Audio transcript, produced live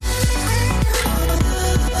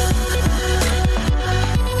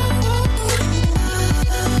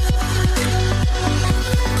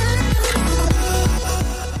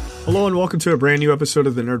Hello and welcome to a brand new episode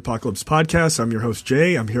of the Nerdpocalypse podcast. I'm your host,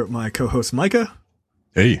 Jay. I'm here with my co-host, Micah.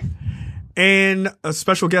 Hey. And a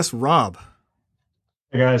special guest, Rob.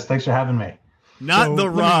 Hey guys, thanks for having me. Not the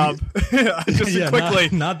Rob. Just quickly.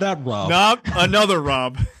 Not that Rob. Not another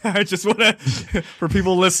Rob. I just want to, for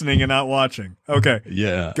people listening and not watching. Okay.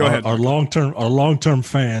 Yeah. Go ahead. Our long-term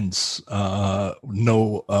fans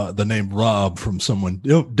know the name Rob from someone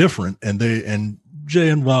different, and Jay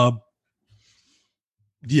and Rob.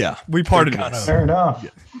 Yeah, we parted ways. Fair enough.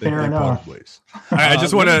 Yeah, Fair enough. Parted ways. I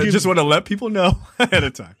just want to let people know ahead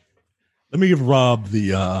of time. Let me give Rob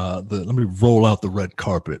let me roll out the red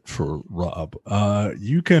carpet for Rob.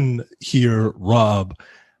 You can hear Rob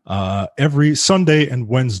every Sunday and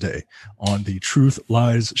Wednesday on the Truth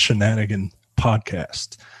Lies Shenanigan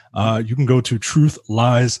podcast. You can go to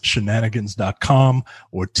truthliesshenanigans.com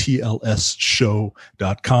or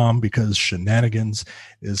tlsshow.com because shenanigans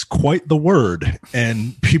is quite the word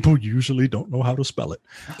and people usually don't know how to spell it.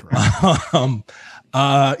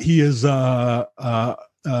 He is an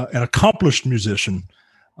accomplished musician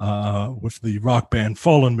with the rock band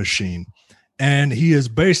Fallen Machine, and he is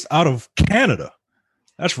based out of Canada.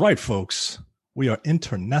 That's right, folks. We are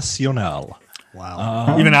international.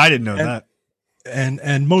 Wow. Even I didn't know that.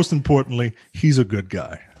 And most importantly, he's a good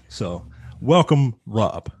guy. So welcome,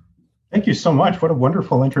 Rob. Thank you so much. What a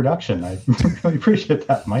wonderful introduction. I really appreciate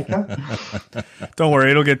that, Micah. Don't worry,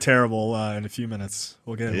 it'll get terrible in a few minutes.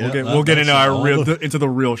 We'll get into the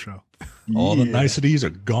real show. All the niceties are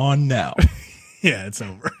gone now. Yeah, it's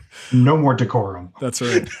over. No more decorum. That's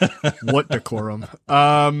right. What decorum?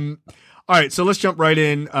 All right, so let's jump right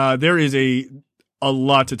in. There is a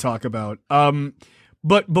lot to talk about.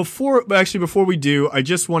 But before we do, I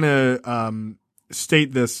just want to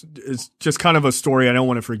state this. It's just kind of a story. I don't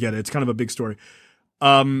want to forget it. It's kind of a big story.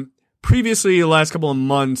 Previously, the last couple of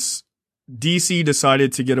months, DC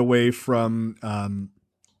decided to get away from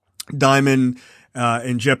Diamond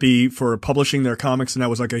and Jeppy for publishing their comics, and that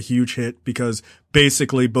was like a huge hit because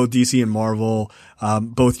basically both DC and Marvel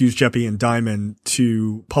both used Jeppy and Diamond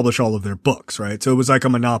to publish all of their books, right? So it was like a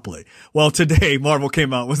monopoly. Well, today Marvel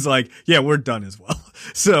came out and was like, yeah, we're done as well.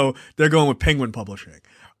 So they're going with Penguin Publishing.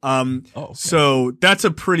 Okay. So that's a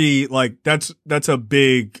pretty that's a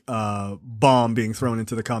big bomb being thrown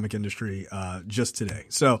into the comic industry just today.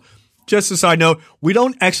 So just a side note, we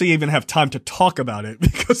don't actually even have time to talk about it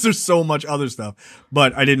because there's so much other stuff.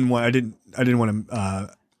 But I didn't want to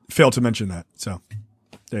fail to mention that. So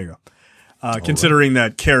there you go. Considering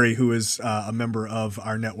that Carrie, who is a member of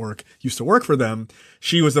our network, used to work for them,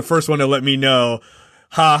 she was the first one to let me know,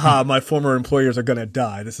 my former employers are going to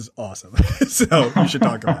die. This is awesome. So you should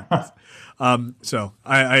talk about this. So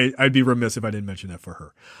I'd be remiss if I didn't mention that for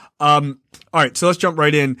her. All right. So let's jump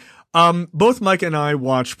right in. Both Mike and I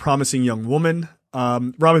watched Promising Young Woman.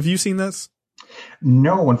 Rob, have you seen this?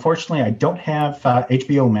 No, unfortunately, I don't have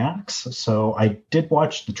HBO Max, so I did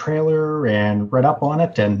watch the trailer and read up on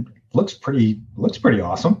it, and looks pretty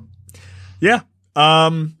awesome. Yeah.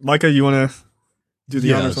 Micah, you want to do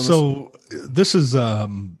the honors on this? So this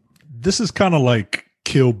is kind of like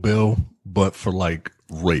Kill Bill, but for like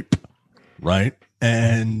rape, right?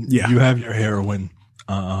 And you have your heroine,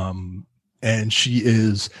 and she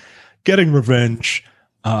is getting revenge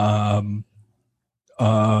for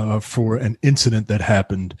an incident that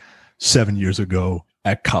happened 7 years ago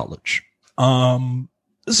at college.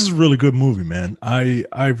 This is a really good movie, man.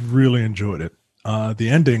 I really enjoyed it. The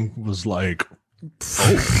ending was like,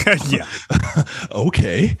 yeah,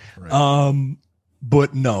 okay. Right.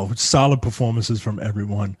 But no, solid performances from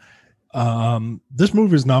everyone. This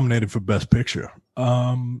movie is nominated for Best Picture.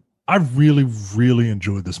 I really, really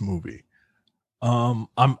enjoyed this movie.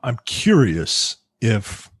 I'm curious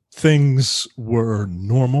if things were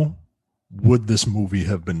normal, would this movie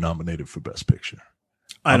have been nominated for Best Picture?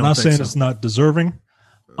 I'm not saying it's not deserving.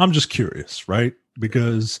 I'm just curious, right?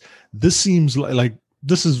 Because this seems like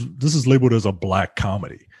this is labeled as a black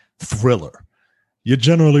comedy thriller. You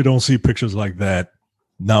generally don't see pictures like that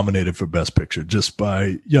nominated for Best Picture just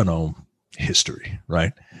by, history,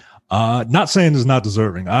 right? Not saying it's not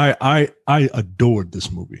deserving. I adored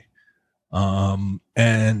this movie. And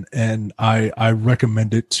I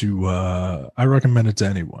recommend it to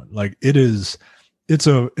anyone. Like it's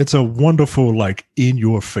a wonderful, like, in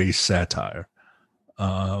your face satire.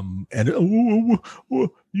 And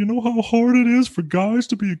you know how hard it is for guys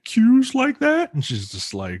to be accused like that? And she's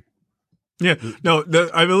just like, yeah, no,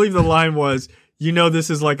 I believe the line was, this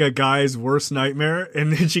is like a guy's worst nightmare.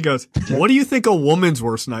 And then she goes, what do you think a woman's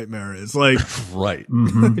worst nightmare is? Like, right.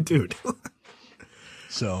 Dude.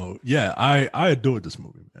 So yeah, I adored this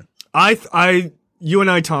movie, man. I you and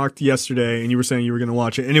I talked yesterday and you were saying you were going to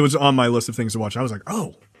watch it and it was on my list of things to watch. I was like,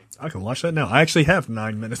 oh, I can watch that now. I actually have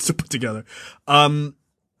 9 minutes to put together. I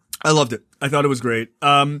loved it. I thought it was great.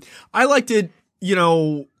 I liked it,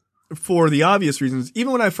 for the obvious reasons.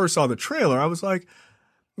 Even when I first saw the trailer, I was like,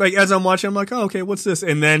 as I'm watching, I'm like, oh, okay, what's this?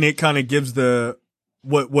 And then it kind of gives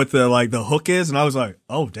what the hook is. And I was like,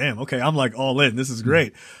 oh, damn. Okay. I'm like all in. This is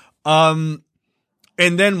great. And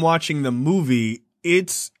then watching the movie,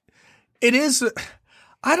 it is,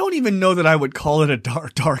 I don't even know that I would call it a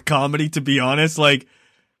dark comedy, to be honest. Like,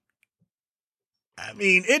 I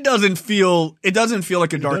mean, it doesn't feel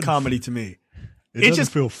like a dark comedy to me. It doesn't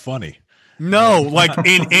feel funny. No, like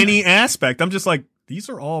in any aspect. I'm just like, these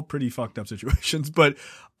are all pretty fucked up situations. But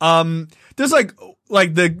there's like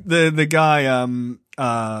the guy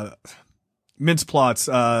Mince Plots,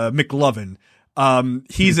 McLovin.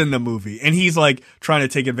 He's in the movie and he's like trying to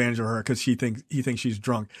take advantage of her because he thinks she's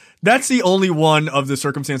drunk. That's the only one of the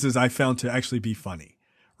circumstances I found to actually be funny,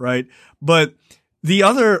 right? But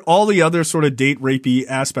all the other sort of date rapey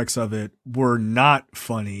aspects of it were not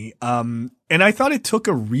funny. And I thought it took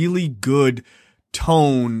a really good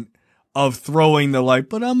tone of throwing the like,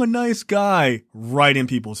 but I'm a nice guy right in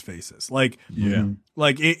people's faces. Like, yeah,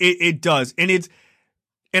 like it does. And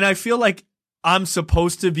I feel like I'm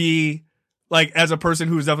supposed to be like, as a person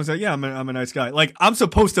who's definitely saying, yeah, I'm a nice guy. Like, I'm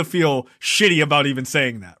supposed to feel shitty about even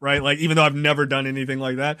saying that, right? Like, even though I've never done anything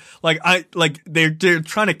like that, they're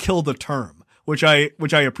trying to kill the term, which I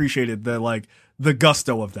appreciated the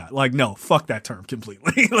gusto of that. Like, no, fuck that term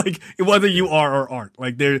completely. Like, whether you are or aren't,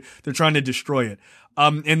 like they're trying to destroy it.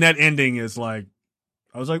 And that ending is like,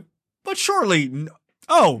 I was like, but surely,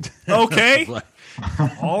 oh, okay.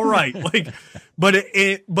 All right. Like, but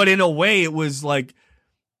in a way it was like,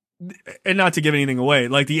 and not to give anything away,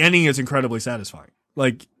 like the ending is incredibly satisfying.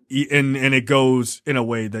 Like, and it goes in a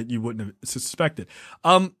way that you wouldn't have suspected.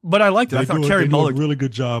 But I liked it. I thought Carey Mulligan did a really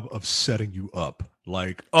good job of setting you up.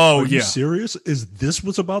 Like, oh, are you serious? Is this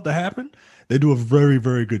what's about to happen? They do a very,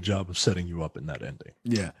 very good job of setting you up in that ending.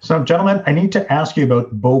 Yeah. So, gentlemen, I need to ask you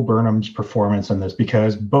about Bo Burnham's performance in this,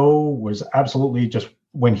 because Bo was absolutely just,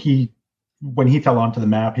 when he fell onto the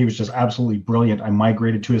map, he was just absolutely brilliant. I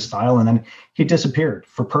migrated to his style, and then he disappeared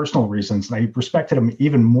for personal reasons, and I respected him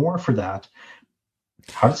even more for that.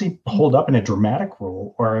 How does he hold up in a dramatic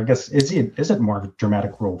role? Or I guess, is it more of a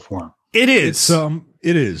dramatic role for him? It is.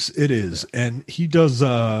 It is. And he does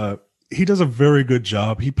a very good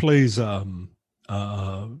job. He plays the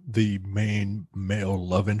main male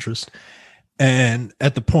love interest. And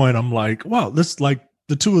at the point I'm like, wow, this, like,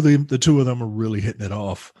 the two of them are really hitting it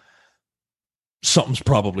off. Something's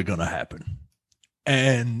probably going to happen.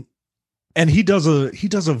 And he does a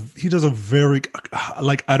very,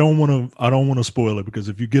 like, I don't want to spoil it, because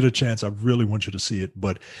if you get a chance, I really want you to see it,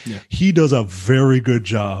 but he does a very good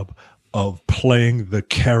job of playing the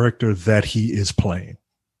character that he is playing.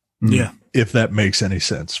 Yeah. If that makes any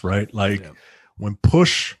sense, right? Like, when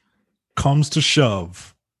push comes to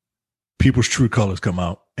shove, people's true colors come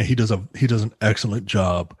out, and he does an excellent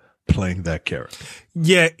job playing that character.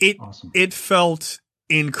 Yeah, it felt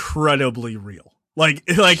incredibly real. Like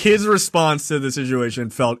his response to the situation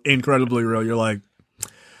felt incredibly real. You're like,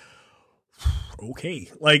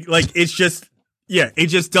 okay. Like it's just, it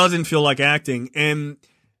just doesn't feel like acting. And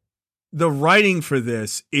the writing for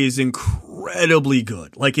this is incredibly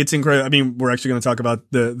good. Like, it's incredible. I mean, we're actually going to talk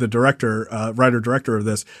about the director, writer-director of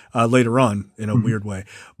this later on in a weird way.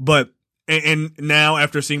 But, and now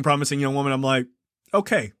after seeing Promising Young Woman, I'm like,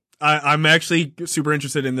 okay, I'm actually super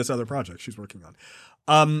interested in this other project she's working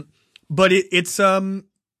on. But it's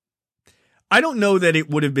I don't know that it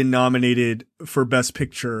would have been nominated for Best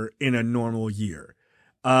Picture in a normal year.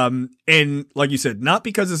 And like you said, not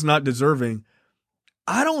because it's not deserving.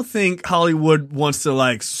 I don't think Hollywood wants to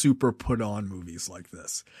like super put on movies like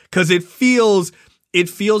this, because it feels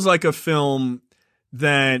like a film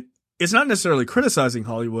that it's not necessarily criticizing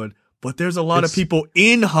Hollywood, but there's a lot of people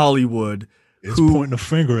in Hollywood who pointing a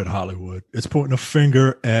finger at Hollywood. It's pointing a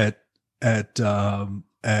finger at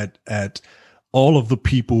all of the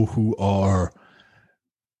people who are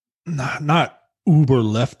not uber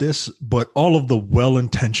leftists, but all of the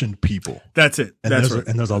well-intentioned people. That's it. There's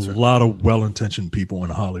a lot of well-intentioned people in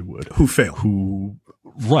Hollywood who fail. Who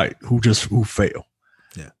fail.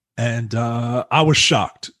 Yeah. And I was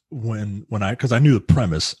shocked because I knew the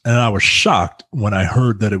premise, and I was shocked when I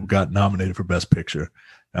heard that it got nominated for Best Picture.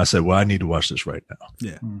 And I said, well, I need to watch this right now.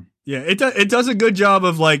 Yeah. Yeah. It does a good job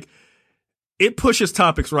of like, it pushes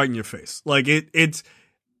topics right in your face. Like it's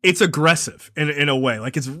aggressive in a way.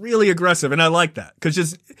 Like, it's really aggressive. And I like that, because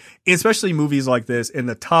just, especially movies like this and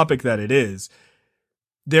the topic that it is,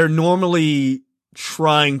 they're normally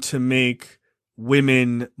trying to make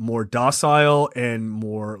women more docile and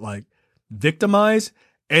more like victimized,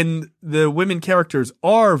 and the women characters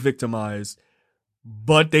are victimized,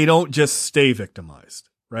 but they don't just stay victimized,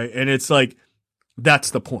 right? And it's like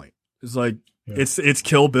that's the point. It's like it's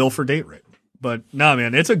Kill Bill for date rape. But nah,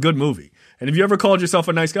 man, it's a good movie. And if you ever called yourself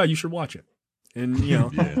a nice guy, you should watch it. And you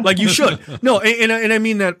know, like you should. No, and I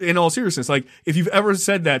mean that in all seriousness. Like if you've ever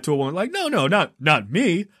said that to a woman, like no, not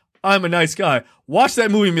me. I'm a nice guy. Watch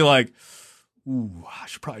that movie and be like, ooh, I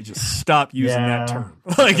should probably just stop using that term.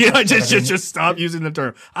 Like, just stop using the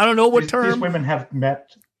term. I don't know what term. These women have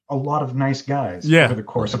met a lot of nice guys over the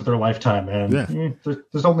course of their lifetime, and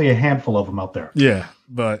there's only a handful of them out there. Yeah,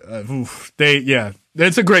 but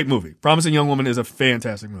it's a great movie. Promising Young Woman is a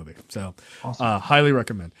fantastic movie, so awesome. Highly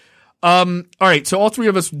recommend. All right, so all three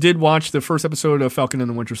of us did watch the first episode of Falcon and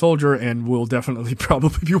the Winter Soldier, and we'll definitely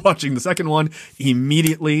probably be watching the second one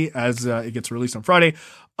immediately as it gets released on Friday.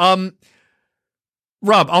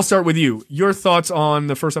 Rob, I'll start with you. Your thoughts on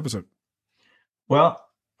the first episode? Well,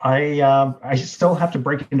 I still have to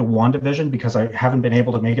break into WandaVision because I haven't been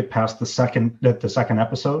able to make it past the second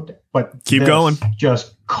episode. But keep going.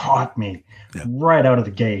 Just caught me right out of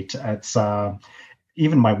the gate. It's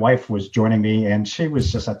even my wife was joining me, and she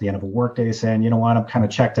was just at the end of a workday saying, "You know what? I'm kind of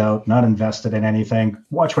checked out, not invested in anything.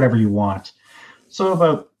 Watch whatever you want." So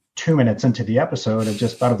about 2 minutes into the episode, I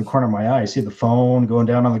just out of the corner of my eye, I see the phone going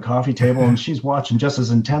down on the coffee table, and she's watching just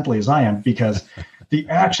as intently as I am because the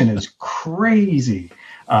action is crazy.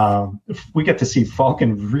 We get to see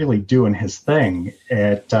Falcon really doing his thing.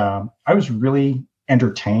 I was really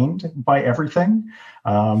entertained by everything.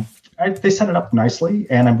 They set it up nicely,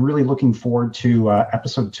 and I'm really looking forward to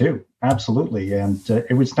episode 2. Absolutely. And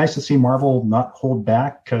it was nice to see Marvel not hold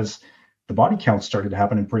back because the body count started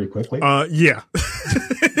happening pretty quickly. Yeah.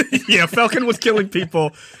 Yeah, Falcon was killing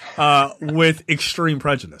people with extreme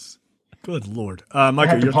prejudice. Good Lord. Michael, I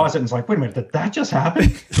had to pause it and it's like, wait a minute, did that just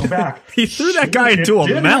happen? Go back. He threw that guy into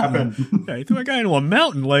a mountain. Yeah, he threw that guy into a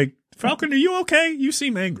mountain. Like, Falcon, are you okay? You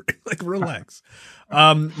seem angry. Like, relax.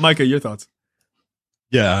 Micah, your thoughts?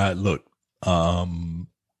 Yeah, look,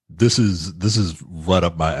 this is right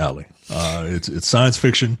up my alley. It's science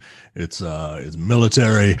fiction. It's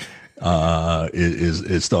military.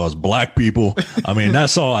 It stars black people. I mean,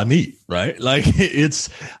 that's all I need, right? Like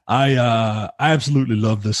I absolutely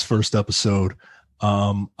love this first episode.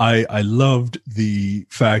 I loved the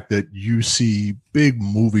fact that you see big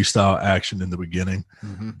movie style action in the beginning,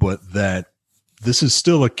 but that this is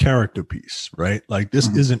still a character piece, right? Like this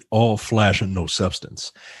isn't all flash and no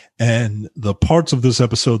substance. And the parts of this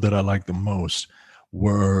episode that I liked the most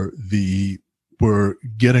were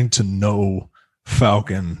getting to know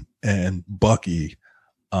Falcon and Bucky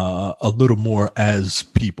a little more as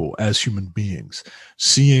people, as human beings,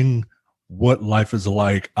 seeing what life is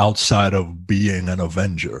like outside of being an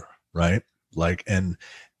Avenger, right? Like, and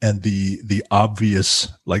the obvious,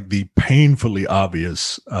 like the painfully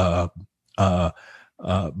obvious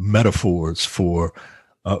metaphors for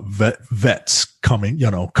vets coming,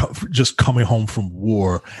 just coming home from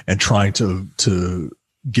war and trying to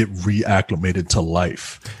get reacclimated to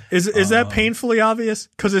life. Is that painfully obvious?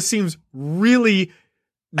 Because it seems really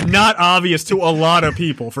not obvious to a lot of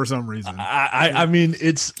people for some reason. I mean,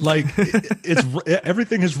 it's like it's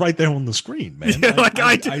everything is right there on the screen, man. Yeah,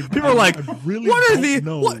 people are like, I really what are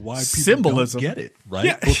why people symbolism? Don't get it, right?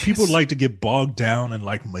 Yeah. But people like to get bogged down in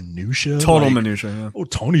like minutia. Total minutia. Yeah. Oh,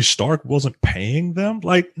 Tony Stark wasn't paying them.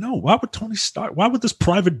 Like, no, why would this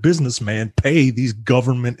private businessman pay these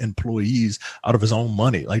government employees out of his own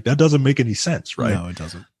money? Like, that doesn't make any sense, right? No, it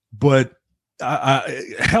doesn't. But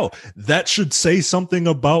hell, that should say something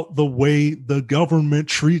about the way the government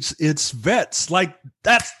treats its vets. Like,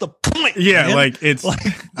 that's the point. Yeah, man. like it's like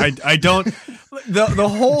I don't the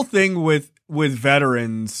whole thing with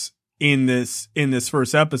veterans in this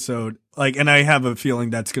first episode, like, and I have a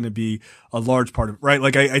feeling that's going to be a large part of it, right?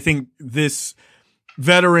 Like, I think this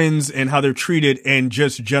veterans and how they're treated and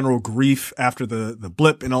just general grief after the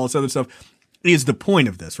blip and all this other stuff is the point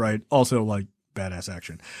of this, right? Also, like, badass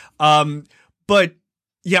action. But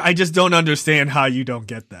yeah, I just don't understand how you don't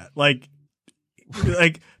get that. Like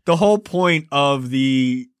the whole point of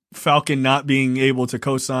the Falcon not being able to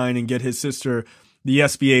co-sign and get his sister the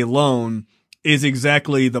SBA loan is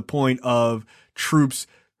exactly the point of troops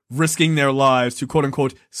risking their lives to quote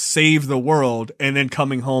unquote save the world and then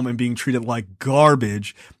coming home and being treated like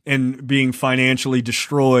garbage and being financially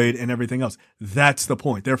destroyed and everything else. That's the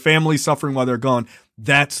point. Their families suffering while they're gone.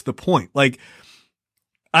 That's the point. Like,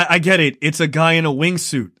 I get it. It's a guy in a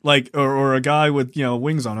wingsuit, like, or a guy with,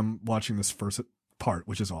 wings on him watching this first part,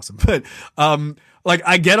 which is awesome. But like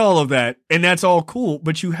I get all of that, and that's all cool.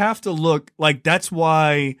 But you have to look like that's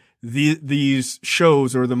why these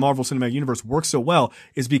shows or the Marvel Cinematic Universe work so well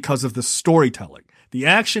is because of the storytelling. The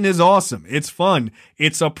action is awesome. It's fun.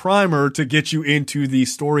 It's a primer to get you into the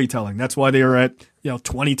storytelling. That's why they are at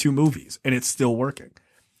 22 movies, and it's still working.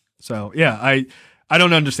 So yeah, I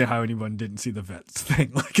don't understand how anyone didn't see the vets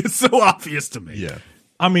thing. Like it's so obvious to me. Yeah.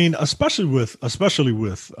 I mean, especially with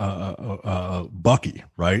Bucky,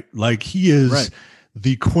 right? Like he is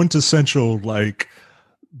the quintessential, like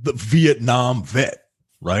the Vietnam vet,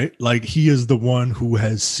 right? Like he is the one who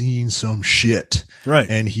has seen some shit, right?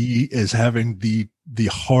 And he is having the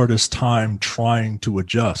hardest time trying to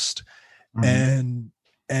adjust. Mm-hmm.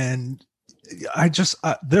 And I just,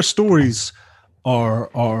 their stories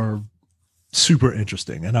are super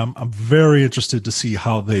interesting. And I'm very interested to see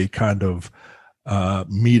how they kind of,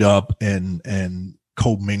 meet up and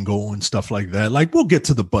commingle and stuff like that. Like we'll get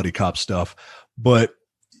to the buddy cop stuff, but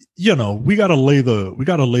we got to lay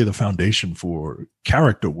the foundation for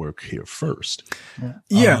character work here first.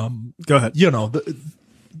 Yeah. Go ahead. The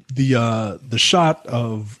shot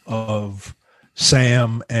of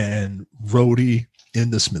Sam and Rhodey in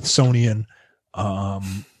the Smithsonian,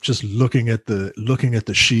 just looking at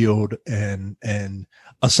the shield and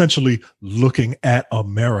essentially looking at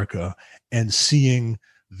America and seeing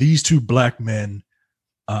these two black men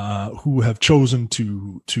who have chosen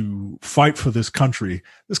to fight for this country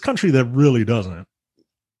that really doesn't,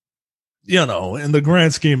 in the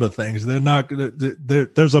grand scheme of things, they're not,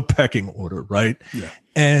 there's a pecking order, right? Yeah.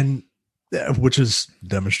 And which is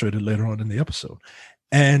demonstrated later on in the episode.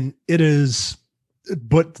 And it is,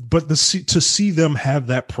 but to see them have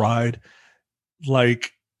that pride,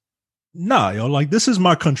 like, like this is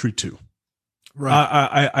my country too. Right.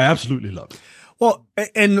 I absolutely love it. Well,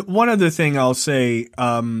 and one other thing I'll say,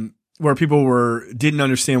 where people didn't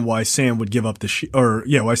understand why Sam would give up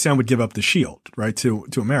why Sam would give up the shield, right, to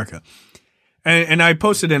America. And I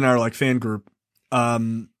posted in our fan group,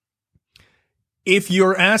 if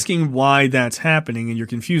you're asking why that's happening and you're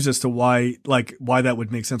confused as to why that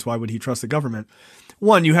would make sense, why would he trust the government?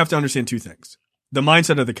 One, you have to understand two things. The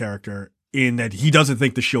mindset of the character, in that he doesn't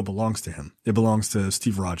think the shield belongs to him. It belongs to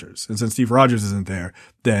Steve Rogers. And since Steve Rogers isn't there,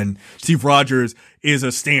 then Steve Rogers is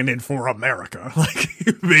a stand-in for America. Like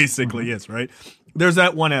he basically is, right? There's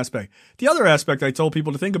that one aspect. The other aspect I told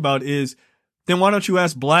people to think about is, then why don't you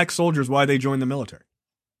ask black soldiers why they joined the military?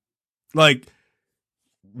 Like,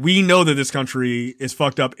 we know that this country is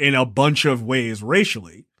fucked up in a bunch of ways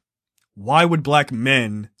racially. Why would black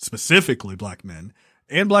men, specifically black men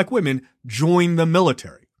and black women, join the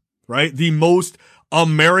military? Right? The most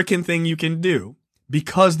American thing you can do,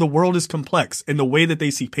 because the world is complex and the way that they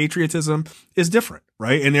see patriotism is different,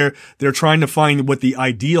 right? And they're trying to find what the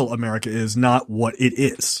ideal America is, not what it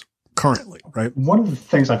is currently, right? One of the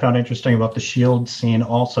things I found interesting about the shield scene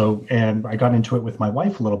also, and I got into it with my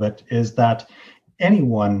wife a little bit, is that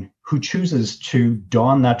anyone who chooses to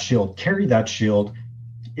don that shield, carry that shield,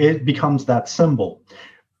 it becomes that symbol.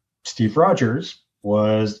 Steve Rogers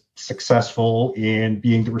was successful in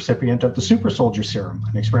being the recipient of the super soldier serum,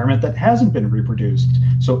 an experiment that hasn't been reproduced.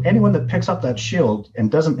 So anyone that picks up that shield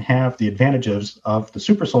and doesn't have the advantages of the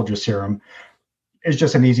super soldier serum is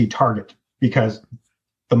just an easy target, because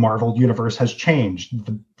the Marvel universe has changed.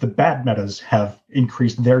 The bad metas have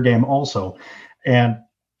increased their game also. And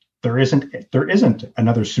there isn't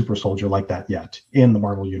another super soldier like that yet in the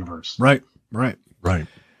Marvel universe. Right.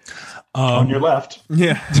 On your left.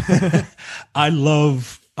 Yeah. I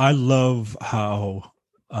love how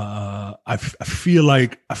I feel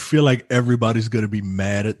like everybody's going to be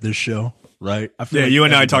mad at this show, right? You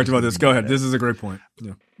and I talked about this. Go ahead. This is a great point.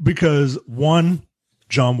 Yeah. Because one,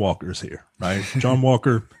 John Walker's here, right? John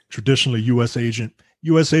Walker, traditionally U.S. agent.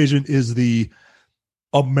 U.S. agent is the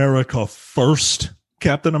America first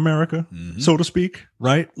Captain America, so to speak,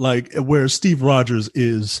 right? Like where Steve Rogers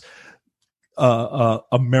is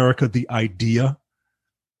America the idea.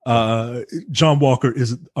 John Walker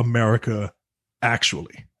is America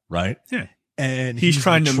actually, right? Yeah. And he's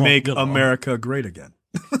trying to make America great again.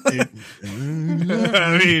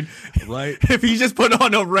 I mean, right? If he just put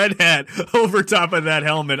on a red hat over top of that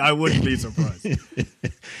helmet, I wouldn't be surprised.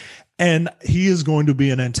 And he is going to be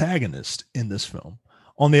an antagonist in this film.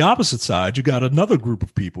 On the opposite side, you got another group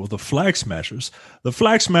of people, the Flag Smashers. The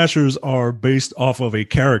Flag Smashers are based off of a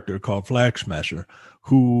character called Flag Smasher,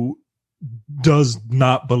 who does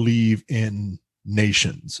not believe in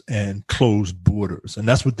nations and closed borders, and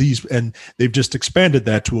that's what and they've just expanded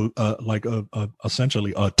that to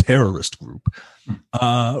essentially a terrorist group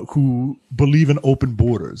who believe in open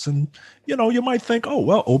borders. And you might think, oh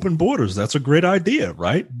well, open borders, that's a great idea,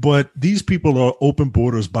 right? But these people are open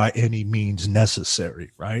borders by any means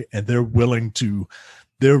necessary, right? And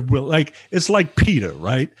it's like PETA,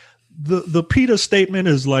 right? The PETA statement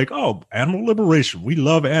is like, oh, animal liberation. We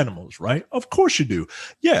love animals, right? Of course you do.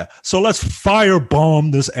 Yeah. So let's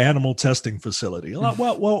firebomb this animal testing facility.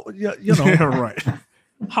 Well, yeah, right.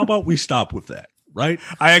 How about we stop with that, right?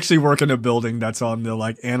 I actually work in a building that's on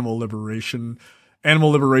the Animal Liberation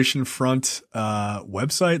Front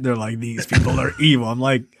website. They're like, these people are evil. I'm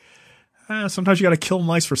like, sometimes you got to kill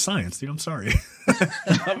mice for science, dude. I'm sorry.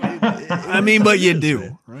 But you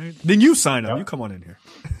do, right? Then you sign up. You come on in here.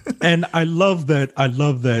 And I love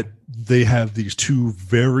that they have these two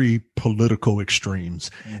very political extremes,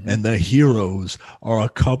 and the heroes are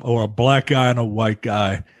a black guy and a white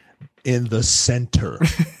guy in the center,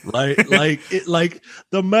 right? like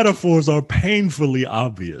the metaphors are painfully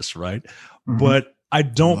obvious, right? But I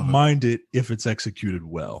don't mind it if it's executed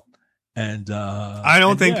well. And I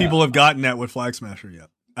don't think people have gotten that with Flag Smasher yet.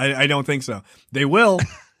 I don't think so. They will,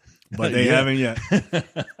 but they haven't yet.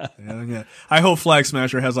 I hope Flag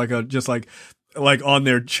Smasher has like on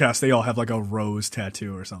their chest, they all have like a rose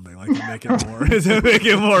tattoo or something, like to make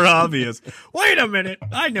it more obvious. Wait a minute,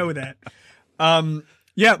 I know that.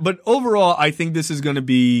 But overall, I think this is going to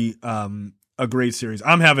be a great series.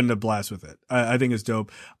 I'm having a blast with it. I think it's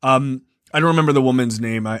dope. I don't remember the woman's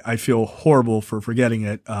name. I feel horrible for forgetting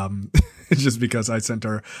it. Just because I sent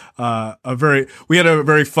her, we had a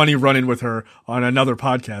very funny run-in with her on another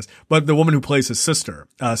podcast, but the woman who plays his sister,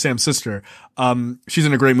 Sam's sister, she's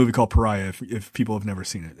in a great movie called Pariah. If people have never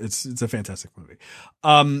seen it, it's a fantastic movie.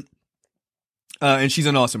 And she's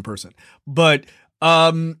an awesome person, but,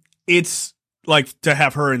 it's like to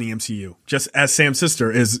have her in the MCU just as Sam's sister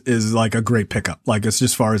is like a great pickup. Like it's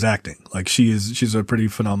just far as acting, like she's a pretty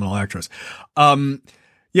phenomenal actress. But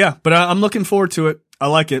I'm looking forward to it. I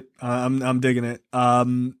like it. I'm digging it.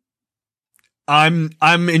 I'm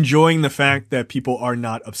enjoying the fact that people are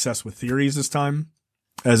not obsessed with theories this time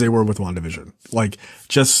as they were with WandaVision. Like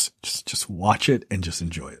just watch it and just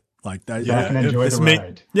enjoy it. Like that. Yeah, enjoy the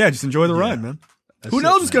ride. Just enjoy the ride, man. Who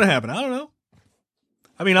knows what's going to happen? I don't know.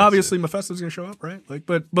 I mean, obviously Mephisto's going to show up, right? Like,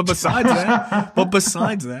 but besides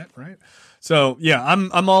that, right? So yeah,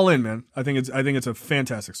 I'm all in, man. I think it's a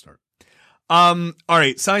fantastic start. All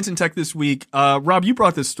right, science and tech this week. Rob, you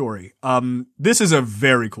brought this story. This is a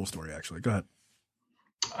very cool story, actually. Go ahead.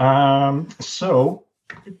 So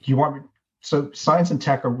science and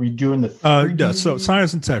tech, are we doing the 3D? So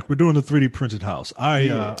science and tech, we're doing the 3D printed house.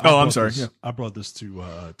 I'm sorry. I brought this to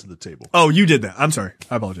the table. Oh, you did that. I'm sorry.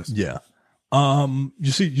 I apologize. Yeah.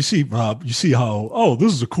 You see, Rob, you see how,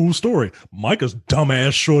 this is a cool story. Micah's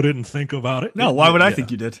dumbass sure didn't think about it. No, why would I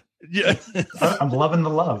think you did? Yeah. I'm loving the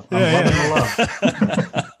love. Loving the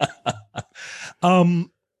love.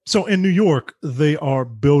 So in New York, they are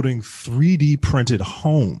building 3D printed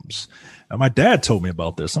homes. And my dad told me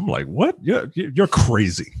about this. I'm like, what? You're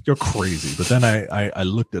crazy. You're crazy. But then I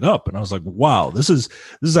looked it up and I was like, wow, this is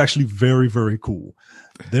actually very, very cool.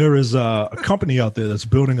 There is a company out there that's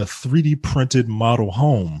building a 3D printed model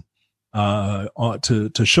home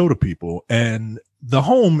to show to people. And the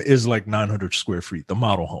home is like 900 square feet, the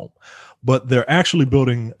model home. But they're actually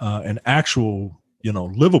building an actual,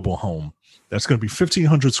 livable home that's going to be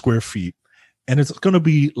 1,500 square feet. And it's going to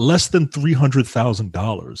be less than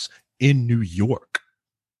 $300,000 in New York.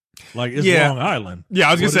 Like it's Long Island. Yeah,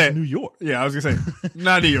 I was gonna say New York. Yeah, I was gonna say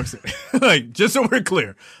not New York City. Like just so we're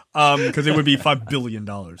clear, because it would be $5 billion.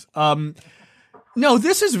 No,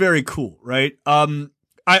 this is very cool, right?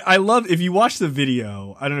 I love if you watch the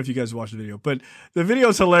video. I don't know if you guys watched the video, but the video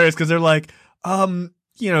is hilarious because they're like,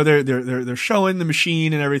 they're showing the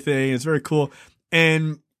machine and everything. It's very cool,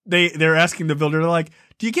 and they're asking the builder, they're like,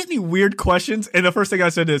 "Do you get any weird questions?" And the first thing I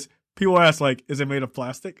said is, people ask, like, is it made of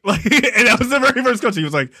plastic? Like, and that was the very first question. He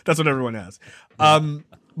was like, that's what everyone asks.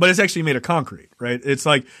 But it's actually made of concrete, right? It's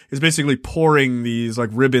basically pouring these like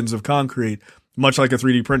ribbons of concrete, much like a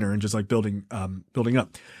 3D printer, and just like building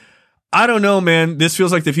up. I don't know, man. This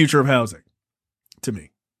feels like the future of housing to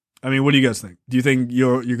me. I mean, what do you guys think? Do you think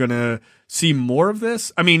you're going to see more of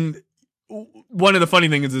this? I mean, one of the funny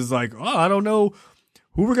things is like, I don't know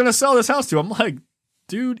who we're going to sell this house to. I'm like,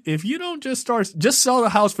 dude, if you don't just sell the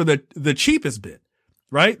house for the cheapest bid,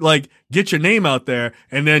 right? Like get your name out there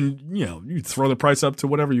and then, you throw the price up to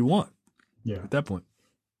whatever you want. Yeah. At that point.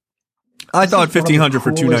 I thought This is one of the $1,500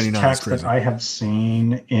 for coolest $299 is text crazy. that I have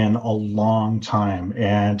seen in a long time,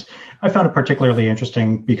 and I found it particularly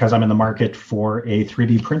interesting because I'm in the market for a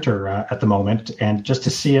 3D printer at the moment, and just to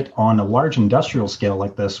see it on a large industrial scale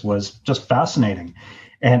like this was just fascinating.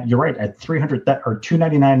 And you're right, at 300 or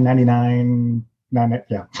 299.99.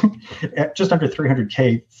 Yeah, at just under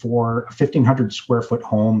 300K for a 1,500 square foot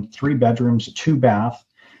home, 3 bedrooms, 2 bath,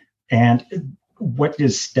 and what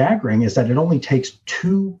is staggering is that it only takes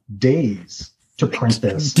 2 days to print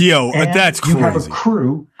this. Yo, And that's you have a crazy.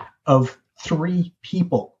 crew of 3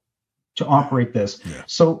 people to operate this. Yeah.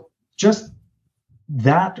 So just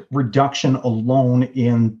that reduction alone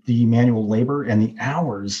in the manual labor and the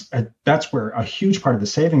hours, that's where a huge part of the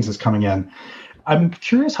savings is coming in. I'm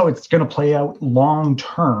curious how it's going to play out long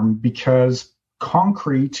term because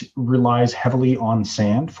concrete relies heavily on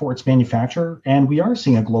sand for its manufacture, and we are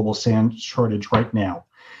seeing a global sand shortage right now.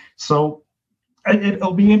 So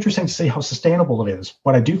it'll be interesting to see how sustainable it is.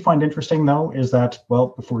 What I do find interesting, though, is that,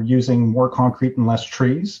 well, if we're using more concrete and less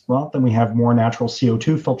trees, well, then we have more natural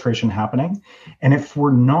CO2 filtration happening. And if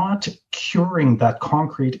we're not curing that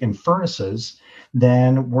concrete in furnaces,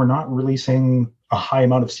 then we're not releasing a high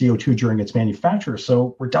amount of CO2 during its manufacture.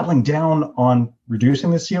 So we're doubling down on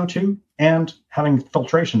reducing the CO2 and having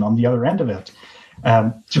filtration on the other end of it.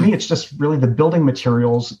 To me, it's just really the building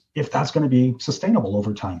materials, if that's going to be sustainable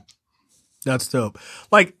over time. That's dope.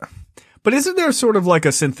 Like, but isn't there sort of like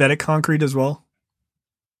a synthetic concrete as well?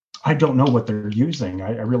 I don't know what they're using.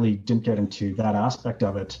 I really didn't get into that aspect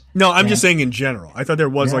of it. No, I'm just saying in general. I thought there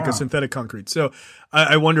was like a Yeah. synthetic concrete. So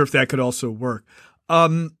I wonder if that could also work.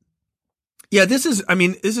 Yeah, this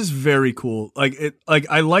is very cool.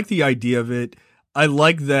 I like the idea of it. I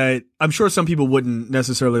like that. I'm sure some people wouldn't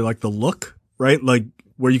necessarily like the look, right? Like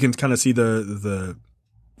where you can kind of see the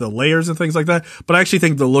layers and things like that. But I actually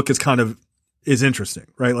think the look is interesting,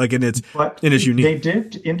 right? Like, and it's unique. They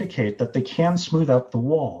did indicate that they can smooth out the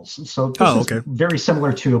walls. So this is very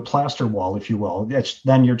similar to a plaster wall, if you will.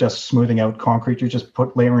 Then you're just smoothing out concrete. You're just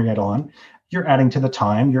layering it on. You're adding to the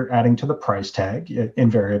time. You're adding to the price tag.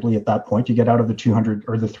 Invariably, at that point, you get out of the 200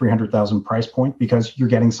 or the 300,000 price point because you're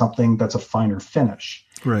getting something that's a finer finish.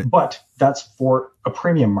 Right. But that's for a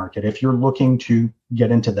premium market. If you're looking to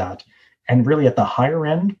get into that. And really at the higher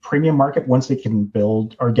end premium market, once they can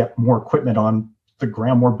build or get more equipment on the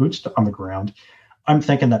ground, more boots on the ground, I'm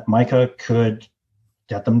thinking that Micah could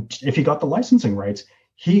get them, if he got the licensing rights,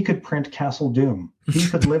 he could print Castle Doom. He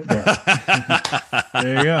could live there.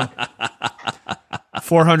 There you go.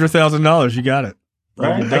 $400,000. You got it.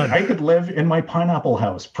 Right? I could live in my pineapple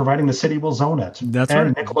house, providing the city will zone it. That's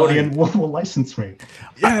and right. Nickelodeon will license me.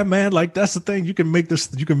 Yeah, man. Like that's the thing. You can make this.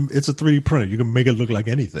 It's a 3D printer. You can make it look like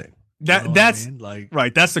anything. That's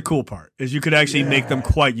right. That's the cool part is you could actually make them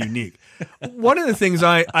quite unique. One of the things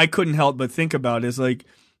I couldn't help but think about is like,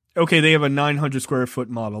 okay, they have a 900 square foot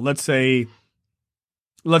model. Let's say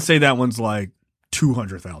that one's like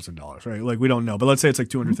 $200,000, right? Like we don't know, but let's say it's like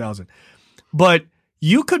 200,000. But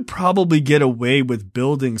you could probably get away with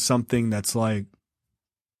building something that's like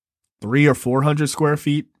 300 or 400 square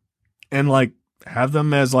feet and like have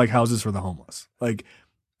them as like houses for the homeless. Like,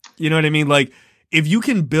 you know what I mean? Like, if you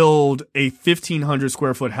can build a 1,500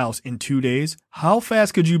 square foot house in 2 days, how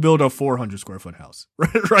fast could you build a 400 square foot house?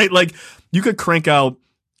 Right? Like you could crank out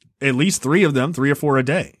at least 3 of them, 3 or 4 a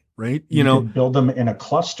day, right? You know, could build them in a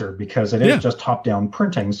cluster because it is just top down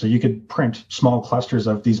printing. So you could print small clusters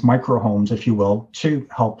of these micro homes, if you will, to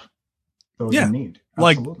help those in need.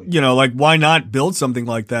 Absolutely. Like why not build something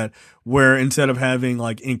like that where instead of having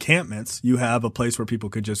like encampments, you have a place where people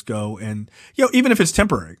could just go and, even if it's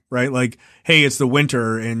temporary, right? Like, hey, it's the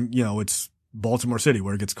winter and, it's Baltimore City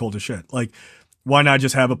where it gets cold as shit. Like, why not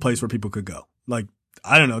just have a place where people could go? Like,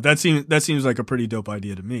 I don't know. That seems like a pretty dope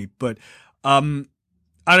idea to me, but,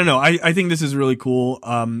 I don't know. I think this is really cool.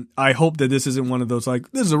 I hope that this isn't one of those like,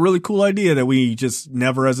 this is a really cool idea that we just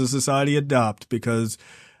never as a society adopt because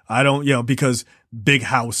because big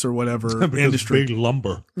house or whatever industry. Big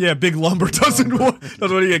lumber. Yeah, big lumber doesn't want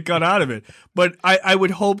to get cut out of it. But I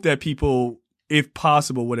would hope that people, if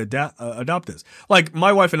possible, would adopt this. Like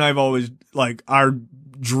my wife and I have always like our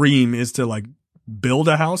dream is to like build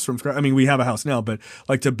a house from scratch. I mean, we have a house now, but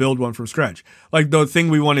like to build one from scratch. Like the thing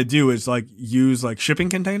we want to do is like use like shipping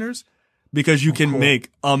containers. Because you can make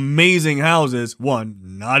amazing houses, one,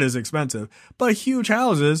 not as expensive, but huge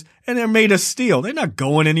houses, and they're made of steel. They're not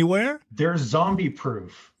going anywhere. They're zombie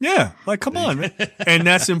proof. Yeah, like come on, man. And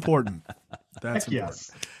that's important. That's important.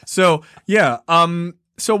 Yes. So yeah,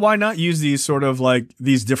 so why not use these sort of like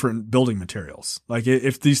these different building materials? Like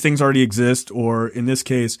if these things already exist, or in this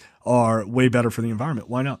case are way better for the environment,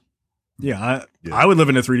 why not? Yeah, I would live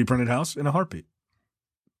in a 3D printed house in a heartbeat.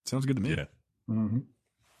 Sounds good to me. Yeah. Mm-hmm.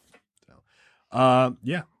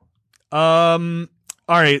 Yeah. All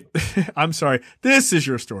right. I'm sorry. This is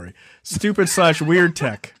your story. Stupid / weird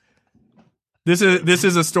tech. This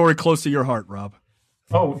is a story close to your heart, Rob.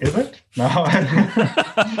 Oh, is it? No.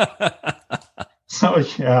 So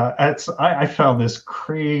yeah, I found this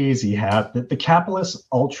crazy hat, the Capitalist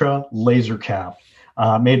Ultra Laser Cap,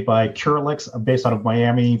 made by Curalex, based out of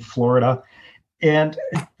Miami, Florida. And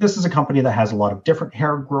this is a company that has a lot of different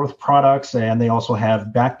hair growth products, and they also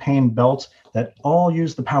have back pain belts that all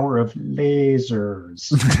use the power of lasers.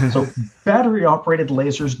 So battery operated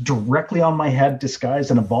lasers directly on my head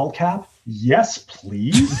disguised in a ball cap. Yes,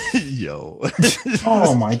 please. Yo.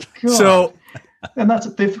 Oh my God. So, and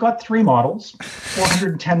they've got 3 models,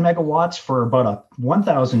 410 megawatts for about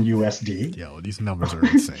 1,000 USD. yo, these numbers are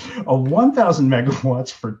insane. A 1,000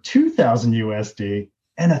 megawatts for 2,000 USD,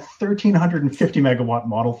 and a 1,350 megawatt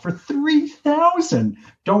model for 3,000.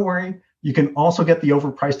 Don't worry, you can also get the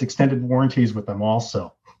overpriced extended warranties with them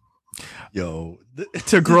also. Yo.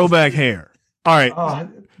 To grow back hair. All right.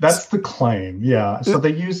 That's the claim, yeah. So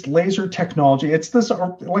they use laser technology. It's this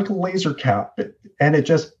like a laser cap, and it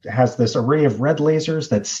just has this array of red lasers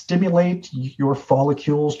that stimulate your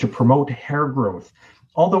follicles to promote hair growth.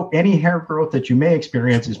 Although any hair growth that you may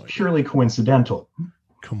experience is purely coincidental.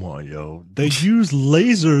 Come on, yo. They use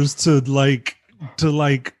lasers to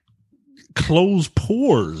close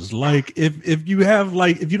pores. Like if you have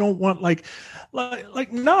if you don't want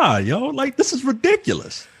nah, yo, like this is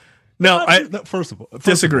ridiculous. No, first of all,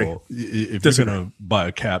 disagree. If you're going to buy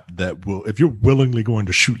a cap if you're willingly going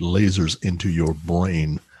to shoot lasers into your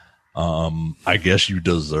brain, I guess you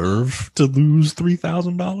deserve to lose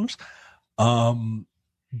 $3,000.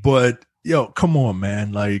 But yo, come on,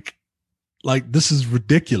 man. Like this is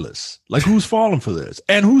ridiculous. Like, who's falling for this?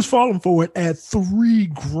 And who's falling for it at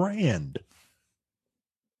 $3,000?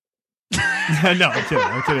 No,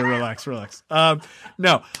 I'm kidding. Relax.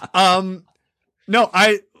 No,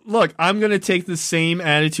 look, I'm going to take the same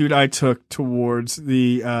attitude I took towards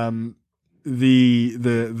the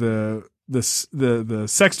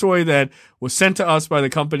sex toy that was sent to us by the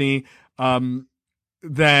company.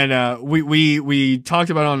 That we talked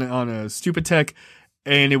about on a Stupid Tech,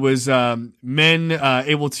 and it was men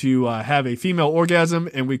able to have a female orgasm,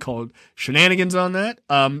 and we called shenanigans on that.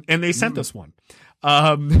 And they sent us one.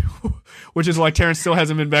 Which is why Terrence still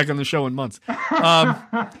hasn't been back on the show in months. I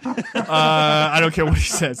don't care what he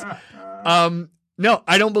says. No,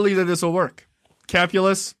 I don't believe that this will work.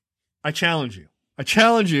 Capulus, I challenge you.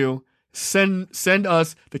 Send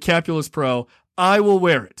us the Capulus Pro. I will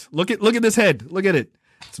wear it. Look at this head. Look at it.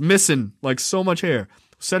 It's missing like so much hair.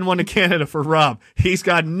 Send one to Canada for Rob. He's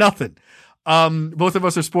got nothing. Both of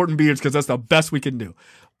us are sporting beards because that's the best we can do.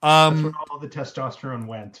 That's where all the testosterone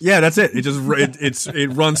went. Yeah, that's it. It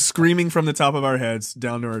runs screaming from the top of our heads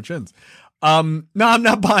down to our chins. No, I'm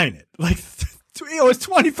not buying it. Like, it's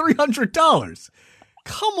 $2,300.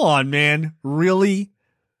 Come on, man. Really?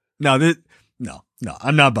 No,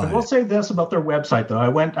 I'm not buying it. I will say this about their website, though. I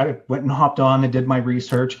went and hopped on and did my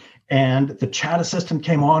research, and the chat assistant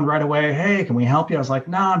came on right away. Hey, can we help you? I was like,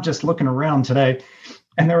 nah, I'm just looking around today.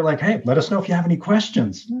 And they were like, hey, let us know if you have any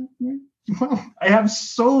questions. Well, I have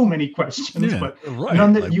so many questions, but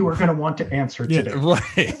none that you are going to want to answer today.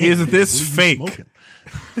 Right. Is this fake?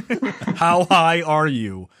 How high are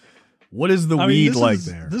you? What is the weed like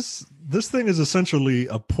there? This thing is essentially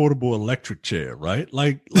a portable electric chair, right?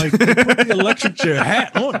 Like they put the electric chair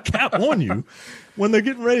cap on you when they're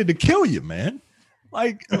getting ready to kill you, man.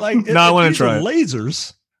 I want to try it.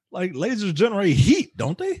 Lasers, lasers generate heat,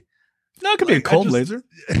 don't they? No, it could be a cold laser.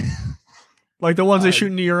 Like the ones they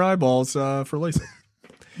shoot into your eyeballs for LASIK.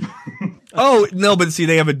 Oh, no, but see,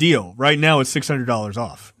 they have a deal. Right now it's $600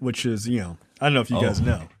 off, which is, I don't know if you guys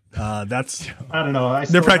know. That's I don't know.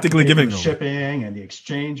 They're practically giving the shipping and the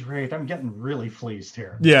exchange rate. I'm getting really fleeced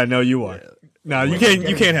here. Yeah, no, you are. No, you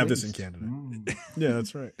can't have this in Canada. Yeah,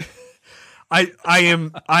 that's right.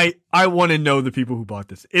 I want to know the people who bought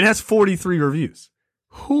this. It has 43 reviews.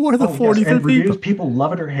 Who are the 43 people? People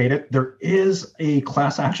love it or hate it. There is a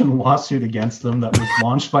class action lawsuit against them that was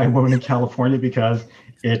launched by a woman in California because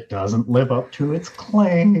it doesn't live up to its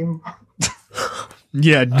claim.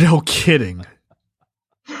 Yeah, no kidding.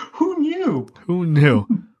 Who knew?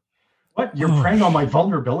 What? You're preying on my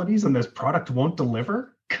vulnerabilities and this product won't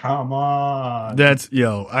deliver? Come on. That's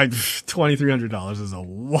 $2,300 is a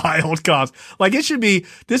wild cost. Like, it should be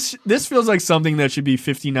this feels like something that should be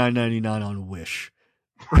 $59.99 on Wish.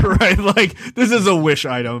 Right? Like, this is a Wish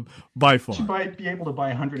item by far. You might be able to buy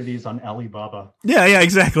 100 of these on Alibaba. Yeah,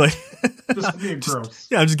 exactly. This would be gross.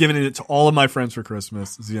 Yeah, I'm just giving it to all of my friends for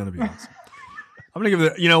Christmas. It's gonna be awesome. I'm gonna give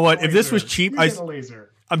it. You know what? If this was cheap,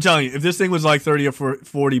 I'm telling you, if this thing was like 30 or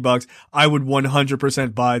 $40, I would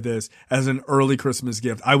 100% buy this as an early Christmas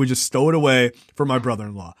gift. I would just stow it away for my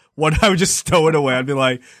brother-in-law. I would just stow it away. I'd be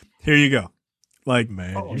like, here you go. Like,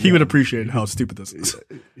 man, he would appreciate how stupid this is.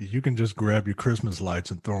 You can just grab your Christmas lights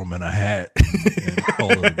and throw them in a hat and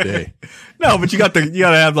call it a day. No, but you gotta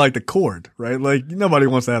have like the cord, right? Like nobody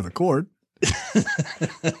wants to have the cord.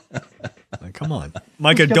 Like, come on,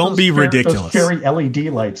 Micah, don't be ridiculous. Those fairy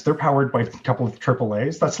LED lights, they're powered by a couple of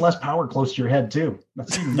AAAs. That's less power close to your head too.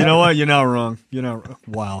 You know what? You're not wrong.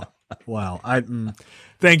 Wow.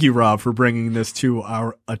 Thank you, Rob, for bringing this to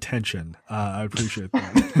our attention. I appreciate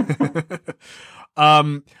that.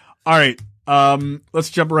 All right. Let's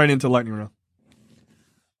jump right into lightning round.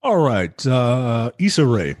 All right. Issa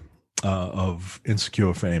Rae of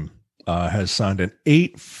Insecure fame has signed an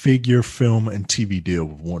 8-figure film and TV deal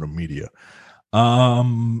with Warner Media.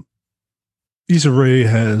 Issa Rae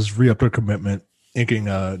has re-upped her commitment, inking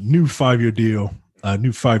a new 5-year deal. A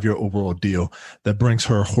new 5-year overall deal that brings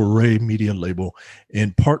her Hooray Media label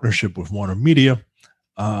in partnership with Warner Media.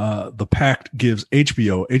 The pact gives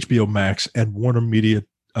HBO Max, and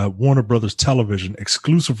Warner Brothers Television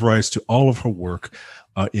exclusive rights to all of her work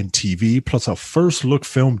in TV, plus a first look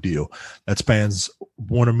film deal that spans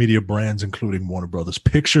Warner Media brands, including Warner Brothers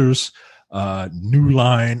Pictures, New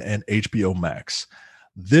Line, and HBO Max.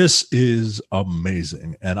 This is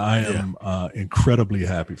amazing, and I am incredibly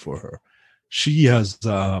happy for her. She has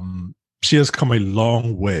come a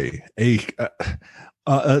long way.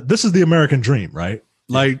 This is the American dream, right?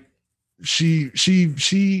 Like she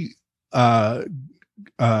came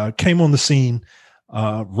on the scene,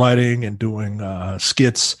 writing and doing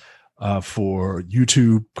skits for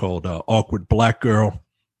YouTube called Awkward Black Girl,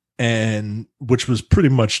 and which was pretty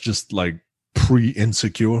much just like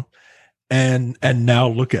pre-Insecure, and now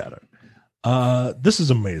look at her. This is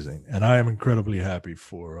amazing, and I am incredibly happy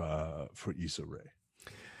for Issa Rae.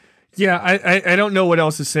 Yeah, I don't know what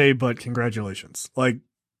else to say, but congratulations. Like,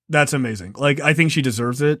 that's amazing. Like, I think she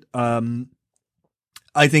deserves it.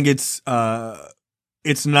 I think it's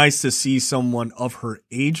nice to see someone of her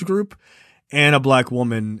age group and a black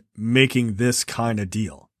woman making this kind of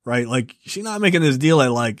deal, right? Like, she's not making this deal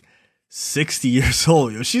at like 60 years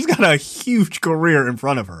old. She's got a huge career in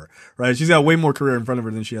front of her, right? She's got way more career in front of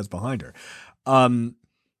her than she has behind her. And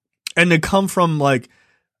to come from like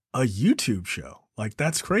a YouTube show, like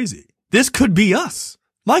that's crazy. This could be us.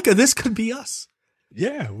 Micah, this could be us.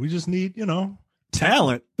 Yeah, we just need,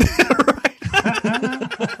 talent.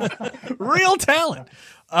 Real talent.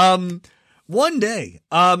 One day.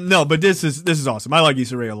 No, but this is awesome. I like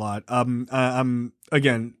Issa Rae a lot.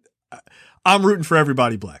 I'm rooting for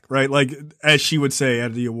everybody black, right? Like, as she would say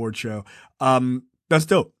at the award show. That's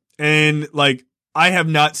dope. And like, I have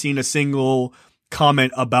not seen a single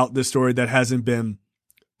comment about this story that hasn't been,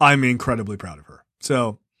 I'm incredibly proud of her.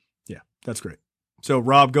 So yeah, that's great. So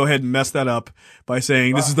Rob, go ahead and mess that up by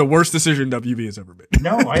saying this is the worst decision WB has ever made.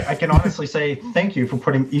 No, I can honestly say thank you for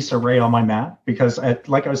putting Issa Rae on my map, because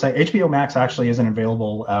like I was saying, HBO Max actually isn't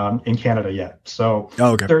available in Canada yet. So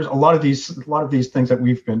there's a lot of these things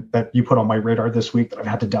that you put on my radar this week that I've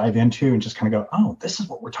had to dive into and just kind of go, oh, this is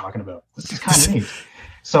what we're talking about. This is kind of neat.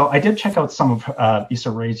 So I did check out some of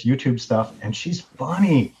Issa Rae's YouTube stuff, and she's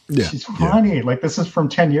funny. Yeah, she's funny. Yeah. Like, this is from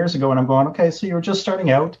 10 years ago, and I'm going, okay, so you were just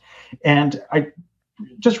starting out. And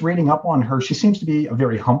just reading up on her, she seems to be a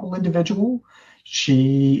very humble individual.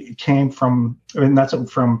 She came from,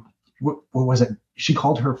 what was it? She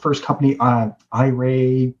called her first company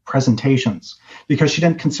iRay Presentations, because she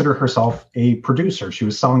didn't consider herself a producer. She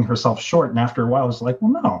was selling herself short. And after a while, I was like,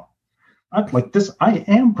 well, no. Like this, I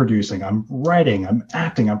am producing, I'm writing, I'm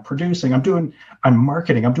acting, I'm producing, I'm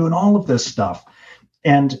marketing, I'm doing all of this stuff.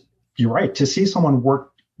 And you're right, to see someone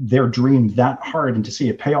work their dream that hard and to see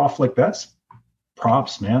it pay off like this,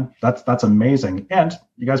 props, man. That's amazing. And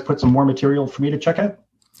you guys put some more material for me to check out.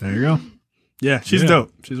 There you go. Yeah, she's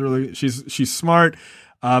dope. She's smart.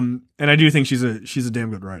 And I do think she's a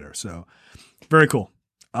damn good writer. So very cool.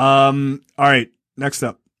 All right, next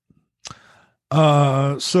up.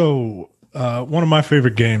 One of my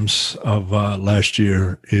favorite games of last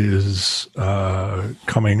year is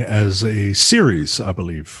coming as a series, I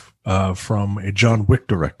believe, from a John Wick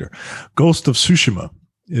director. Ghost of Tsushima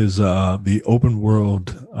is the open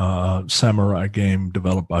world samurai game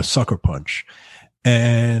developed by Sucker Punch,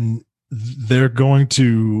 and they're going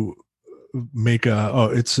to make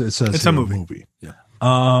it's a movie. Yeah.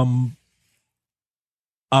 I'm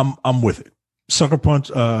with it. Sucker Punch,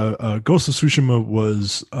 Ghost of Tsushima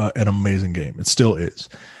was an amazing game. It still is.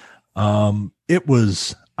 It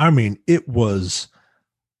was, I mean, it was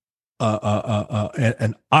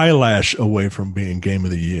an eyelash away from being game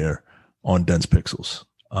of the year on Dense Pixels.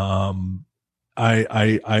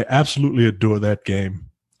 I absolutely adore that game.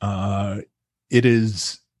 It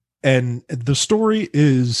is, and the story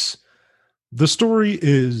is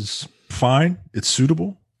fine. It's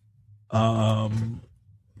suitable. I'm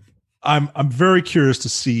very curious to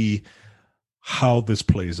see how this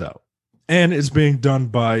plays out, and it's being done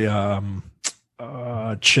by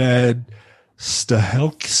Chad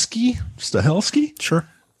Stahelski, Sure.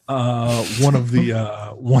 one of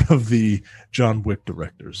the John Wick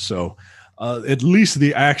directors. So at least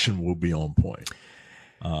the action will be on point.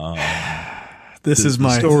 This is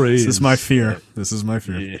my fear. This is my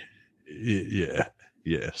fear.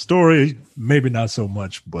 Yeah. Story, maybe not so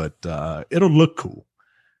much, but it'll look cool.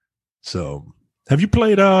 So, have you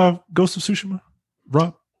played Ghost of Tsushima,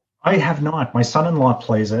 Rob? I have not. My son-in-law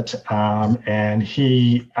plays it, and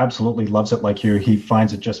he absolutely loves it like you. He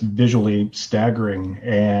finds it just visually staggering.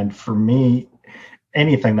 And for me,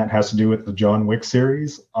 anything that has to do with the John Wick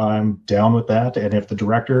series, I'm down with that. And if the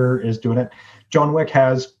director is doing it, John Wick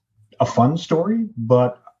has a fun story,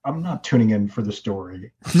 but I'm not tuning in for the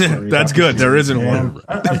story. That's good. There isn't one.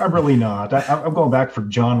 I'm really not. I'm going back for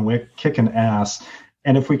John Wick kicking ass.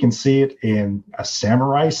 And if we can see it in a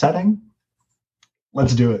samurai setting,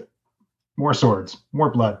 let's do it. More swords, more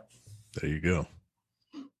blood. There you go.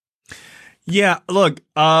 Yeah, look,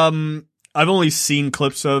 I've only seen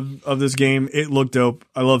clips of this game. It looked dope.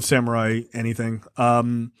 I love samurai anything.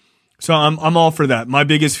 So I'm all for that. My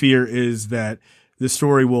biggest fear is that the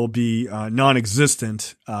story will be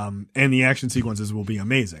non-existent, and the action sequences will be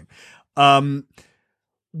amazing.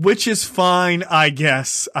 Which is fine, I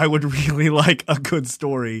guess. I would really like a good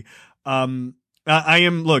story. I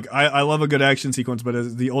love a good action sequence, but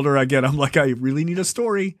as the older I get, I'm like, I really need a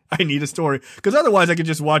story. I need a story. Because otherwise I could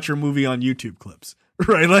just watch your movie on YouTube clips,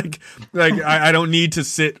 right? Like I don't need to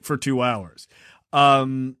sit for 2 hours.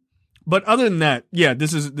 But other than that, yeah,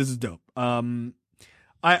 this is dope.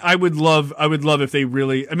 I would love if they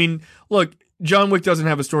really, I mean, look, John Wick doesn't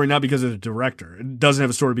have a story not because of the director. It doesn't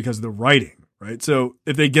have a story because of the writing, right? So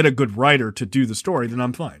if they get a good writer to do the story, then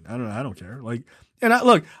I'm fine. I don't care. Like, and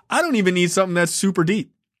I don't even need something that's super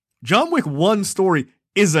deep. John Wick 1 story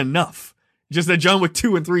is enough. Just that John Wick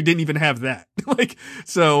 2 and 3 didn't even have that. Like,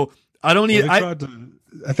 so I don't need, I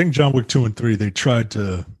think John Wick 2 and 3, they tried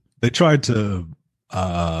to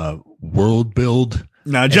world build.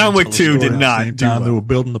 No, John Wick 2 did not do well. They were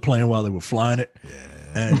building the plane while they were flying it.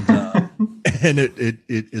 Yeah. And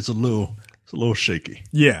it's a little shaky.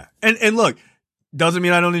 Yeah. And look, doesn't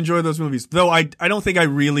mean I don't enjoy those movies. Though I don't think I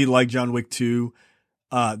really like John Wick 2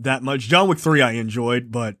 that much. John Wick 3 I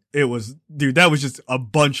enjoyed, but that was just a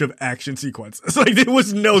bunch of action sequences. Like there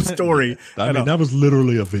was no story. I mean, that was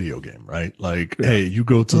literally a video game, right? Like, hey, you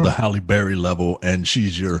go to the Halle Berry level and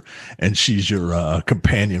she's your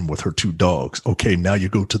companion with her 2 dogs. Okay, now you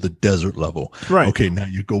go to the desert level. Right. Okay, now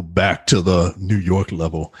you go back to the New York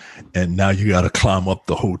level and now you got to climb up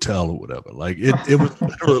the hotel or whatever. Like it was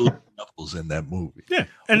literally levels in that movie. Yeah.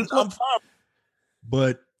 And I'm fine.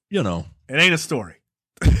 But, it ain't a story.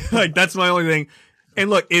 Like that's my only thing. And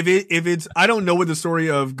look, if it's, I don't know what the story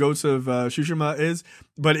of Ghost of Tsushima is,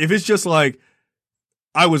 but if it's just like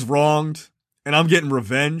I was wronged and I'm getting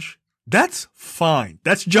revenge, that's fine.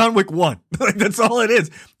 That's John Wick 1. Like that's all it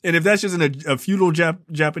is. And if that's just in a feudal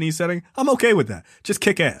Japanese setting, I'm okay with that. Just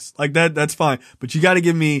kick ass like that. That's fine. But you got to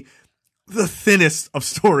give me the thinnest of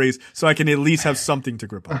stories so I can at least have something to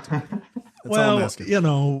grip onto. That's all I'm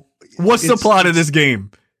asking. What's the plot of this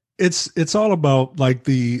game? It's all about like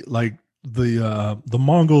the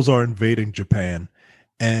Mongols are invading Japan,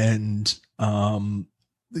 and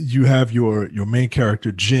you have your main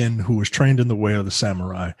character Jin, who was trained in the way of the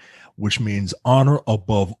samurai, which means honor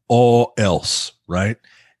above all else, right?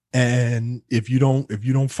 And if you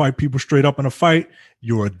don't fight people straight up in a fight,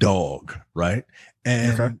 you're a dog, right?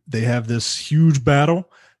 And They have this huge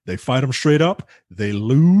battle. They fight them straight up. They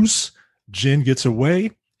lose. Jin gets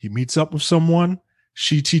away. He meets up with someone.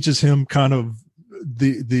 She teaches him kind of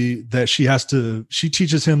she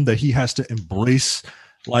teaches him that he has to embrace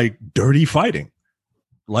like dirty fighting.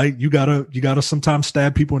 Like you gotta sometimes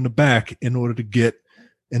stab people in the back in order to get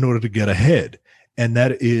ahead. And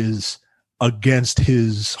that is against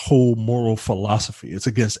his whole moral philosophy. It's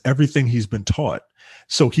against everything he's been taught.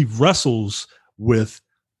 So he wrestles with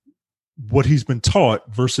what he's been taught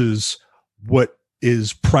versus what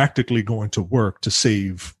is practically going to work to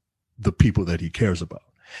save the people that he cares about.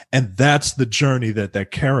 And that's the journey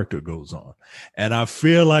that character goes on. And I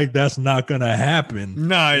feel like that's not going to happen.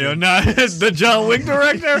 No, you're not. The John Wick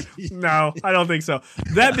director? No, I don't think so.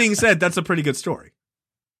 That being said, that's a pretty good story.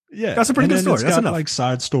 Yeah. That's a pretty good story. That's enough. Like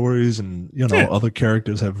side stories and, other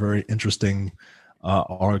characters have very interesting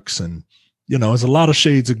arcs, and, there's a lot of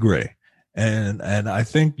shades of gray. And I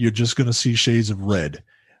think you're just going to see shades of red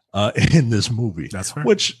in this movie. That's fair.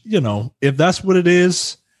 Which, if that's what it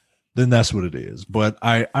is, then that's what it is. But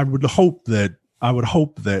I would hope that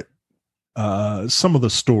some of the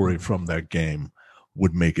story from that game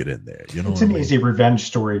would make it in there. It's an easy revenge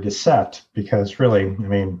story to set, because really,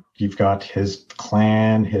 you've got his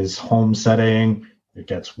clan, his home setting. It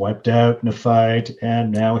gets wiped out in a fight,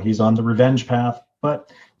 and now he's on the revenge path.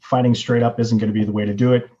 But fighting straight up isn't going to be the way to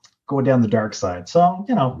do it. Go down the dark side. So,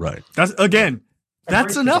 right. That's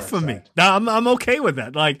enough for me. I'm okay with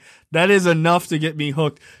that. Like, that is enough to get me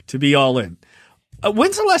hooked to be all in.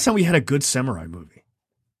 When's the last time we had a good samurai movie?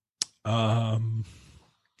 13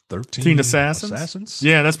 Assassins?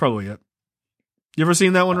 Yeah, that's probably it. You ever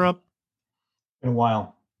seen that one, Rob? In a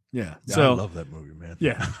while. Yeah. So I love that movie, man.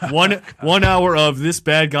 Yeah. One hour of this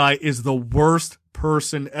bad guy is the worst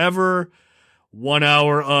person ever. 1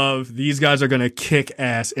 hour of these guys are going to kick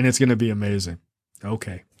ass and it's going to be amazing.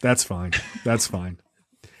 Okay. That's fine. That's fine.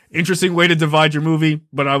 Interesting way to divide your movie,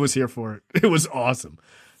 but I was here for it. It was awesome.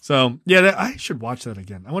 So yeah, I should watch that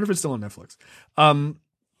again. I wonder if it's still on Netflix.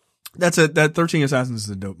 That 13 Assassins is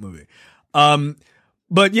a dope movie.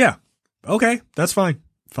 But yeah, okay, that's fine.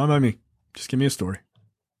 Fine by me. Just give me a story.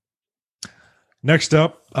 Next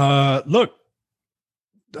up, look,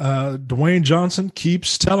 Dwayne Johnson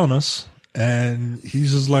keeps telling us, and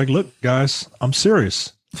he's just like, look, guys, I'm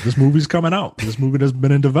serious. This movie's coming out. This movie that's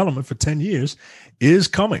been in development for 10 years is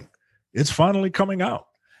coming. It's finally coming out.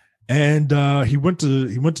 And he went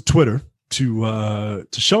to Twitter to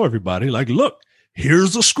show everybody, like, look,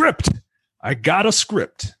 here's a script. I got a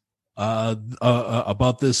script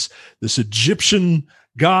about this Egyptian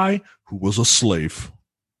guy who was a slave,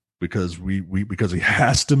 because because he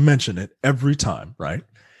has to mention it every time, right?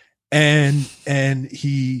 And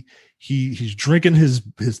he's drinking his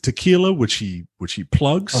tequila, which he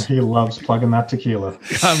plugs. Oh, he loves plugging that tequila.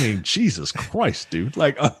 I mean, Jesus Christ, dude!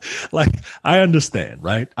 Like I understand,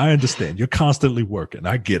 right? I understand. You're constantly working.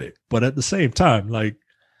 I get it, but at the same time, like,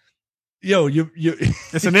 yo, you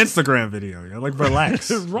it's an Instagram video. You're like,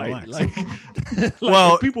 relax, right? Relax. Like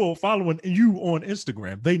well, if people are following you on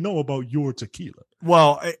Instagram, they know about your tequila.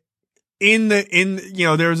 Well,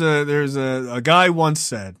 there's a guy once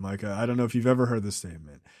said, Micah, I don't know if you've ever heard this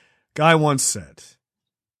statement. Guy once said,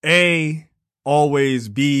 A, always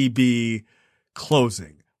B,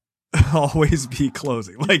 closing. Always be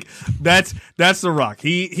closing. Like, that's The Rock.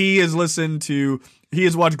 He has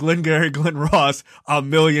watched Glengarry Glen Ross a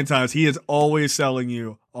million times. He is always selling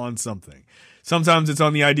you on something. Sometimes it's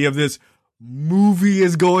on the idea of this movie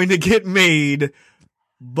is going to get made,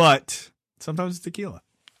 but sometimes it's tequila.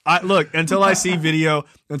 Until I see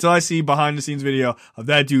behind the scenes video of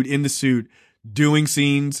that dude in the suit doing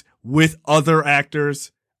scenes with other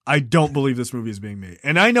actors, I don't believe this movie is being made.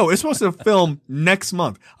 And I know it's supposed to film next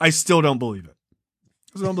month. I still don't believe it.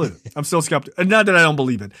 I still don't believe it. I'm still skeptical. Not that I don't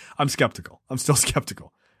believe it. I'm skeptical. I'm still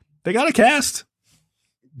skeptical. They got a cast.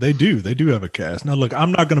 They do. They do have a cast. Now, look,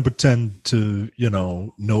 I'm not going to pretend to,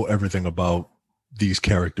 know everything about these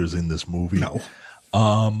characters in this movie. No.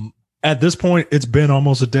 At this point, it's been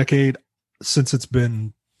almost a decade since it's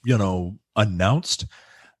been, announced.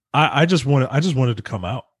 I just wanted to come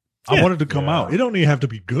out. Yeah. I wanted to come out. It don't even have to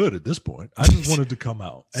be good at this point. I just wanted to come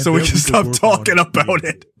out, so we can stop talking about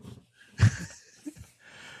it.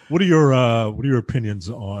 What are your opinions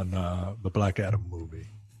on the Black Adam movie?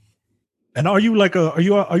 And are you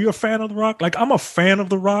a fan of The Rock? Like, I'm a fan of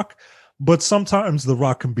The Rock, but sometimes The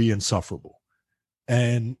Rock can be insufferable.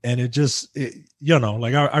 And it just, I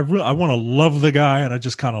want to love the guy, and I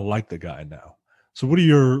just kind of like the guy now. So what do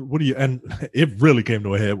you, and it really came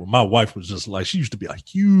to a head when my wife was just like, she used to be a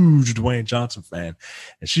huge Dwayne Johnson fan.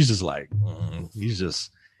 And she's just like, he's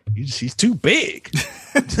too big.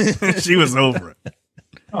 She was over it.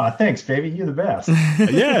 Oh, thanks, baby. You're the best.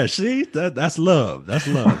 Yeah, see, that's love. That's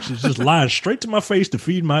love. She's just lying straight to my face to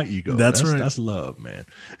feed my ego. That's right. That's love, man.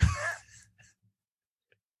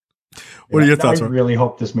 What are your thoughts? I really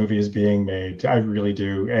hope this movie is being made. I really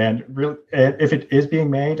do. And if it is being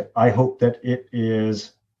made, I hope that it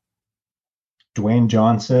is Dwayne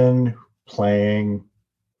Johnson playing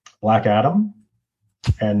Black Adam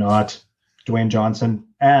and not Dwayne Johnson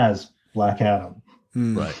as Black Adam.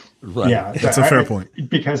 Right. Right. Yeah, That's a fair point.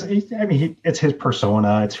 Because it's his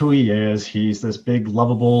persona. It's who he is. He's this big,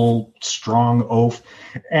 lovable, strong oaf,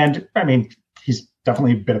 and I mean, he's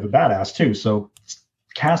definitely a bit of a badass too. So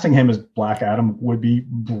casting him as Black Adam would be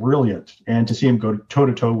brilliant, and to see him go toe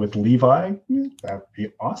to toe with Levi, that'd be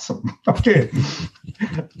awesome. Okay,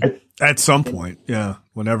 At some point, yeah,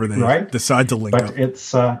 whenever they decide to link but up.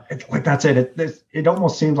 it's like that's it. It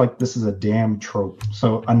almost seems like this is a damn trope.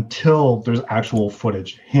 So until there's actual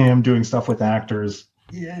footage, him doing stuff with actors,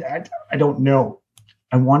 I don't know.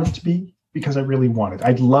 I want it to be because I really want it.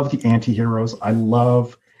 I love the anti-heroes. I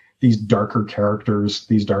love these darker characters,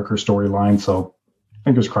 these darker storylines. So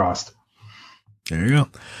fingers crossed. There you go.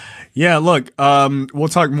 Yeah, look, we'll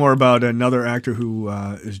talk more about another actor who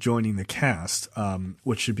is joining the cast,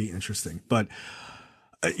 which should be interesting. But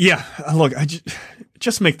yeah, look, I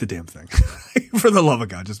just make the damn thing. For the love of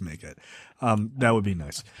God, just make it. That would be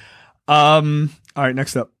nice. All right,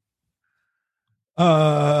 next up.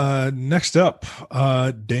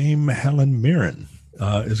 Dame Helen Mirren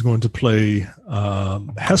is going to play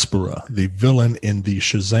Hespera, the villain in the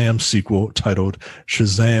Shazam sequel titled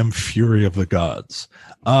Shazam: Fury of the Gods.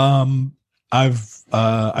 I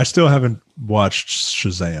still haven't watched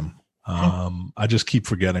Shazam. I just keep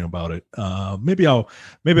forgetting about it. Maybe I'll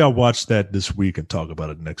watch that this week and talk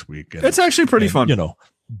about it next week. And, it's actually pretty fun. You know,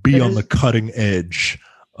 be on the cutting edge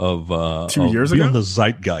of 2 years ago, on the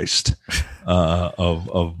zeitgeist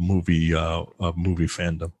of movie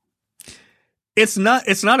fandom. It's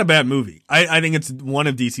not a bad movie. I think it's one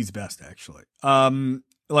of DC's best, actually.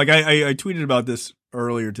 Like I tweeted about this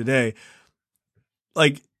earlier today.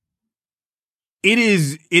 Like it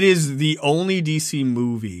is the only DC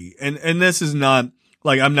movie, and this is not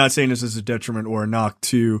like, I'm not saying this is a detriment or a knock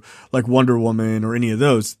to like Wonder Woman or any of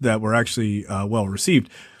those that were actually well received.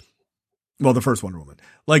 Well, the first Wonder Woman.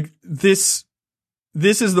 Like this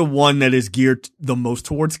is the one that is geared the most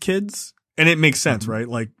towards kids, and it makes sense, right?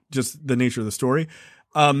 Like just the nature of the story.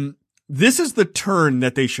 This is the turn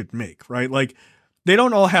that they should make, right? Like they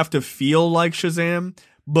don't all have to feel like Shazam,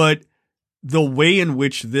 but the way in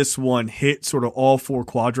which this one hit sort of all four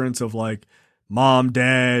quadrants of like mom,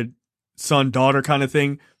 dad, son, daughter kind of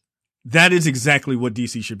thing, that is exactly what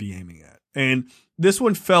DC should be aiming at. And this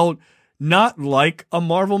one felt not like a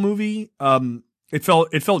Marvel movie. It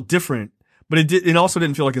felt different, but it also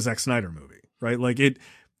didn't feel like a Zack Snyder movie, right? Like it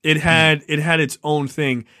had its own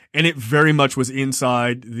thing, and it very much was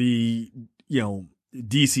inside the,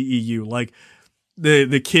 DCEU. Like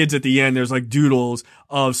the kids at the end, there's like doodles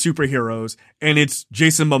of superheroes, and it's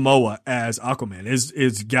Jason Momoa as Aquaman,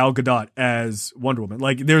 is Gal Gadot as Wonder Woman.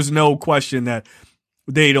 Like there's no question that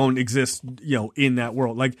they don't exist, in that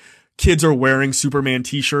world. Like kids are wearing Superman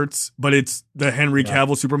t-shirts, but it's the Henry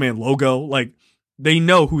Cavill Superman logo. Like they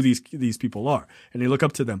know who these people are, and they look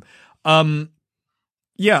up to them.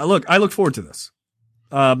 Yeah, look, I look forward to this.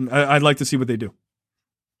 I'd like to see what they do.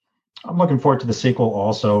 I'm looking forward to the sequel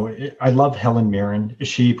also. I love Helen Mirren.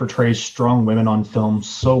 She portrays strong women on film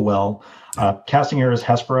so well. Casting her as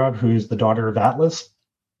Hespera, who's the daughter of Atlas,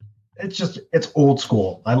 it's old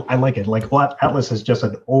school. I like it. Like Atlas is just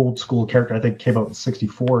an old school character. I think came out in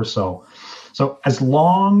 1964 or so. So as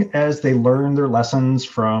long as they learn their lessons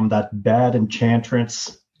from that bad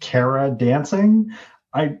enchantress Kara dancing,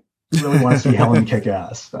 I really want to see Helen kick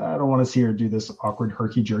ass. I don't want to see her do this awkward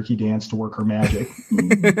herky-jerky dance to work her magic.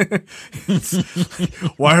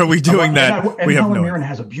 Why are we doing that? And Helen Mirren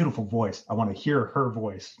has a beautiful voice. I want to hear her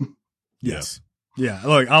voice. Yes. Yeah.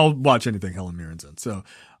 Look, I'll watch anything Helen Mirren's in. So,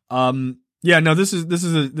 this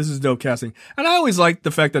is dope casting. And I always like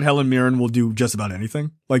the fact that Helen Mirren will do just about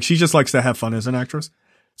anything. Like she just likes to have fun as an actress.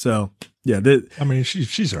 So yeah,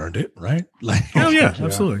 she's earned it, right? Like, oh yeah,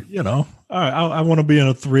 absolutely. I want to be in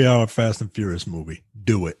a 3-hour Fast and Furious movie.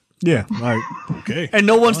 Do it. Yeah. All right. Okay. And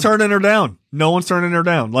no one's turning her down.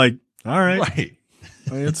 Like, all right. Right.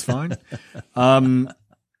 It's fine.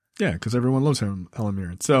 Yeah, because everyone loves Helen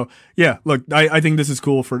Mirren. So yeah, look, I think this is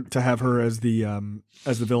cool to have her as the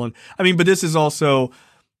villain. I mean, but this is also,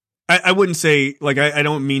 I wouldn't say, like, I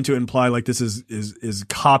don't mean to imply like this is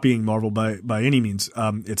copying Marvel by any means.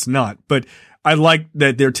 It's not, but I like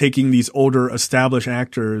that they're taking these older established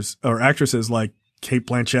actors or actresses like Cate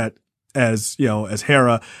Blanchett as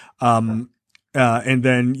Hera, and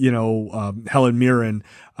then, Helen Mirren,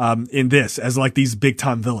 in this as like these big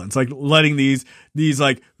time villains, like letting these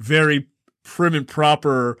like very prim and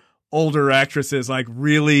proper older actresses like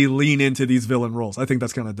really lean into these villain roles. I think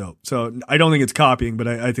that's kind of dope. So I don't think it's copying, but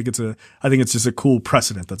I think it's just a cool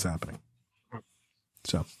precedent that's happening.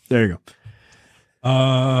 So there you go.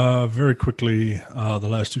 Very quickly, the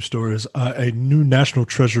last two stories. A new National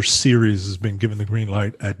Treasure series has been given the green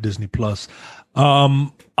light at Disney Plus.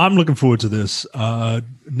 I'm looking forward to this.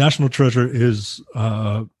 National Treasure is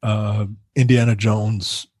Indiana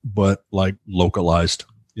Jones, but like localized.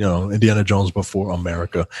 You know, Indiana Jones before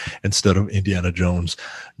America, instead of Indiana Jones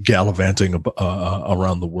gallivanting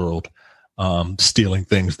around the world, stealing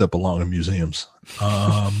things that belong in museums.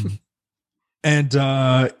 And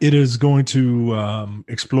it is going to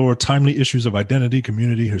explore timely issues of identity,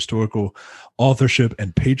 community, historical authorship,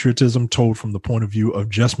 and patriotism, told from the point of view of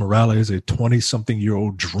Jess Morales, a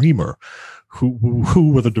 20-something-year-old dreamer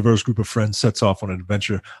who, with a diverse group of friends, sets off on an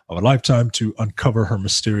adventure of a lifetime to uncover her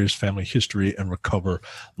mysterious family history and recover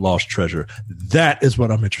lost treasure. That is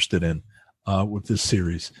what I'm interested in with this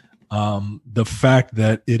series. The fact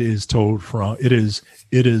that it is told from it is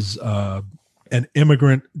an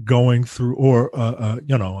immigrant going through, or a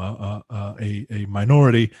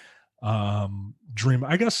minority dreamer.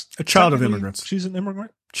 I guess a child of immigrants. She's an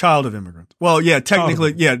immigrant. Child of immigrants. Well, yeah,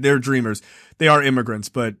 technically, yeah, they're dreamers. They are immigrants,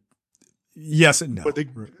 but yes and no. But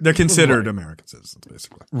they're considered American citizens,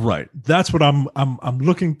 basically. Right. That's what I'm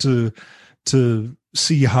looking to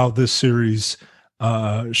see how this series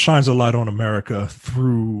shines a light on America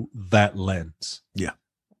through that lens. Yeah.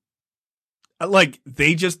 Like,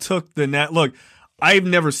 they just took the look, I've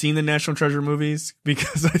never seen the National Treasure movies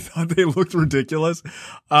because I thought they looked ridiculous.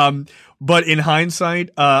 But in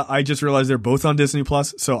hindsight, I just realized they're both on Disney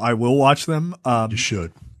Plus, so I will watch them. You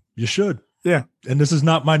should. Yeah. And this is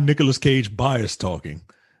not my Nicolas Cage bias talking.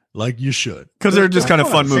 Like, you should. Because they're just kind of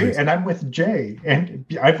fun movies. And I'm with Jay, and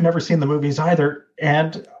I've never seen the movies either.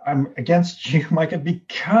 And I'm against you, Micah,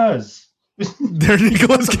 because they're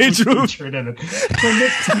Nicolas Cage movies.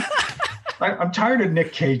 I'm tired of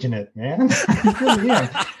Nick Cage in it, man. Really am.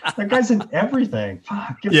 That guy's in everything.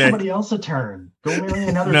 Fuck, give somebody else a turn. Go marry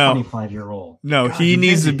another 25-year-old. No, God, he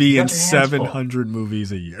needs to be in 700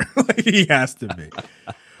 movies a year. He has to be.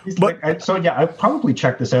 I'll probably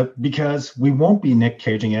check this out because we won't be Nick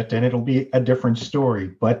Caging it, and it'll be a different story.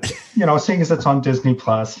 But, seeing as it's on Disney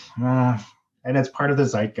Plus, and it's part of the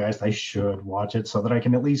zeitgeist, I should watch it so that I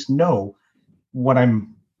can at least know what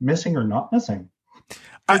I'm missing or not missing.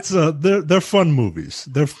 It's they're fun movies.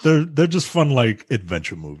 They're just fun, like,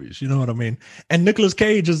 adventure movies. You know what I mean? And Nicolas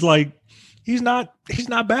Cage is like, he's not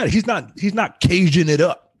bad. He's not caging it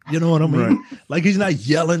up. You know what I mean? Right. Like, he's not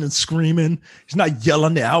yelling and screaming. He's not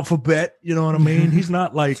yelling the alphabet. You know what I mean? He's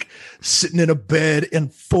not like sitting in a bed in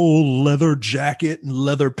full leather jacket and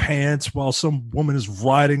leather pants while some woman is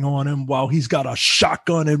riding on him while he's got a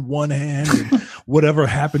shotgun in one hand and whatever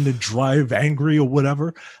happened to drive angry or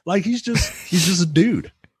whatever. Like, he's just a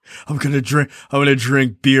dude. I'm gonna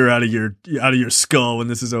drink beer out of your skull when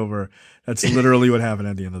this is over. That's literally what happened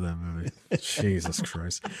at the end of that movie. Jesus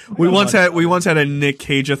Christ. We once had a Nick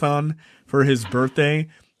Cage-a-thon for his birthday.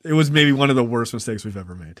 It was maybe one of the worst mistakes we've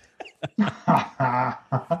ever made.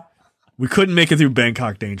 We couldn't make it through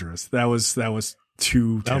Bangkok Dangerous. That was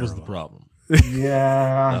too terrible. That was the problem.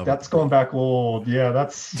 Yeah, that's going back old. Yeah,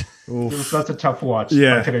 that's a tough watch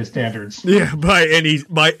by today's standards. Yeah, by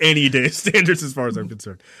any day's standards, as far as I'm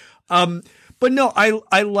concerned. But no,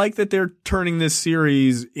 I like that they're turning this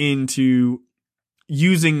series into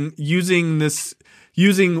using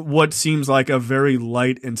what seems like a very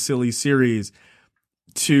light and silly series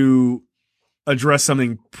to address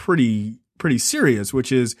something pretty serious,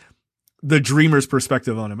 which is the dreamer's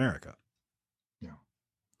perspective on America. Yeah.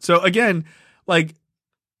 So again, like,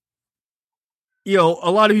 a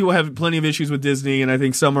lot of people have plenty of issues with Disney, and I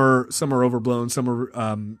think some are overblown, some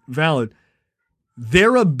are valid.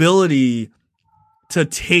 Their ability to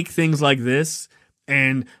take things like this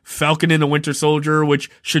and Falcon and the Winter Soldier, which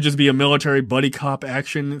should just be a military buddy cop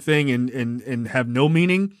action thing and have no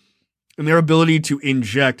meaning, and their ability to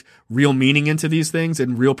inject real meaning into these things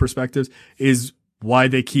and real perspectives is why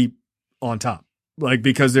they keep on top. Like,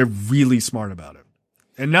 because they're really smart about it.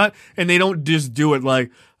 And they don't just do it like,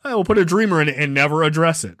 oh, we'll put a dreamer in it and never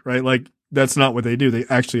address it, right? Like, that's not what they do. They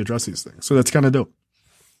actually address these things. So that's kind of dope.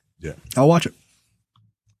 Yeah. I'll watch it.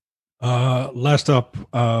 Last up,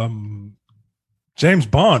 James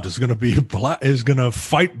Bond is going to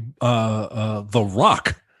fight The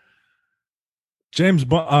Rock. James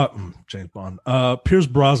Bond. Pierce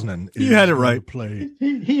Brosnan. You had it right.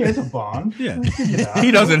 He is a Bond. Yeah.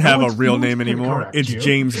 He doesn't have a real name anymore. It's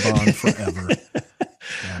James Bond forever.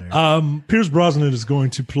 Pierce Brosnan is going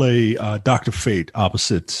to play Dr. Fate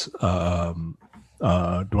opposite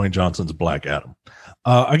Dwayne Johnson's Black Adam.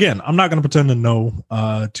 Again, I'm not going to pretend to know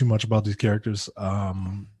too much about these characters,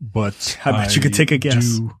 but I bet you could take a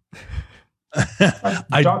guess.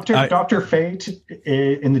 Doctor Fate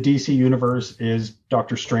in the DC universe is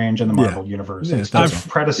Doctor Strange in the Marvel universe. Yeah, it's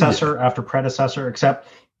predecessor after predecessor, except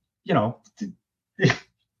the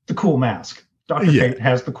cool mask. Doctor Fate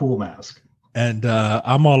has the cool mask, and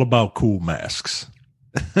I'm all about cool masks.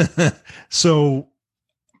 So,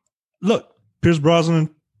 look, Pierce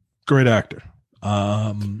Brosnan, great actor.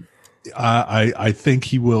 I think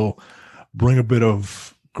he will bring a bit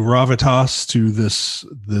of gravitas to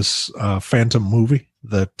this Phantom movie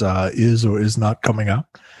that is or is not coming out.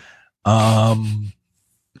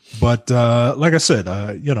 But like I said,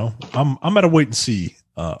 I'm at a wait and see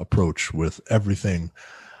approach with everything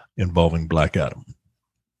involving Black Adam.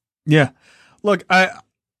 Yeah, look, I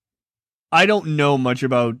don't know much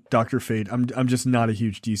about Dr. Fate. I'm just not a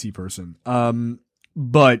huge DC person.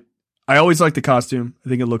 But I always like the costume. I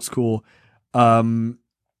think it looks cool.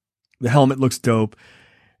 The helmet looks dope.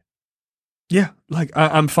 Yeah, like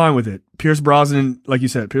I'm fine with it. Pierce Brosnan, like you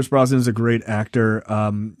said, Pierce Brosnan is a great actor.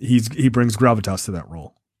 He brings gravitas to that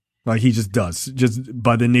role. Like he just does, just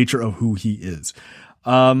by the nature of who he is.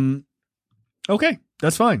 Okay,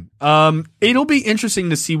 that's fine. It'll be interesting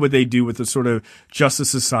to see what they do with the sort of Justice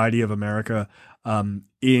Society of America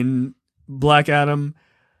in Black Adam.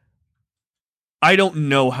 I don't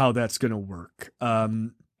know how that's going to work.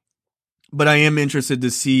 But I am interested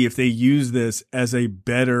to see if they use this as a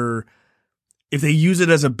better, if they use it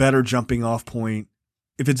as a better jumping off point,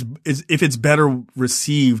 if it's better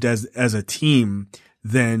received as a team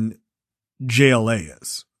than JLA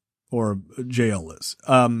is or JL is.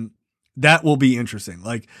 That will be interesting.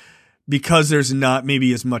 Like, because there's not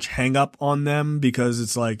maybe as much hang up on them, because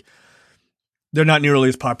it's like, they're not nearly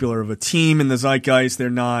as popular of a team in the zeitgeist. They're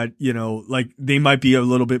not, like they might be a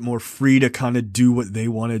little bit more free to kind of do what they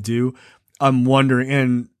want to do. I'm wondering,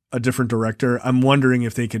 and a different director, I'm wondering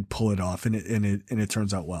if they could pull it off and it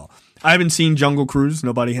turns out well. I haven't seen Jungle Cruise.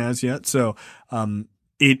 Nobody has yet. So,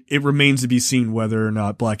 it remains to be seen whether or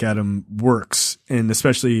not Black Adam works, and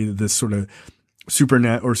especially this sort of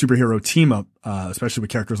superhero team up, especially with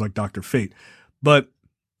characters like Dr. Fate. But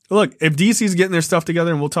look, if DC's getting their stuff together,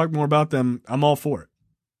 and we'll talk more about them, I'm all for it.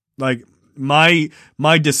 Like my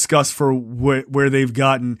disgust for where they've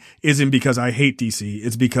gotten isn't because I hate DC.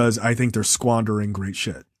 It's because I think they're squandering great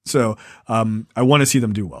shit. So, I want to see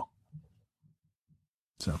them do well.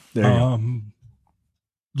 So there you go.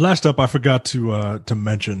 Last up, I forgot to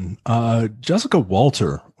mention Jessica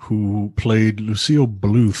Walter, who played Lucille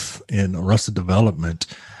Bluth in Arrested Development,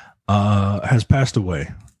 has passed away.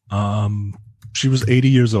 She was 80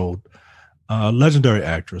 years old, legendary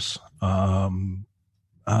actress. I'm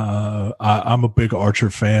a big Archer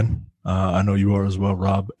fan. I know you are as well,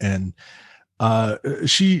 Rob. And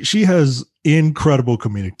she has incredible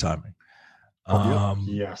comedic timing.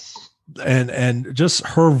 Yes. And just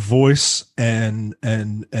her voice and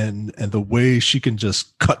the way she can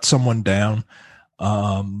just cut someone down.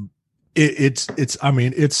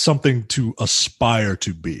 It's something to aspire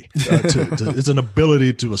to be. It's an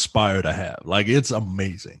ability to aspire to have. Like, it's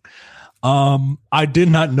amazing. I did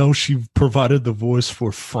not know she provided the voice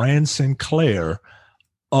for Fran Sinclair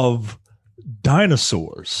of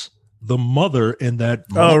Dinosaurs, the mother in that.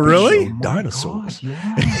 Oh, really? Show, Dinosaurs. God,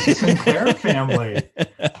 yeah, the Sinclair family.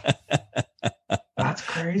 That's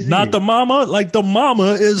crazy. Not the mama. Like, the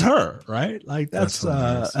mama is her, right? Like, that's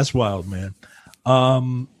wild, man.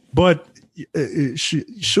 But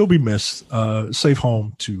she'll be missed. Safe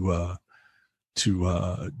home to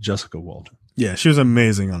Jessica Walter. Yeah, she was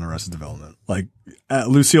amazing on Arrested Development. Like,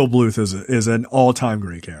 Lucille Bluth is an all-time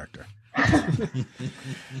great character.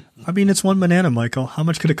 I mean, it's one banana, Michael. How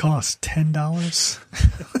much could it cost? $10?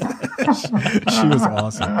 She was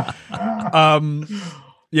awesome.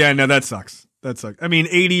 Yeah, no, that sucks. That sucks. I mean,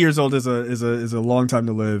 80 years old is a long time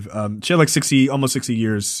to live. She had like almost 60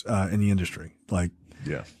 years in the industry. Like,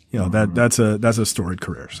 yeah. That's a storied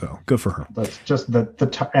career. So good for her. That's just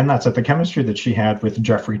and that's it. The chemistry that she had with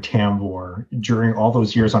Jeffrey Tambor during all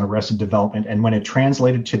those years on Arrested Development, and when it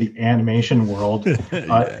translated to the animation world,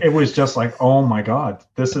 it was just like, oh my God,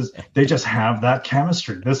 they just have that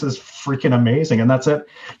chemistry. This is freaking amazing. And that's it.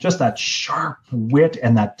 Just that sharp wit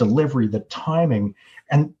and that delivery, the timing,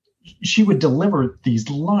 and she would deliver these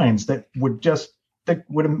lines that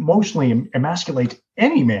would emotionally emasculate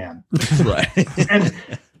any man. Right.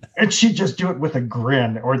 And she'd just do it with a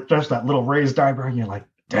grin or just that little raised eyebrow. And you're like,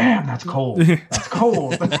 damn, that's cold. That's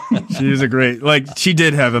cold. She's she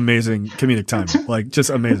did have amazing comedic timing. Like, just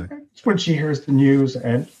amazing. When she hears the news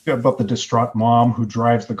and about the distraught mom who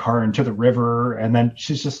drives the car into the river, and then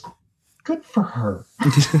she's just, good for her.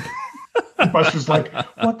 Buster's like,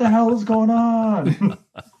 what the hell is going on?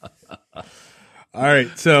 All right.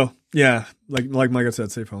 So yeah, like Micah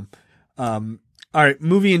said, safe home. All right.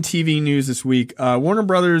 Movie and TV news this week. Warner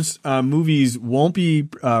Brothers movies won't be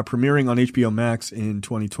premiering on HBO Max in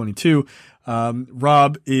 2022.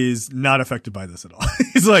 Rob is not affected by this at all.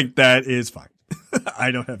 He's like, that is fine.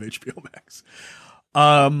 I don't have HBO Max.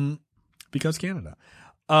 Because Canada.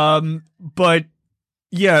 But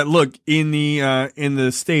yeah, look, in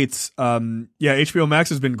the States, HBO Max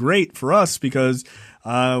has been great for us because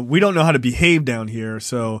we don't know how to behave down here,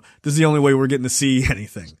 so this is the only way we're getting to see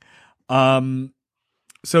anything.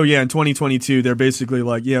 So yeah, in 2022, they're basically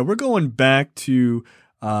like, yeah, we're going back to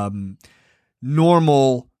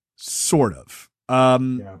normal, sort of.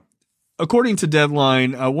 According to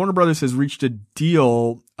Deadline, Warner Brothers has reached a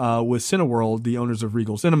deal with Cineworld, the owners of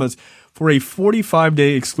Regal Cinemas, for a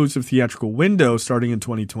 45-day exclusive theatrical window starting in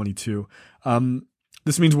 2022.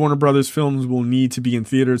 This means Warner Brothers films will need to be in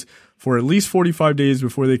theaters for at least 45 days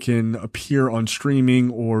before they can appear on streaming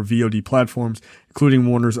or VOD platforms, including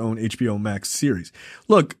Warner's own HBO Max series.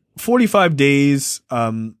 Look, 45 days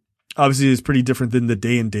obviously is pretty different than the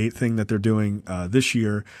day and date thing that they're doing this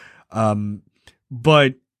year.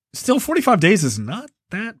 But still 45 days is not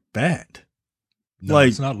that bad. No,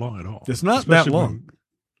 it's not long at all. It's not especially that long.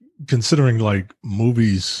 Considering like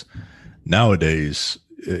movies nowadays,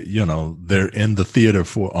 they're in the theater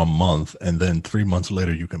for a month and then 3 months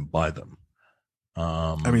later you can buy them.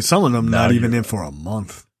 Some of them not even in for a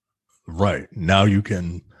month. Right. Now you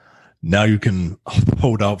can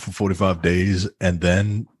hold out for 45 days and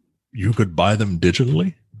then you could buy them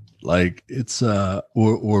digitally. Like it's, or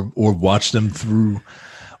watch them through,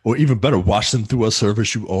 or even better, watch them through a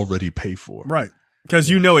service you already pay for. Right. Because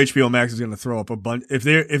HBO Max is going to throw up a bunch. If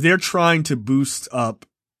they're trying to boost up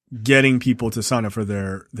getting people to sign up for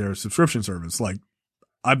their subscription service, like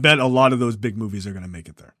I bet a lot of those big movies are going to make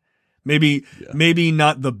it there. Maybe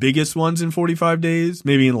not the biggest ones in 45 days,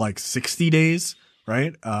 maybe in like 60 days,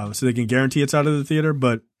 right? So they can guarantee it's out of the theater,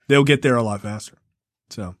 but they'll get there a lot faster.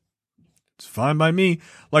 So it's fine by me.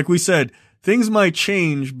 Like we said, things might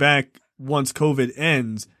change back once COVID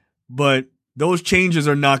ends, but those changes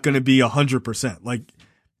are not going to be 100%. Like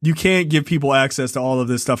you can't give people access to all of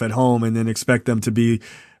this stuff at home and then expect them to be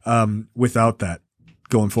without that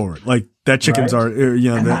going forward. Like that chickens right. are,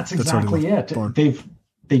 and that's exactly it.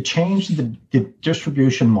 They changed the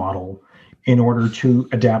distribution model in order to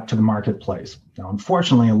adapt to the marketplace. Now,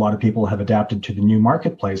 unfortunately, a lot of people have adapted to the new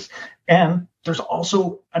marketplace, and there's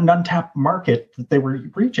also an untapped market that they were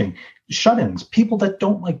reaching. Shut-ins, people that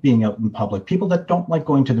don't like being out in public, people that don't like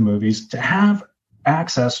going to the movies, to have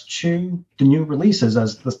access to the new releases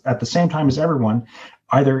at the same time as everyone.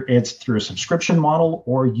 Either it's through a subscription model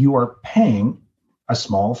or you are paying a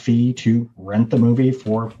small fee to rent the movie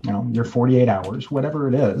for your 48 hours, whatever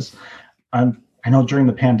it is. I know during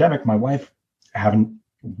the pandemic, my wife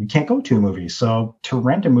we can't go to a movie. So to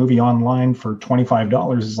rent a movie online for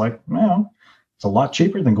 $25 is like, it's a lot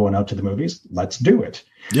cheaper than going out to the movies. Let's do it.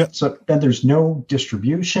 Yeah. So then there's no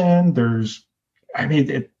distribution.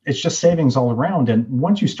 It's just savings all around. And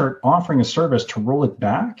once you start offering a service to roll it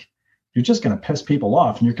back, you're just going to piss people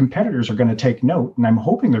off, and your competitors are going to take note. And I'm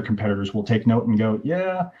hoping their competitors will take note and go,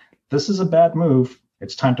 yeah, this is a bad move.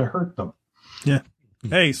 It's time to hurt them. Yeah.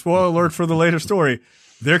 Hey, spoiler alert for the later story.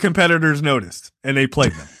 Their competitors noticed and they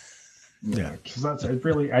played them. Yeah. Because that's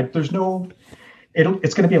really, it's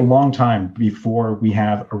going to be a long time before we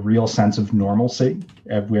have a real sense of normalcy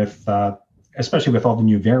with, especially with all the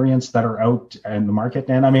new variants that are out in the market.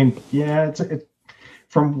 And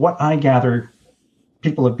from what I gather,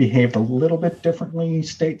 people have behaved a little bit differently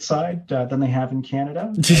stateside than they have in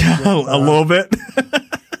Canada. Yeah, a little bit.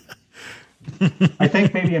 I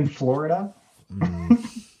think maybe in Florida.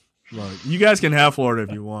 Look, you guys can have Florida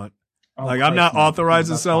if you want. I'm not authorized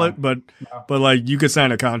to sell it, but like you could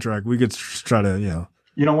sign a contract. We could try to,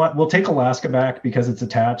 You know what? We'll take Alaska back because it's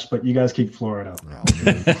attached, but you guys keep Florida.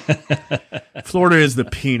 Florida is the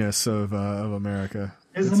penis of America.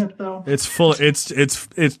 Isn't it though? It's full.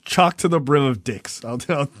 It's chock to the brim of dicks. I'll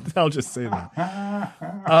just say that.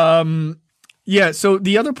 Yeah. So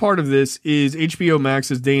the other part of this is HBO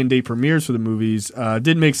Max's day and date premieres for the movies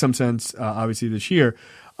did make some sense, obviously this year,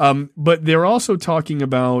 but they're also talking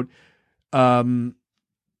about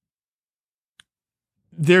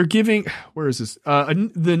they're giving. Where is this?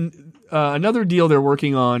 Another deal they're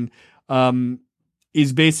working on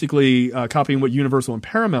is basically copying what Universal and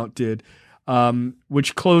Paramount did.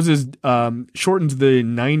 Which shortens the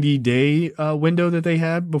 90-day window that they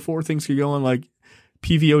had before things could go on, like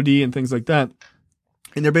PVOD and things like that.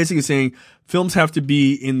 And they're basically saying films have to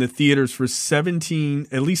be in the theaters for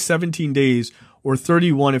at least 17 days, or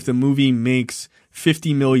 31 if the movie makes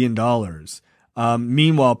 $50 million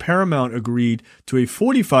Meanwhile, Paramount agreed to a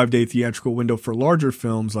 45-day theatrical window for larger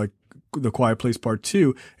films like The Quiet Place Part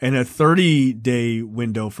 2 and a 30-day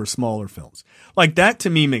window for smaller films. Like, that to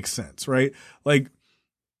me makes sense, right? Like,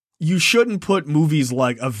 you shouldn't put movies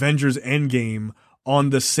like Avengers Endgame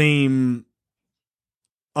on the same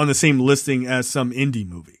listing as some indie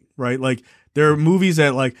movie, right? Like, there are movies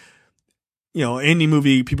that, like, you know, indie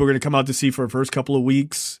movie people are going to come out to see for the first couple of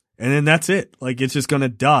weeks, and then that's it. Like, it's just going to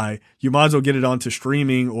die. You might as well get it onto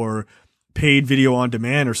streaming or paid video on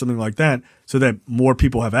demand or something like that so that more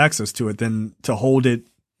people have access to it than to hold it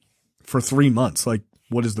for 3 months. Like,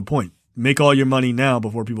 what is the point? Make all your money now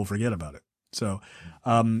before people forget about it. So,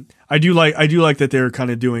 I do like that they're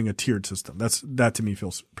kind of doing a tiered system. That to me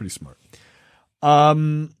feels pretty smart.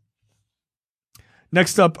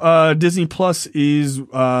 Next up, Disney Plus is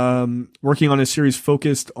working on a series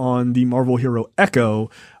focused on the Marvel hero Echo,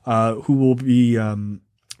 who will be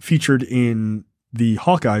featured in the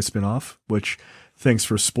Hawkeye spinoff, which, thanks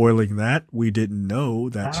for spoiling that. We didn't know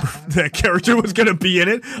that that character was going to be in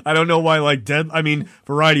it. I don't know why,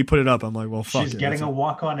 Variety put it up. I'm like, well, fuck. She's getting a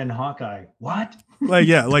walk-on in Hawkeye. What? Like,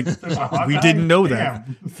 yeah, like, we didn't know that.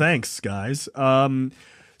 Damn. Thanks, guys. The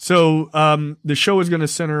show is going to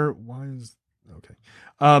center,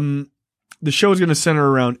 the show is going to center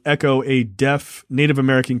around Echo, a deaf Native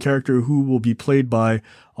American character who will be played by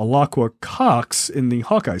Alaqua Cox in the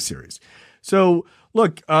Hawkeye series. So,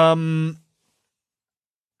 look, I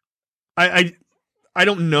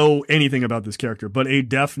don't know anything about this character, but a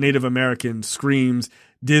deaf Native American screams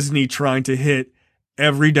Disney trying to hit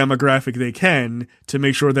every demographic they can to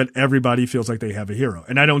make sure that everybody feels like they have a hero.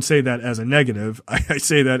 And I don't say that as a negative. I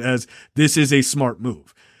say that as this is a smart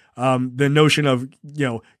move. The notion of, you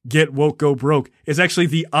know, get woke, go broke is actually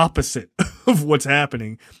the opposite of what's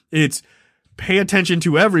happening. It's pay attention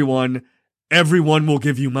to everyone. Everyone will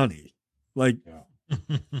give you money. Like,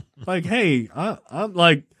 like, hey, I'm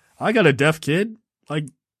like, I got a deaf kid. Like,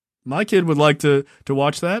 my kid would like to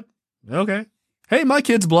watch that. Okay. Hey, my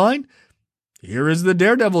kid's blind. Here is the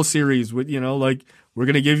Daredevil series with, you know, like, we're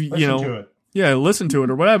going to give you, listen to it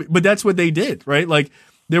or whatever. But that's what they did, right? Like,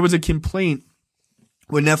 there was a complaint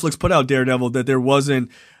when Netflix put out Daredevil that there wasn't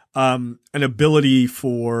an ability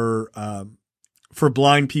for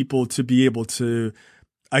blind people to be able to,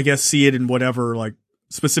 I guess, see it in whatever, like,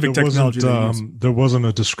 specific technology they use. There wasn't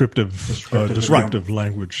a descriptive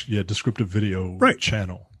language, descriptive video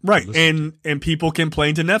channel. Right. And people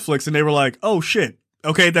complained to Netflix and they were like, oh shit.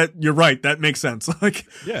 Okay, that you're right. That makes sense. Like,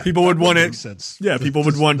 people would want it. Sense. Yeah, people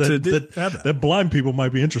would want to have that. That blind people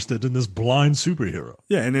might be interested in this blind superhero.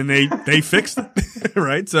 Yeah, and then they fixed it,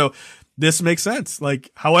 right? So this makes sense. Like,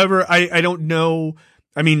 however, I don't know.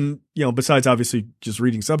 I mean, you know, besides obviously just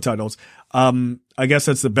reading subtitles, I guess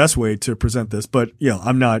that's the best way to present this. But you know,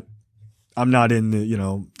 I'm not in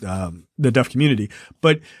the the deaf community.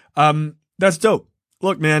 But that's dope.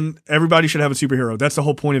 Look, man, everybody should have a superhero. That's the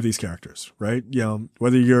whole point of these characters, right? You know,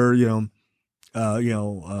 whether you're, a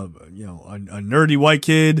nerdy white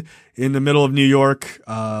kid in the middle of New York,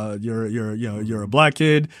 you're a black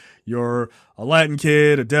kid, you're a Latin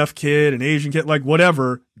kid, a deaf kid, an Asian kid, like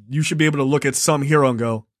whatever, you should be able to look at some hero and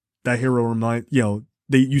go, that hero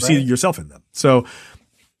see yourself in them. So,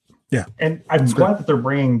 yeah. And I'm glad that they're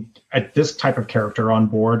bringing this type of character on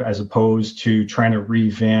board as opposed to trying to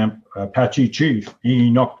revamp Apache Chief,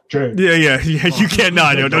 Enoch J. Yeah. You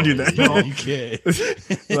cannot. Don't do that. No, you can't.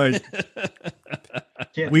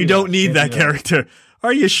 Like, we don't need that character.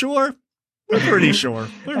 Are you sure? We're pretty sure.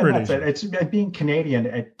 It's being Canadian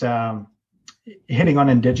at hitting on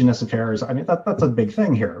Indigenous affairs. I mean, that's a big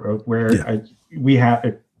thing here, where we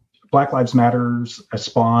have Black Lives Matters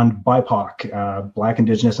spawned BIPOC, Black,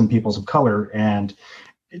 Indigenous, and peoples of color, and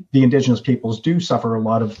the Indigenous peoples do suffer a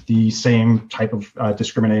lot of the same type of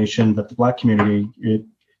discrimination that the Black community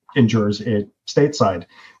endures stateside.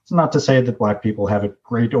 It's not to say that Black people have it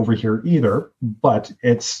great over here either, but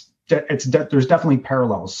there's definitely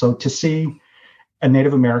parallels. So to see a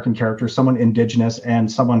Native American character, someone Indigenous, and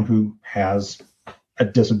someone who has a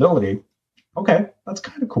disability, okay, that's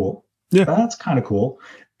kind of cool. Yeah, that's kind of cool.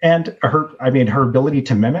 And her ability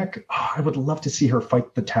to mimic, I would love to see her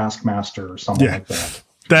fight the Taskmaster or something like that.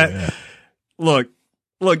 Look,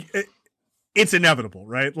 it's inevitable,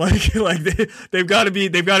 right? Like they've got to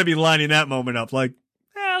be lining that moment up. Like,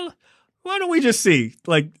 well, why don't we just see?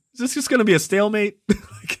 Like, is this just going to be a stalemate?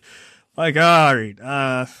 like, all right,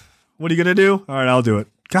 what are you going to do? All right, I'll do it.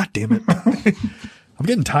 God damn it. I'm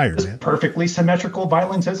getting tired, man. Perfectly symmetrical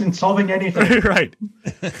violence isn't solving anything. Right.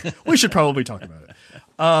 We should probably talk about it.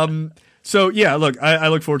 So yeah, look, I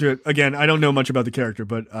look forward to it. Again, I don't know much about the character,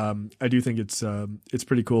 but I do think it's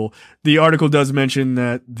pretty cool. The article does mention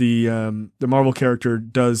that the Marvel character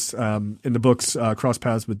does in the books cross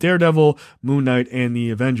paths with Daredevil, Moon Knight, and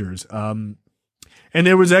the Avengers. And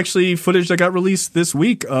there was actually footage that got released this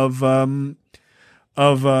week of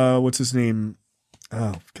what's his name?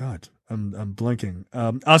 Oh God, I'm blanking.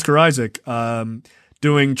 Oscar Isaac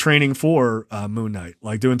doing training for Moon Knight,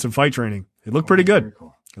 like doing some fight training. It looked pretty good.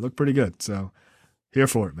 Cool. It looked pretty good. So here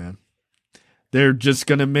for it, man. Marvel's just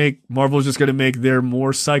going to make their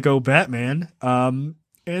more psycho Batman. And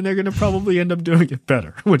they're going to probably end up doing it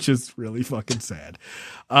better, which is really fucking sad.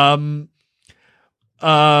 Although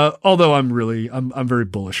I'm very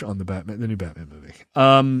bullish on the new Batman movie.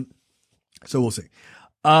 So we'll see.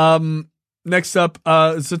 Next up,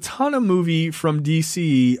 Zatanna movie from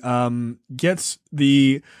DC, gets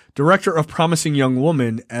the director of Promising Young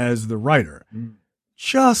Woman as the writer.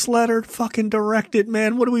 Just let her fucking direct it,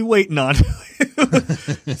 man. What are we waiting on?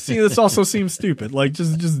 See, this also seems stupid. Like,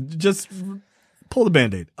 just pull the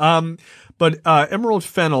Band-Aid. But Emerald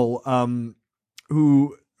Fennell,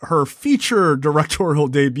 who her feature directorial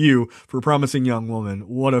debut for Promising Young Woman,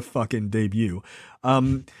 what a fucking debut,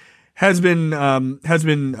 has been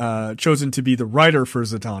chosen to be the writer for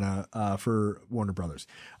Zatanna, for Warner Brothers.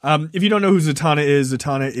 If you don't know who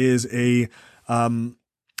Zatanna is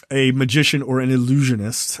a magician or an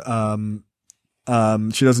illusionist.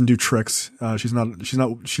 She doesn't do tricks. She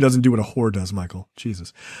doesn't do what a whore does, Michael.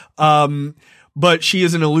 Jesus. But she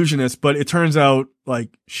is an illusionist, but it turns out like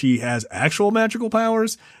she has actual magical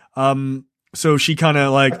powers. So she kind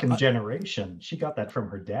of like second generation. She got that from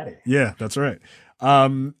her daddy. Yeah, that's right.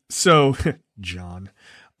 So John.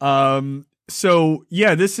 So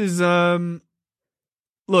yeah, this is,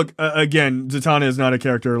 look, again, Zatanna is not a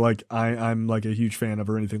character like I'm like a huge fan of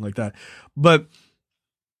or anything like that. But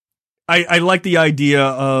I like the idea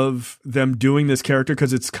of them doing this character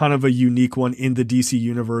because it's kind of a unique one in the DC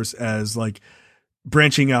universe as like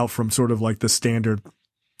branching out from sort of like the standard,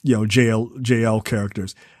 JL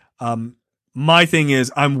characters. My thing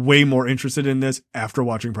is I'm way more interested in this after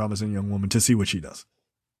watching Promising Young Woman to see what she does.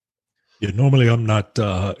 Yeah, normally I'm not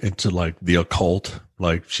into like the occult.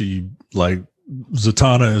 Like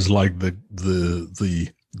Zatanna is like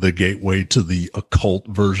the gateway to the occult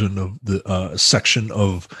version of the section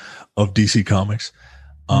of DC Comics.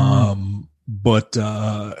 But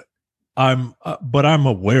I'm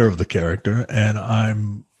aware of the character and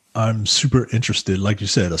I'm super interested, like you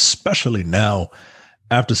said, especially now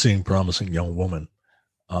after seeing Promising Young Woman.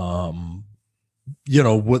 What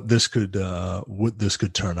this could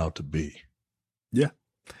turn out to be. Yeah.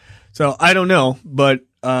 So I don't know, but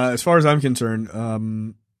as far as I'm concerned,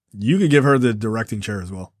 you could give her the directing chair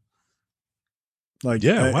as well. Like,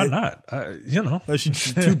 yeah, why not?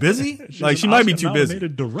 She's too busy. Like, she might be too busy.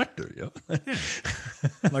 Director, yeah.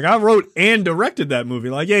 Like, I wrote and directed that movie.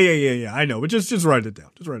 Like, yeah. I know, but just write it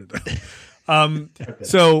down. Just write it down.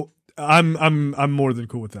 So I'm more than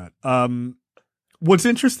cool with that. What's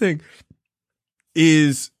interesting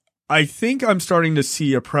is I think I'm starting to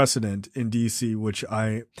see a precedent in DC, which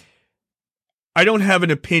I don't have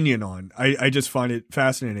an opinion on. I just find it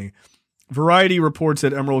fascinating. Variety reports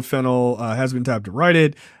that Emerald Fennell has been tapped to write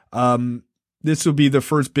it. This will be the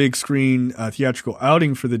first big screen theatrical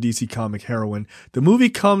outing for the DC comic heroine. The movie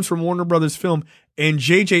comes from Warner Brothers Film and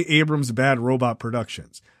J.J. Abrams' Bad Robot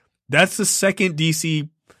Productions. That's the second DC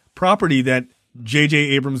property that J.J.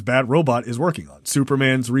 Abrams' Bad Robot is working on.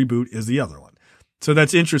 Superman's reboot is the other one. So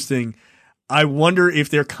that's interesting. I wonder if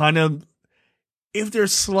they're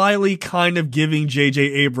slyly kind of giving J.J.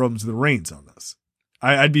 Abrams the reins on this.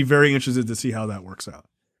 I'd be very interested to see how that works out.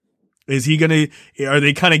 Are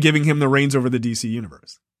they kind of giving him the reins over the DC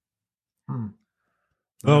universe?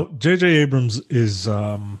 Well, J.J. Abrams is,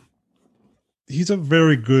 he's a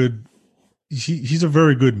very good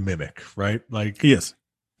mimic, right? Like he is.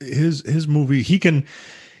 His movie, he can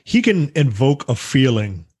invoke a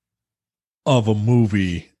feeling of a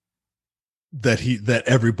movie that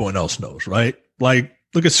everyone else knows, right? Like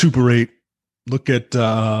look at Super 8, look at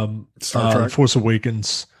Star Trek, Force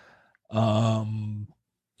Awakens, Star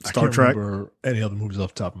Trek, remember any other movies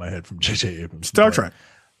off the top of my head from J.J. Abrams. Star Trek.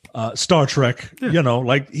 Yeah.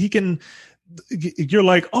 Like he can. You're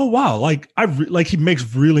like, oh wow, like he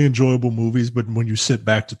makes really enjoyable movies, but when you sit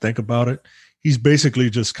back to think about it, he's basically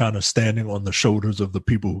just kind of standing on the shoulders of the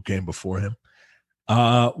people who came before him,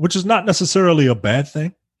 which is not necessarily a bad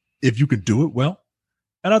thing if you can do it well.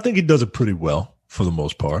 And I think he does it pretty well for the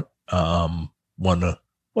most part. Wasn't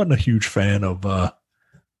a huge fan of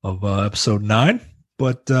episode 9,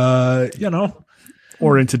 but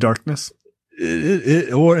or Into Darkness.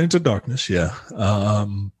 Or Into Darkness, yeah.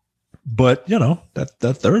 But you know, that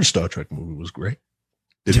third Star Trek movie was great.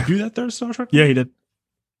 Did you do that third Star Trek movie? Yeah, he did.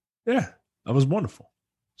 Yeah, that was wonderful.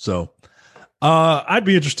 So I'd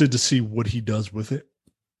be interested to see what he does with it.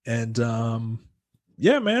 And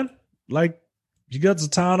yeah, man, like you got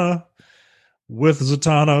Zatanna. With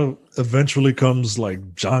Zatanna eventually comes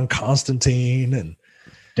like John Constantine and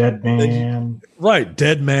Dead Man. Right,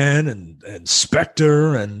 Dead Man and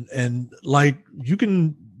Spectre and like you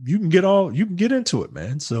can get into it,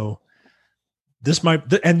 man. So this might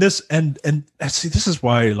and see this is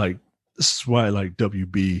why like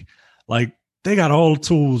WB, like they got all the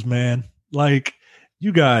tools, man. Like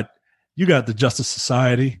you got the Justice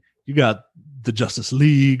Society, you got the Justice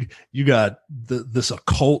League, you got this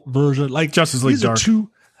occult version, like Justice League Dark.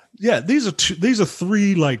 These are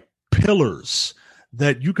three like pillars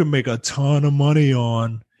that you can make a ton of money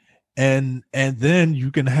on, and then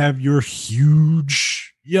you can have your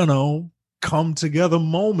huge, you know, come together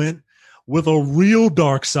moment with a real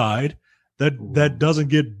dark side that doesn't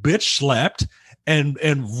get bitch slapped and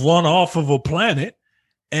run off of a planet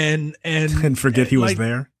and forget he was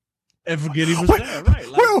there. And forget he was there, right?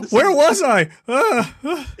 Like, where was I?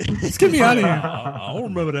 Let's get me out of here. I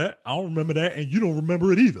don't remember that, and you don't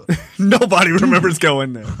remember it either. Nobody remembers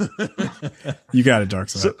going there. You got it, Dark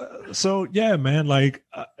Side. So yeah, man. Like,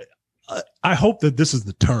 I hope that this is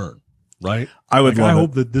the turn, right? I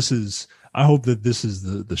hope that this is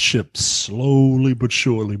the ship slowly but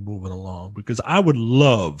surely moving along, because I would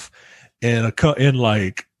love in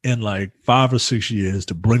like 5 or 6 years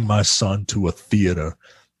to bring my son to a theater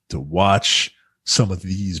to watch some of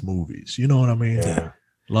these movies. You know what I mean? Yeah.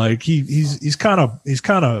 Like he's kind of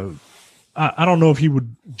I don't know if he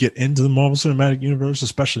would get into the Marvel Cinematic Universe,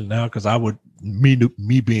 especially now, because I would, me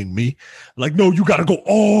being me, like, no, you got to go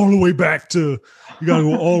all the way back to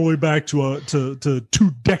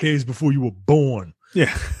 2 decades before you were born.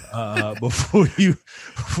 Yeah. You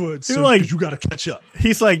got to catch up.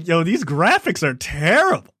 He's like, yo, these graphics are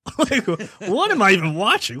terrible. Like, what am I even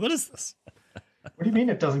watching? What is this? What do you mean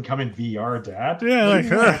it doesn't come in VR, Dad? Yeah, like,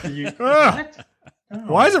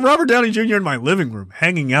 why is it Robert Downey Jr. in my living room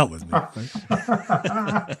hanging out with me?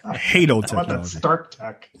 I hate old technology. That Stark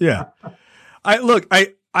Tech. Yeah.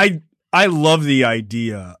 I love the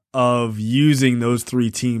idea of using those 3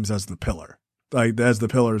 teams as the pillar, like as the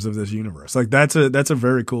pillars of this universe. Like that's a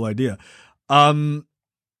very cool idea.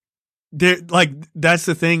 That's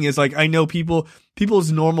the thing is, like, I know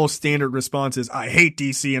people's normal standard response is, I hate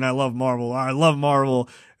DC and I love Marvel, or I love Marvel,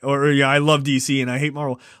 or yeah, I love DC and I hate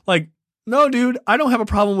Marvel. Like, no, dude, I don't have a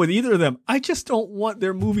problem with either of them. I just don't want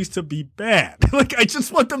their movies to be bad. Like, I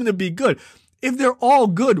just want them to be good. If they're all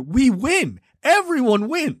good, we win. Everyone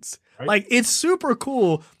wins. Right. Like, it's super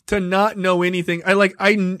cool to not know anything.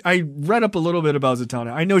 I read up a little bit about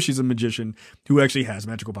Zatanna. I know she's a magician who actually has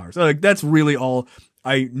magical powers. So, like, that's really all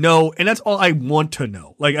I know, and that's all I want to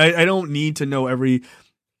know. Like, I don't need to know every,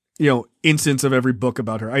 instance of every book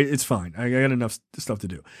about her. It's fine. I got enough stuff to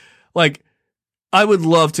do. Like, I would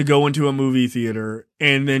love to go into a movie theater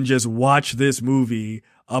and then just watch this movie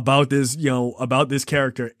about this, about this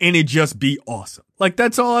character, and it just be awesome. Like,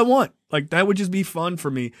 that's all I want. Like, that would just be fun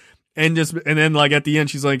for me. And then like at the end,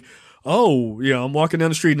 she's like, oh, I'm walking down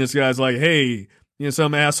the street and this guy's like, hey,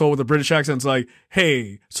 some asshole with a British accent's like,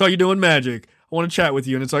 hey, saw you doing magic. I want to chat with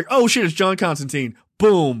you. And it's like, oh shit, it's John Constantine.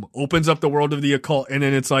 Boom. Opens up the world of the occult. And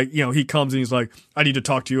then it's like, he comes and he's like, I need to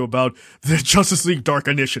talk to you about the Justice League Dark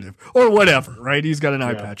Initiative or whatever, right? He's got an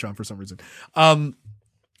eye patch on for some reason.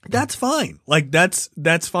 That's fine. Like, that's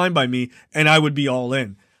fine by me. And I would be all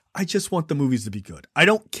in. I just want the movies to be good. I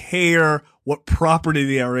don't care what property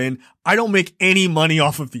they are in. I don't make any money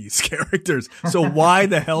off of these characters. So why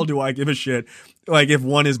the hell do I give a shit, like, if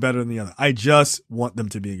one is better than the other? I just want them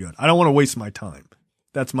to be good. I don't want to waste my time.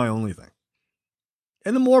 That's my only thing.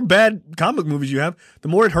 And the more bad comic movies you have, the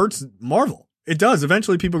more it hurts Marvel. It does.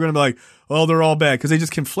 Eventually people are going to be like, oh, they're all bad, because they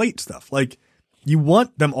just conflate stuff. Like, you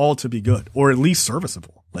want them all to be good, or at least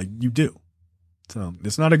serviceable. Like, you do. So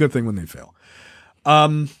it's not a good thing when they fail.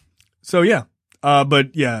 So yeah.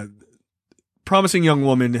 But yeah, Promising Young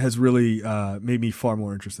Woman has really made me far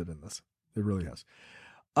more interested in this. It really has.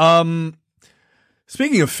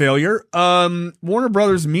 Speaking of failure, Warner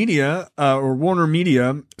Brothers Media, or Warner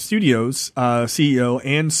Media Studios, CEO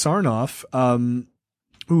Ann Sarnoff,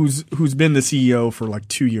 who's been the CEO for like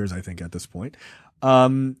 2 years, I think, at this point,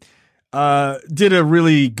 did a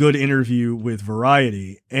really good interview with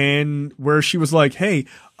Variety, and where she was like, hey,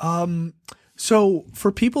 so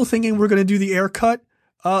for people thinking we're going to do the Ayer cut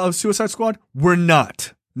of Suicide Squad, we're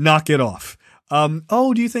not. Knock it off.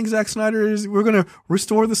 Oh, do you think Zack Snyder we're going to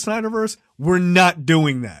restore the Snyderverse? We're not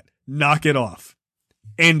doing that. Knock it off.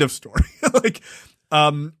 End of story. Like,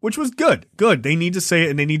 which was good. Good. They need to say it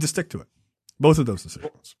and they need to stick to it. Both of those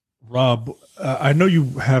decisions. Rob, I know you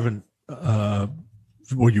haven't,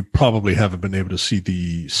 you probably haven't been able to see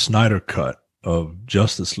the Snyder cut of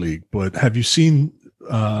Justice League, but have you seen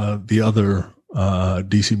the other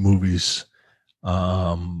DC movies?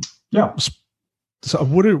 Yeah. So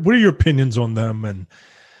what are your opinions on them? And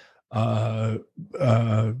what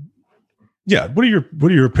are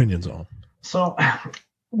your opinions on? So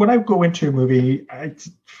when I go into a movie,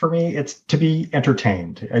 for me, it's to be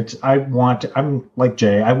entertained. I'm like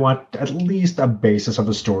Jay. I want at least a basis of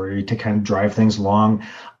a story to kind of drive things along.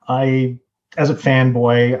 As a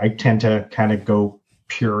fanboy, I tend to kind of go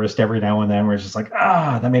purist every now and then, where it's just like,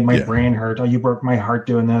 that made my brain hurt. Oh, you broke my heart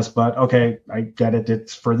doing this, but okay, I get it.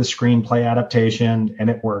 It's for the screenplay adaptation and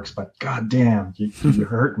it works, but goddamn, you're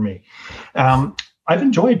hurting me. I've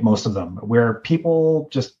enjoyed most of them, where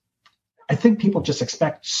I think people just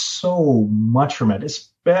expect so much from it,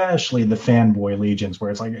 especially the fanboy legions,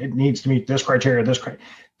 where it's like, it needs to meet this criteria,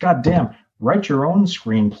 God damn, write your own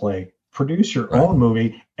screenplay, produce your own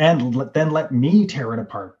movie, and then let me tear it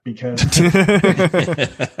apart, because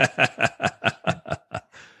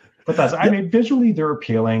but visually they're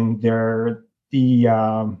appealing.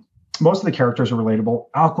 Most of the characters are relatable.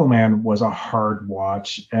 Aquaman was a hard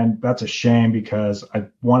watch, and that's a shame, because I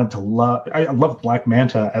loved Black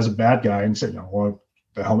Manta as a bad guy, and said, well,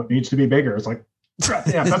 the helmet needs to be bigger. It's like,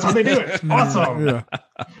 yeah, that's how they do it. Awesome. Yeah.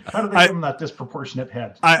 How did they give him that disproportionate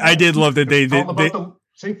head? I did love that they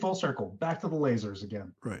same full circle, back to the lasers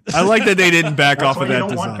again. Right. I like that they didn't back off of that design.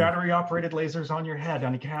 You don't want battery operated lasers on your head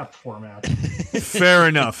on a cap format. Fair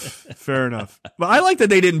enough. But I like that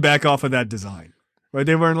they didn't back off of that design. Right?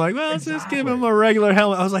 They weren't like, well, let's just give him a regular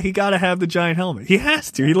helmet. I was like, he got to have the giant helmet. He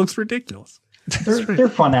has to. He looks ridiculous. They're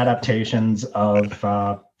fun adaptations of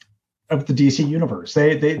the DC universe.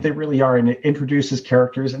 They really are, and it introduces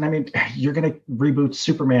characters. And I mean, you're going to reboot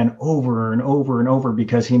Superman over and over and over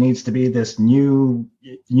because he needs to be this new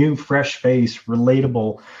fresh face,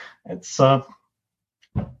 relatable. It's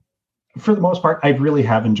for the most part, I really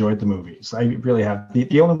have enjoyed the movies. I really have.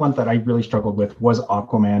 The only one that I really struggled with was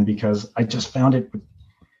Aquaman, because I just found it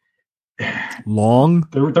long.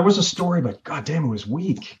 There was a story, but goddamn, it was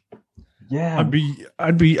weak. Yeah,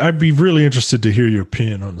 I'd be really interested to hear your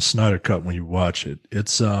opinion on the Snyder Cut when you watch it. It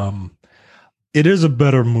is a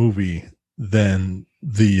better movie than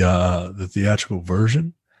the theatrical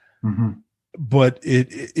version, but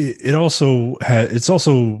it's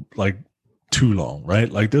also like too long,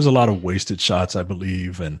 right? Like there's a lot of wasted shots, I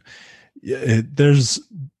believe, and there's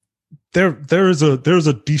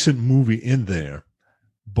a decent movie in there,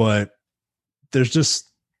 but there's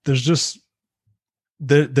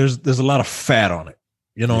a lot of fat on it.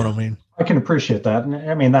 You know what I mean? I can appreciate that. And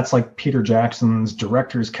I mean, that's like Peter Jackson's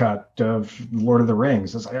director's cut of Lord of the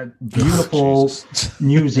Rings. It's like beautiful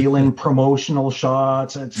New Zealand promotional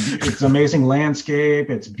shots. It's amazing landscape.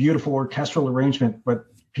 It's beautiful orchestral arrangement. But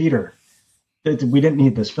Peter, we didn't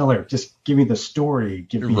need this filler. Just give me the story.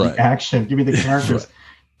 Give me the action. Give me the characters.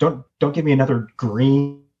 Don't give me another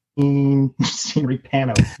green scenery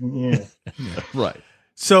panel. Yeah. Right.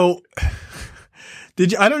 So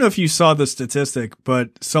I don't know if you saw the statistic,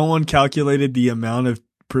 but someone calculated the amount of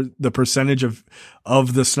the percentage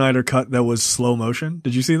of the Snyder Cut that was slow motion.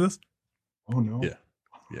 Did you see this? Oh no. Yeah.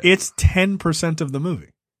 It's 10% of the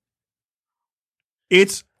movie.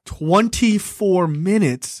 It's 24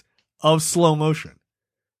 minutes of slow motion.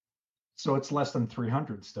 So it's less than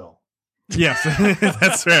 300 still. Yes,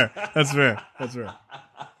 that's fair.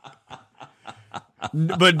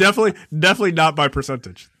 But definitely not by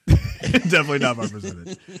percentage. Definitely not by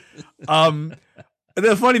percentage.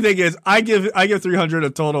 The funny thing is, I give 300 a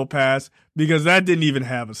total pass because that didn't even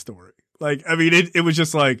have a story. Like, I mean, it was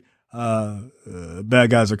just like, bad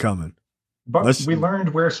guys are coming. But we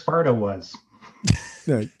learned where Sparta was.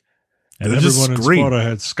 Yeah. And everyone in Sparta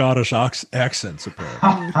had Scottish accents, apparently.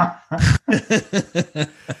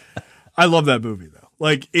 I love that movie, though.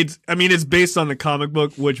 Like, it's based on the comic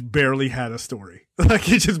book, which barely had a story. Like,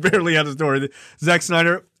 it just barely had a story. Zack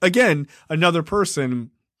Snyder, again, another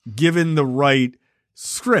person, given the right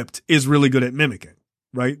script, is really good at mimicking,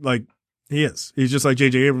 right? Like, he is. He's just like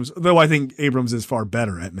J.J. Abrams, though I think Abrams is far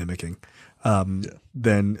better at mimicking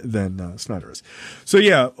than Snyder is. So,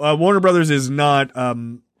 yeah, Warner Brothers is not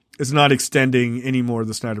extending any more of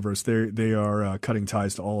the Snyderverse. They are cutting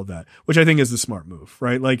ties to all of that, which I think is the smart move,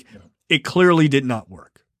 right? Like, it clearly did not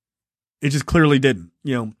work. It just clearly didn't.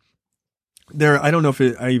 You know, I don't know if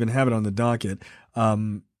I even have it on the docket.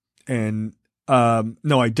 And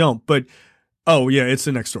No, I don't. But oh yeah, it's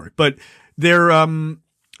the next story. But they're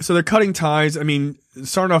so they're cutting ties. I mean,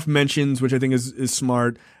 Sarnoff mentions, which I think is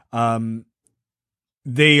smart.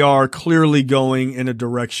 They are clearly going in a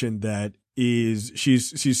direction that is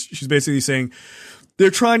she's basically saying they're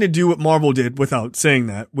trying to do what Marvel did without saying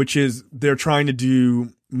that, which is they're trying to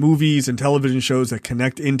do movies and television shows that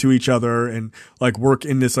connect into each other and like work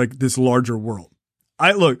in this like this larger world.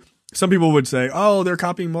 Look, some people would say, "Oh, they're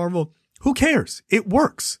copying Marvel." Who cares? It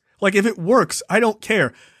works. Like if it works, I don't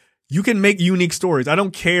care. You can make unique stories. I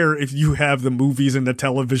don't care if you have the movies and the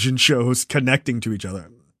television shows connecting to each other.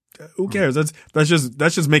 Who cares? That's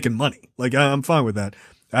just making money. Like I'm fine with that.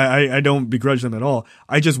 I don't begrudge them at all.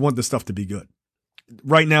 I just want the stuff to be good.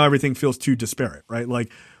 Right now, everything feels too disparate, right? Like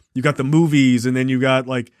you got the movies and then you got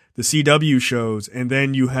like the CW shows and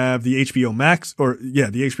then you have the HBO Max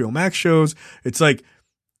the HBO Max shows. It's like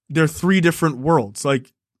they're three different worlds.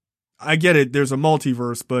 Like I get it. There's a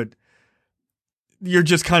multiverse, but you're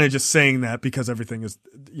just kind of just saying that because everything is,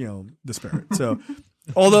 disparate. So,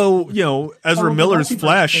 although, Ezra Miller's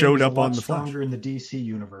Flash showed up on the Flash. It's stronger in the DC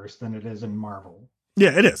universe than it is in Marvel.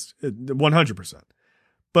 Yeah, it is 100%.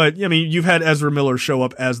 But I mean, you've had Ezra Miller show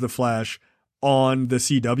up as the Flash on the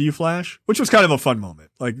CW Flash, which was kind of a fun moment.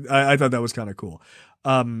 Like I thought that was kind of cool.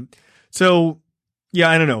 So yeah,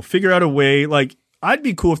 I don't know. Figure out a way. Like I'd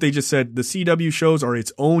be cool if they just said the CW shows are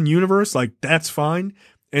its own universe. Like that's fine.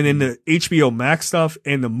 And then the HBO Max stuff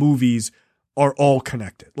and the movies are all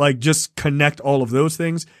connected. Like just connect all of those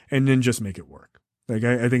things and then just make it work. Like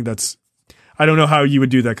I think I don't know how you would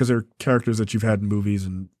do that because they're characters that you've had in movies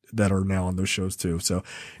and that are now on those shows too. So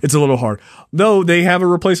it's a little hard. Though they have a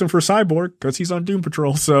replacement for Cyborg because he's on Doom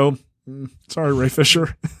Patrol. So sorry, Ray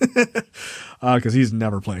Fisher, because he's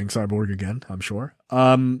never playing Cyborg again, I'm sure.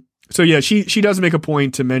 So yeah, she does make a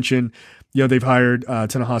point to mention, they've hired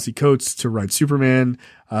Ta-Nehisi Coates to write Superman,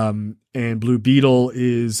 and Blue Beetle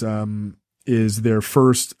is their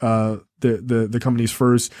first the company's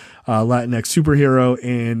first Latinx superhero,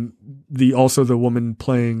 and the woman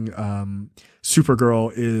playing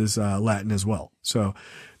Supergirl is Latin as well. So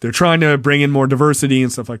they're trying to bring in more diversity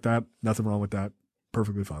and stuff like that. Nothing wrong with that.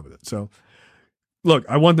 Perfectly fine with it. So look,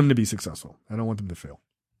 I want them to be successful. I don't want them to fail.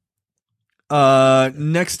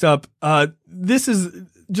 Next up, this is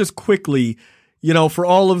just quickly, for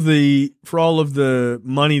all of the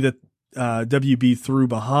money that WB threw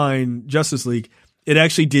behind Justice League, it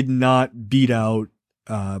actually did not beat out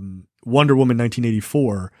Wonder Woman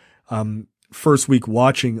 1984 first week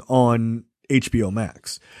watching on HBO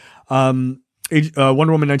Max. Wonder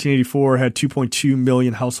Woman 1984 had 2.2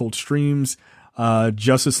 million household streams.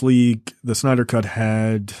 Justice League, the Snyder Cut,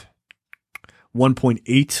 had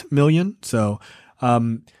 1.8 million. So,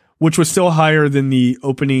 which was still higher than the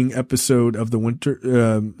opening episode of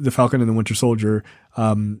the Falcon and the Winter Soldier,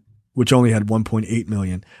 which only had 1.8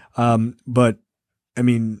 million. But I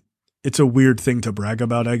mean, it's a weird thing to brag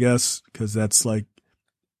about, I guess, because that's like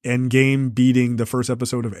Endgame beating the first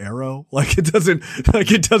episode of Arrow. Like it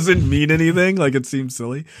doesn't mean anything. Like it seems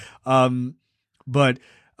silly. But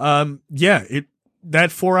that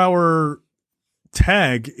 4-hour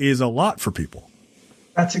tag is a lot for people.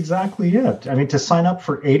 That's exactly it. I mean, to sign up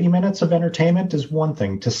for 80 minutes of entertainment is one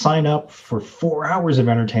thing. To sign up for 4 hours of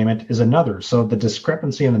entertainment is another. So the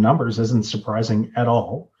discrepancy in the numbers isn't surprising at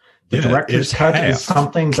all. The director's cut is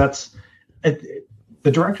something that's the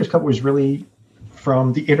director's cut was really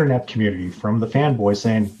from the internet community, from the fanboys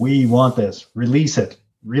saying, we want this, release it.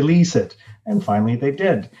 And finally they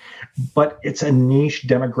did. But it's a niche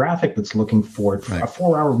demographic that's looking for it. Right. A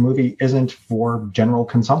 4-hour movie isn't for general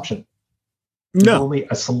consumption. No. There's only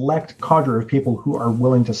a select cadre of people who are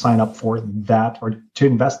willing to sign up for that or to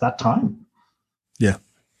invest that time. Yeah.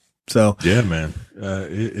 So yeah, man,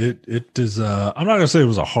 it is. I'm not gonna say it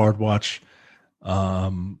was a hard watch,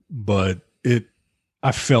 but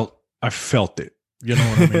I felt it. You know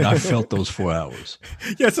what I mean? I felt those 4 hours.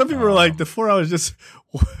 Yeah, some people were like, the 4 hours just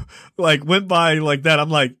like went by like that.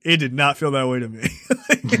 I'm like, it did not feel that way to me.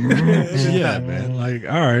 Yeah, man. Like,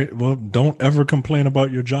 all right, well, don't ever complain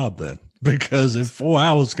about your job then. Because if 4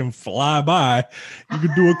 hours can fly by, you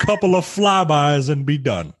could do a couple of flybys and be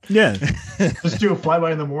done. Yeah. Just do a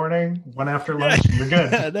flyby in the morning, one after lunch, and you're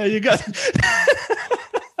good. There you go.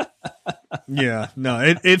 Yeah. No,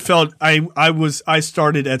 it felt, I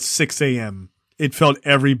started at 6 a.m. It felt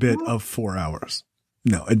every bit of 4 hours.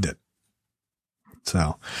 No, it did.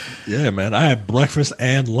 So. Yeah, man. I had breakfast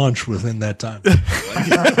and lunch within that time.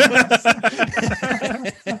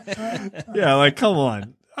 Yeah, like, come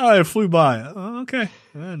on. Oh, it flew by. Okay.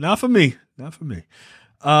 Not for me.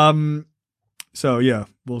 So yeah,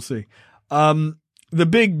 we'll see. The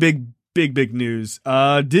big big news.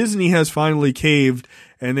 Disney has finally caved,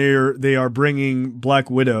 and they are bringing Black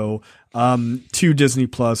Widow to Disney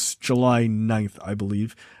Plus July 9th, I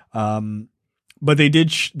believe. But they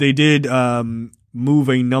did move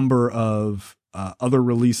a number of other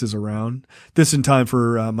releases around, this in time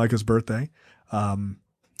for Micah's birthday.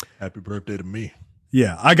 Happy birthday to me.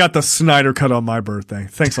 Yeah, I got the Snyder cut on my birthday.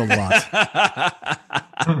 Thanks a lot.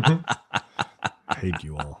 I hate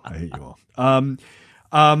you all.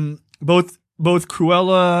 Both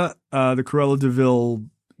Cruella, the Cruella de Vil,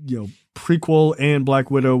 prequel, and Black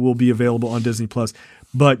Widow will be available on Disney Plus,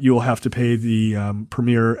 but you'll have to pay the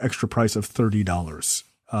premiere extra price of $30.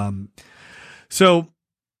 So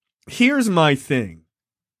here's my thing,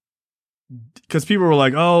 because people were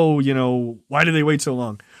like, "Oh, why did they wait so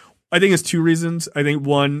long?" I think it's two reasons. I think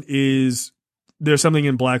one is there's something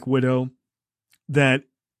in Black Widow that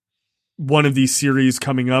one of these series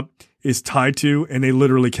coming up is tied to, and they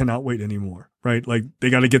literally cannot wait anymore, right? Like, they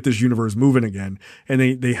got to get this universe moving again, and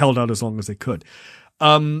they held out as long as they could.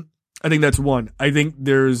 I think that's one. I think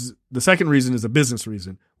the second reason is a business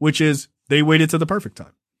reason, which is they waited to the perfect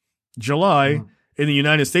time. July, in the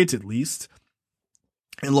United States at least,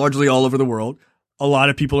 and largely all over the world, a lot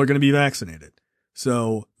of people are going to be vaccinated.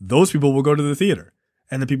 So those people will go to the theater,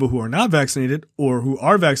 and the people who are not vaccinated or who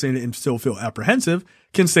are vaccinated and still feel apprehensive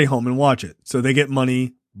can stay home and watch it. So they get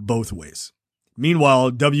money both ways.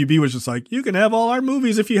 Meanwhile, WB was just like, you can have all our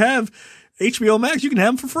movies. If you have HBO Max, you can have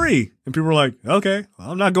them for free. And people were like, okay,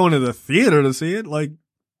 well, I'm not going to the theater to see it. Like,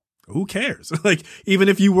 who cares? Like, even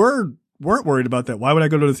if you weren't worried about that, why would I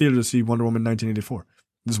go to the theater to see Wonder Woman 1984?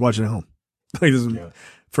 Just watch it at home. Like, this is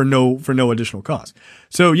for no additional cost.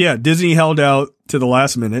 So yeah, Disney held out to the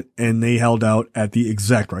last minute, and they held out at the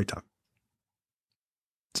exact right time.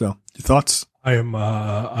 So, your thoughts? I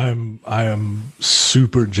am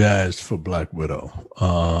super jazzed for Black Widow.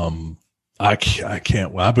 I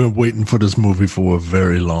can't. I've been waiting for this movie for a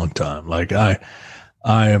very long time. Like, I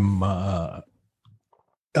am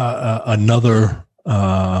another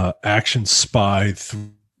action spy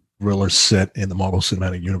thriller set in the Marvel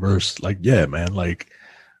Cinematic Universe. Like, yeah, man. Like,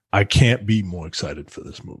 I can't be more excited for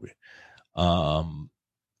this movie.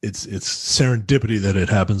 It's serendipity that it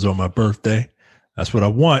happens on my birthday. That's what I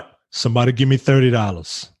want. Somebody give me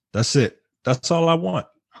 $30. That's it. That's all I want.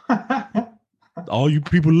 All you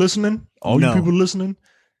people listening,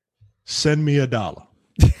 send me $1.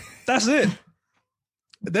 That's it.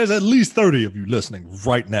 There's at least 30 of you listening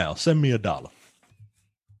right now. Send me $1.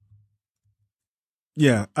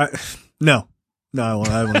 Yeah. No, I want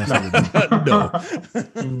to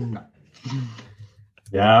No.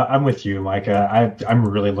 Yeah, I'm with you, Micah. I'm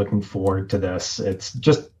really looking forward to this. It's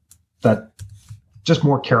just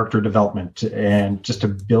more character development and just to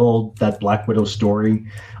build that Black Widow story.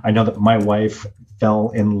 I know that my wife fell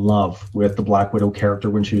in love with the Black Widow character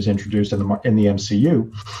when she was introduced in the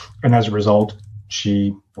MCU, and as a result,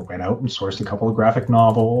 she went out and sourced a couple of graphic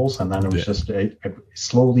novels, and then it was I've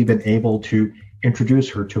slowly been able to introduce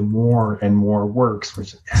her to more and more works.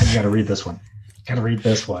 Which, you got to read this one. Got to read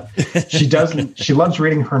this one. She loves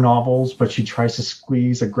reading her novels, but she tries to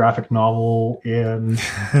squeeze a graphic novel in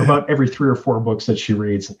about every 3 or 4 books that she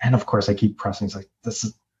reads. And of course, I keep pressing. It's like, this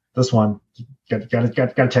one. Got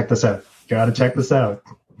to check this out. Got to check this out.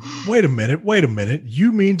 Wait a minute.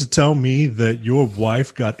 You mean to tell me that your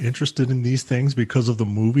wife got interested in these things because of the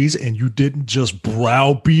movies, and you didn't just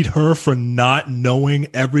browbeat her for not knowing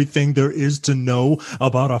everything there is to know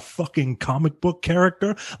about a fucking comic book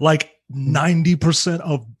character? Like 90%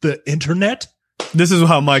 of the internet? This is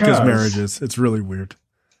how Micah's marriage is. It's really weird.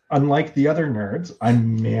 Unlike the other nerds,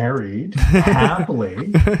 I'm married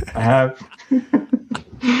happily. I have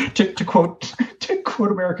to quote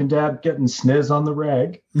American Dad, getting sniz on the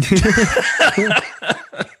rag.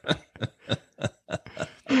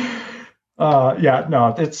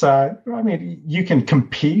 It's I mean, you can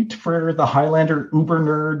compete for the Highlander Uber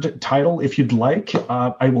Nerd title if you'd like.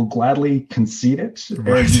 I will gladly concede it.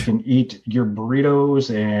 Right. And you can eat your burritos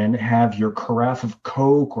and have your carafe of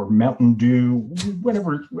Coke or Mountain Dew,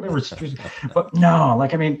 whatever. But no,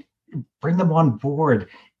 like, I mean, bring them on board,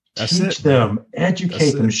 teach them,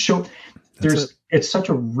 educate them, show. It's such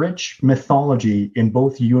a rich mythology in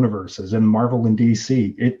both universes, in Marvel and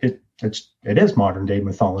DC. It is modern day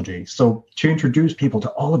mythology. So to introduce people to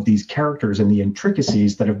all of these characters and the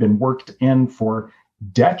intricacies that have been worked in for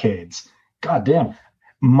decades, goddamn,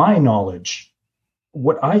 my knowledge,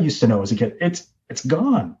 what I used to know as a kid, it's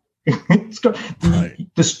gone. It's gone. Right.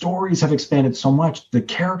 The stories have expanded so much. The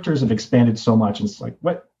characters have expanded so much. And it's like,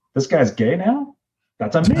 what? This guy's gay now?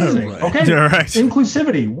 That's amazing. Right. Okay. Right.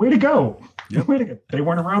 Inclusivity. Way to go. Yep. Wait a minute. They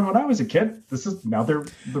weren't around when I was a kid. This is now they're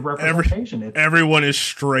the representation. Everyone is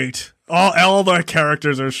straight. All the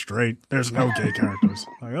characters are straight. There's no gay characters.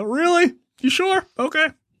 Like, oh, really? You sure? Okay.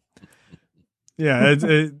 Yeah,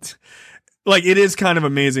 it like it is kind of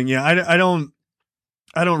amazing. Yeah, I don't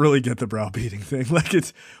really get the browbeating thing. Like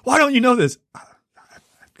it's why don't you know this?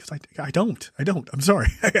 Because I don't. I'm sorry.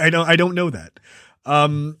 I don't know that.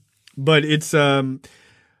 But it's no.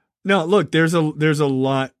 Look, there's a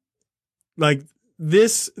lot. Like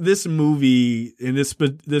this movie and this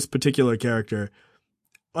particular character,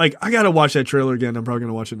 like I gotta watch that trailer again. I'm probably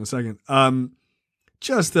gonna watch it in a second.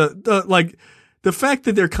 Just the fact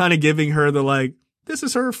that they're kind of giving her the like this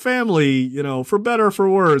is her family, you know, for better or for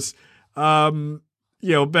worse. Back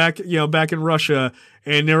in Russia,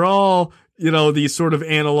 and they're all these sort of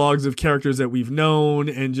analogs of characters that we've known,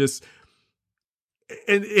 and just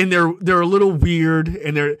and they're a little weird,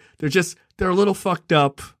 and they're a little fucked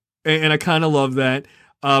up. And I kind of love that.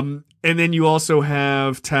 And then you also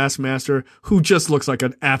have Taskmaster, who just looks like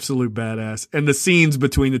an absolute badass. And the scenes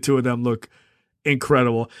between the two of them look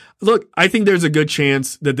incredible. Look, I think there's a good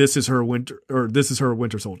chance that this is her Winter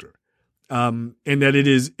Soldier. And that it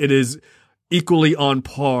is equally on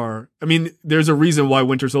par. I mean, there's a reason why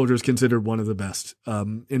Winter Soldier is considered one of the best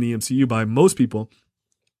in the MCU by most people.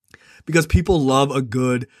 Because people love a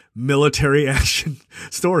good military action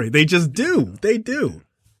story. They just do. They do.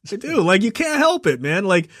 Like, you can't help it, man.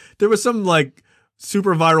 Like, there was some, like,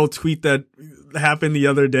 super viral tweet that happened the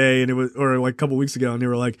other day, and like a couple weeks ago, and they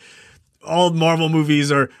were like, all Marvel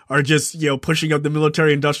movies are just, pushing up the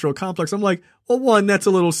military industrial complex. I'm like, well, one, that's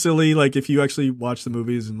a little silly. Like, if you actually watch the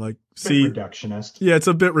movies and, like, see. Reductionist. Yeah, it's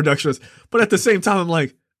a bit reductionist. But at the same time, I'm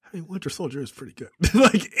like, I mean, Winter Soldier is pretty good.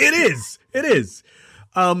 Like, it is. It is.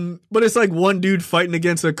 But it's like one dude fighting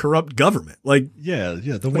against a corrupt government. Like, yeah.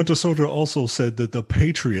 The Winter Soldier also said that the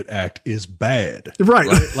Patriot Act is bad. Right.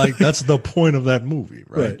 Like that's the point of that movie,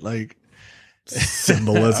 right? Like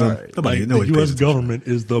symbolism. Right. Like, the U.S. government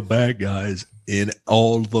is the bad guys in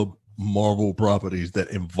all the Marvel properties that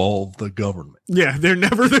involve the government. Yeah, they're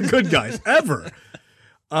never the good guys ever.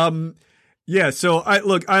 Yeah. So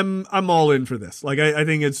I'm all in for this. Like, I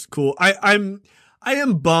think it's cool. I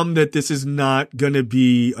am bummed that this is not going to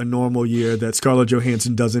be a normal year, that Scarlett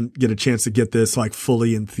Johansson doesn't get a chance to get this like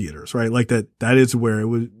fully in theaters, right? Like that is where it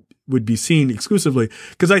would be seen exclusively.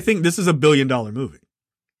 Cause I think this is $1 billion movie,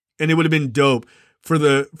 and it would have been dope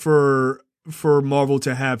for Marvel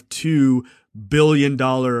to have $2 billion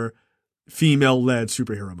female led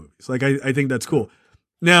superhero movies. Like, I think that's cool.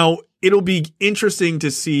 Now it'll be interesting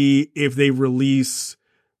to see if they release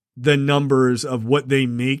the numbers of what they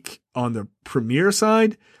make on the premiere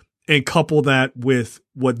side and couple that with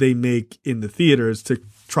what they make in the theaters to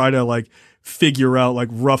try to like figure out like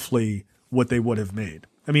roughly what they would have made.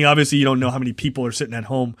 I mean, obviously you don't know how many people are sitting at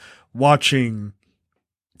home watching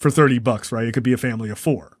for $30, right? It could be a family of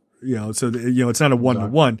 4, so it's not a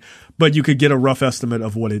 1-to-1, but you could get a rough estimate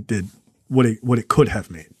of what it did, what it could have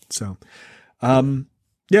made. So,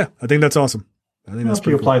 yeah, I think that's awesome. I think that's if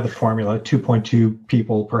you pretty apply cool. the formula, 2.2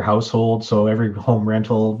 people per household, so every home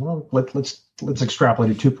rental, well, let's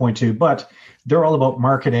extrapolate to 2.2, but they're all about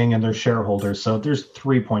marketing and they're shareholders, so there's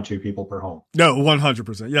 3.2 people per home. No,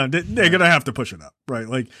 100%. Yeah, they're gonna have to push it up, right?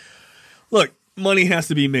 Like, look, money has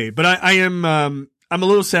to be made, but I'm a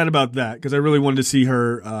little sad about that because I really wanted to see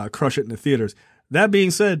her crush it in the theaters. That being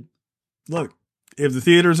said, look, if the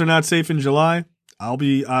theaters are not safe in July,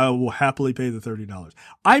 I will happily pay the $30.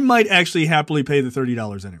 I might actually happily pay the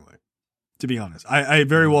 $30 anyway, to be honest. I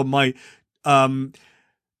very well might.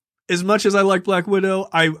 As much as I like Black Widow,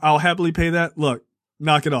 I'll happily pay that. Look,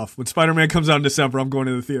 knock it off. When Spider-Man comes out in December, I'm going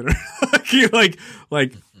to the theater.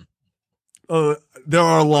 There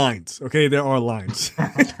are lines. Okay. There are lines.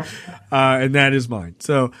 And that is mine.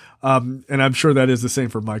 So, and I'm sure that is the same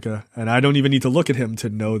for Micah. And I don't even need to look at him to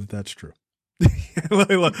know that that's true.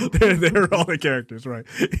 They're all the characters, right?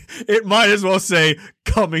 It might as well say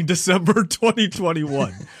coming December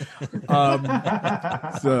 2021.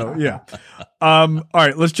 So yeah. All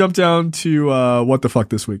right, let's jump down to what the fuck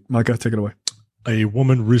this week. Micah, take it away. A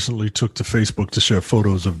woman recently took to Facebook to share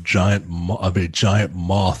photos of a giant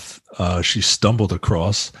moth she stumbled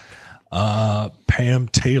across. Pam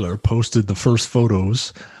Taylor posted the first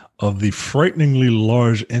photos of the frighteningly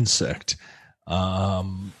large insect.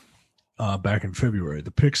 Back in February.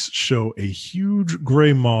 The pics show a huge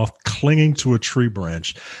gray moth clinging to a tree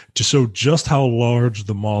branch. To show just how large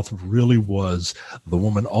the moth really was, the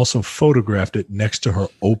woman also photographed it next to her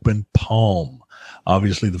open palm.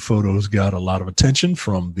 Obviously, the photos got a lot of attention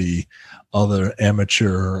from the other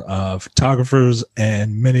amateur photographers,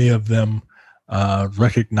 and many of them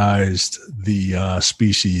recognized the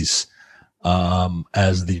species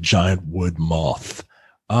as the giant wood moth.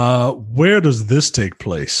 Where does this take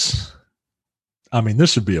place? I mean,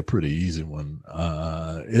 this should be a pretty easy one.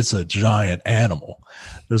 It's a giant animal.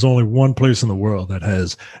 There's only one place in the world that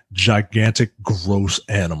has gigantic, gross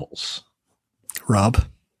animals. Rob?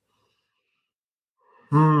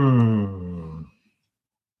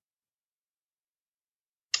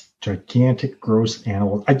 Gigantic, gross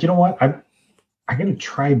animals. You know what? I'm going to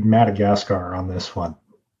try Madagascar on this one.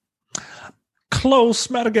 Close.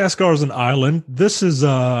 Madagascar is an island. This is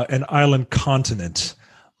an island continent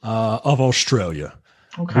of Australia.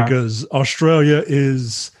 Okay. Because Australia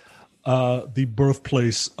is the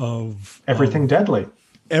birthplace of everything deadly.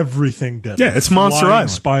 Everything deadly. Yeah, it's Monster Flying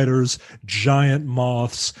Island. Spiders, giant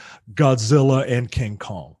moths, Godzilla, and King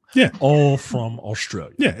Kong. Yeah. All from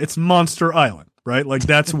Australia. Yeah, it's Monster Island, right? Like,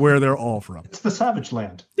 that's where they're all from. It's the Savage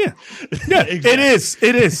Land. Yeah. Yeah, Exactly. it is.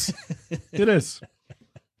 It is. It is.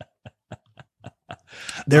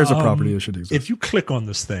 There's a property that should exist. If you click on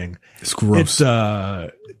this thing, It's gross. it's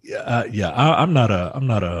I'm not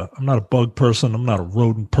a bug person. I'm not a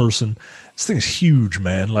rodent person. This thing is huge,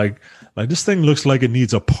 man. Like this thing looks like it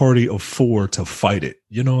needs a party of 4 to fight it.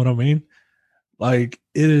 You know what I mean? Like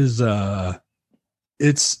it is.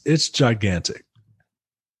 It's gigantic.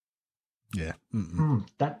 Yeah.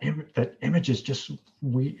 That image is just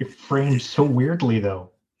framed so weirdly,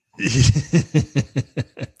 though.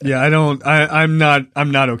 Yeah, I'm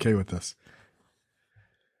not okay with this.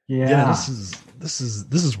 Yeah. This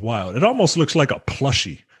is wild. It almost looks like a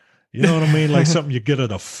plushie. You know what I mean? Like something you get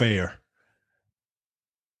at a fair.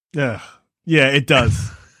 Yeah. Yeah, it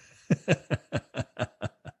does.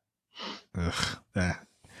 Ugh.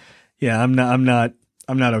 Yeah, I'm not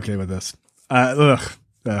okay with this.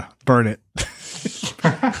 Burn it.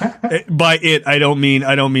 By it, I don't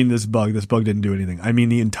mean this bug. This bug didn't do anything. I mean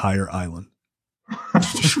the entire island.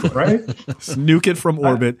 Right? Nuke it from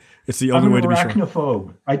orbit. It's the only I'm way an to be sure.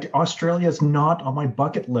 arachnophobe. Australia's not on my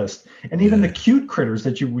bucket list, and even the cute critters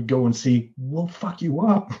that you would go and see will fuck you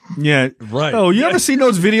up. Yeah, Right. Oh, you ever seen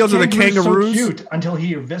those videos of the kangaroos? So cute until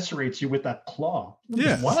he eviscerates you with that claw.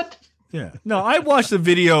 Yeah. What? Yeah. No, I watched a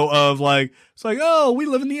video of it's like, oh, we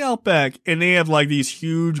live in the outback, and they have like these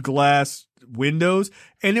huge glass windows,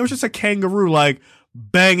 and there was just a kangaroo like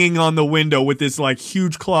banging on the window with this like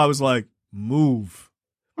huge claw. I was like, move.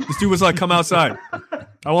 This dude was like, come outside.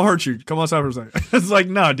 I won't hurt you. Come outside for a second. It's like,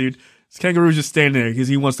 no, dude. This kangaroo's just standing there because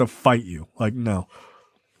he wants to fight you. Like, no.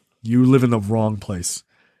 You live in the wrong place.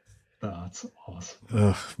 That's awesome.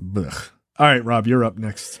 Ugh. Blech. All right, Rob, you're up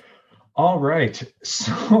next. All right.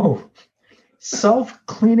 So,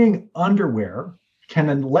 self-cleaning underwear can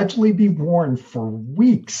allegedly be worn for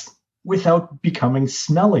weeks without becoming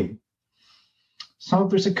smelly. So,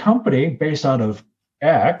 there's a company based out of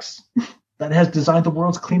X that has designed the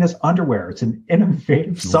world's cleanest underwear. It's an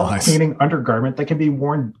innovative self-cleaning undergarment that can be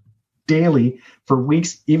worn daily for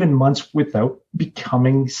weeks, even months, without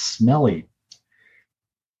becoming smelly.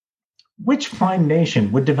 Which fine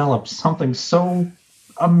nation would develop something so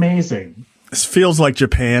amazing? This feels like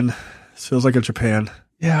Japan. This feels like a Japan.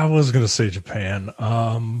 Yeah, I was gonna say Japan.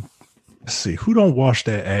 Let's see, who don't wash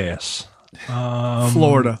their ass?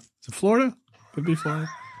 Florida. Is it Florida? Could be Florida.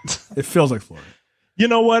 It feels like Florida. You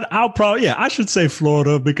know what? I should say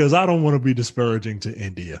Florida because I don't want to be disparaging to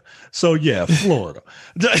India. So yeah, Florida.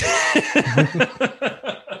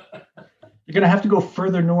 You're going to have to go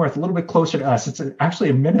further north, a little bit closer to us. It's actually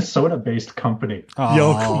a Minnesota-based company.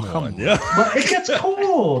 Yo, come on. Yeah. But it gets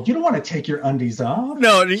cold. You don't want to take your undies off.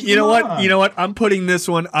 No, you know Come what? on. You know what? I'm putting this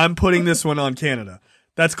one on Canada.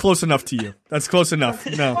 That's close enough to you. That's close enough.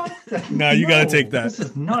 No, you got to take that. This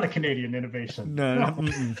is not a Canadian innovation. No.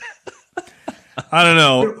 Mm-mm. I don't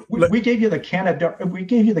know. We gave you the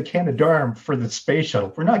Canadarm for the space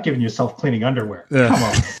shuttle. We're not giving you self-cleaning underwear. Yeah. Come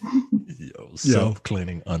on. Yo,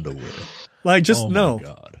 self-cleaning underwear. Like, just Oh, no. my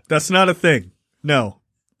God. That's not a thing. No,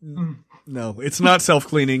 it's not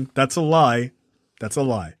self-cleaning. That's a lie. That's a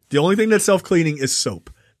lie. The only thing that's self-cleaning is soap.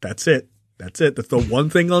 That's it. That's the one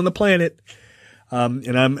thing on the planet.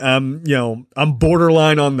 And I'm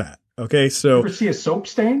borderline on that. Okay, so Ever see a soap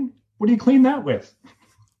stain? What do you clean that with?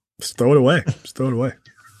 just throw it away. Just throw it away.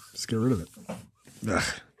 Just get rid of it. Ugh.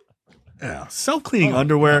 Yeah, self-cleaning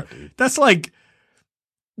underwear. God, That's like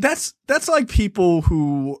people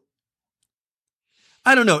who,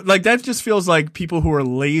 I don't know, like that just feels like people who are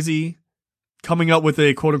lazy coming up with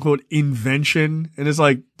a quote unquote invention. And it's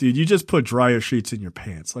like, dude, you just put dryer sheets in your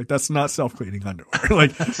pants. Like that's not self-cleaning underwear.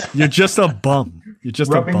 Like you're just a bum. You're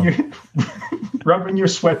just a bum. Rubbing your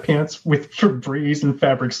sweatpants with Febreze and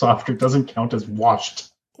fabric softener doesn't count as washed.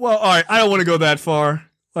 well, all right. I don't want to go that far.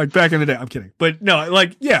 Like back in the day, I'm kidding, but no,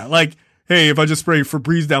 like yeah, like hey, if I just spray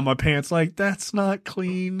Febreze down my pants, like that's not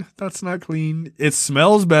clean. That's not clean. It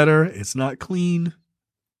smells better. It's not clean.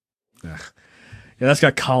 Ugh. Yeah, that's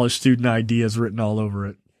got college student ideas written all over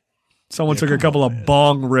it. Someone took a couple of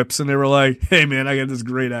bong rips and they were like, hey, man, I got this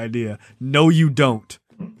great idea. No, you don't.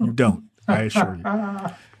 You don't. I assure you.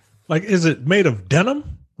 Like, is it made of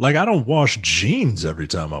denim? Like, I don't wash jeans every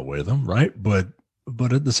time I wear them, right? But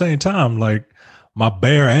at the same time, like, my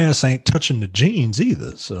bare ass ain't touching the jeans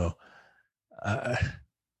either. So, I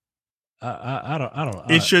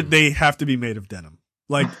don't. They have to be made of denim.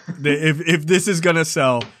 Like, if this is gonna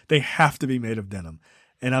sell, they have to be made of denim.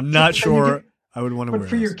 And I'm not sure I would want to wear. But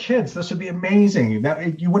for your kids, this would be amazing.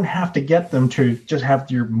 That you wouldn't have to get them to just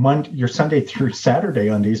have your Sunday through Saturday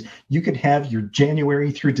undies. You could have your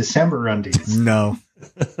January through December undies. No.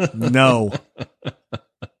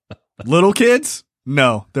 Little kids?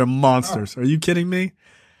 No, they're monsters. Are you kidding me?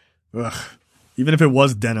 Ugh. Even if it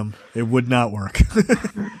was denim, it would not work.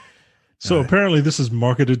 So apparently this is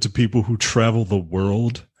marketed to people who travel the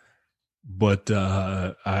world, but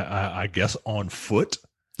I guess on foot.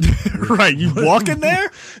 Right. You walking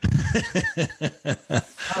there? I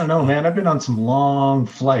don't know, man. I've been on some long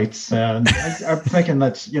flights and I'm thinking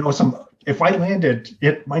that's, if I landed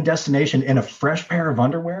at my destination in a fresh pair of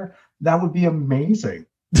underwear, that would be amazing.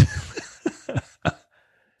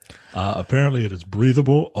 Apparently it is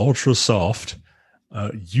breathable, ultra soft,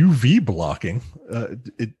 UV blocking.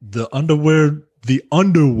 The underwear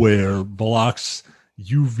blocks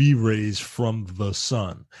UV rays from the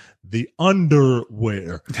sun. The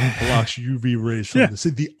underwear blocks UV rays from the sun.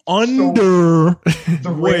 The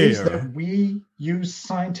rays that we use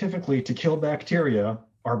scientifically to kill bacteria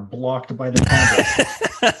are blocked by the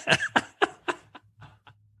condoms.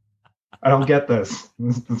 I don't get this.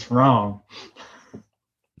 It's wrong.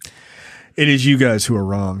 It is you guys who are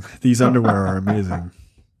wrong. These underwear are amazing.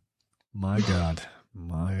 My God.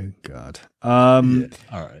 All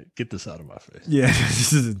right, get this out of my face. Yeah,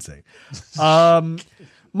 this is insane.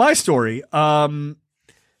 My story.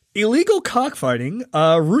 Illegal cockfighting.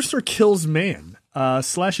 Rooster kills man.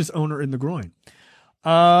 Slashes owner in the groin.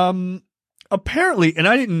 Apparently, and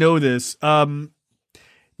I didn't know this.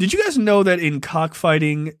 Did you guys know that in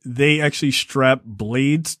cockfighting they actually strap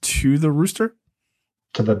blades to the rooster?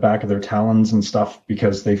 To the back of their talons and stuff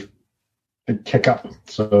because they kick up.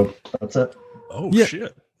 So that's it. Oh, yeah.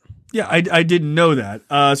 Shit. Yeah, I didn't know that.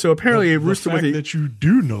 So apparently a rooster the fact that you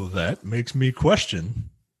do know that makes me question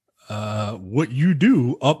what you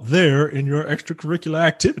do up there in your extracurricular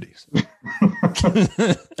activities.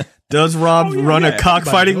 Does Rob run a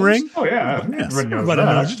cockfighting ring? Oh yeah, yes. Everybody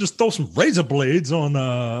knows. You just throw some razor blades on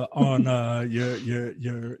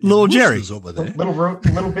your little Jerry over there.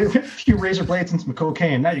 Little bit, a few razor blades and some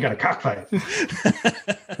cocaine. Now you got a cockfight.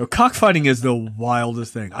 Cockfighting is the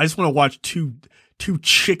wildest thing. I just want to watch two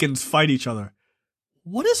chickens fight each other.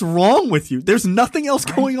 What is wrong with you? There's nothing else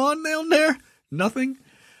going on down there. Nothing.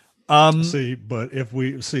 But if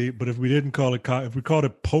we didn't call it, if we called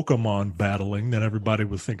it Pokemon battling, then everybody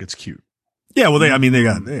would think it's cute. Yeah, well, they got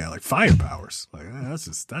like fire powers. Like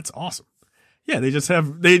that's awesome. Yeah,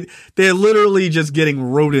 they're literally just getting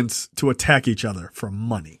rodents to attack each other for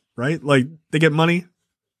money, right? Like they get money.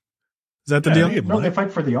 Is that the deal? They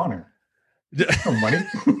fight for the honor. No money,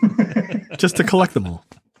 just to collect them all.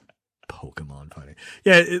 Pokemon fighting.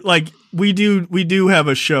 Yeah, we do have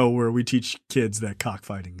a show where we teach kids that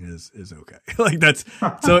cockfighting is okay. Like that's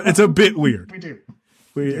so it's a bit weird. We do.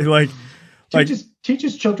 We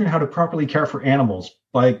teaches children how to properly care for animals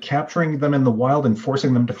by capturing them in the wild and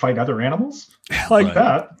forcing them to fight other animals. Like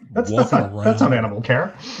that. That's not animal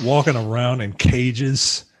care. Walking around in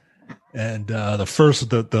cages. And the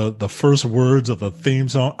first words of the theme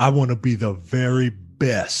song, I want to be the very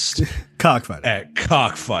best cockfighting. At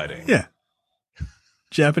cockfighting. Yeah.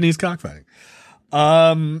 Japanese cockfighting.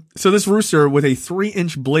 So this rooster with a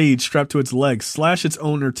 3-inch blade strapped to its leg slashed its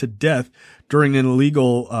owner to death during an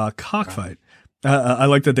illegal cockfight. I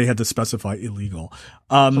like that they had to specify illegal.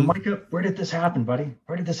 So Micah, where did this happen, buddy?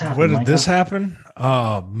 Where did this happen?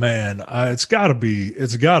 Oh man, it's gotta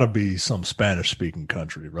be some Spanish speaking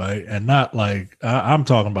country, right? And not like, I'm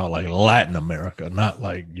talking about like Latin America, not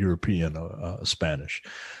like European Spanish.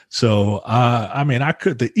 So,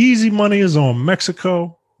 the easy money is on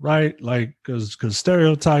Mexico, right? Like, cause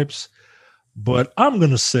stereotypes, but I'm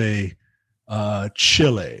going to say,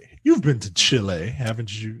 Chile. You've been to Chile,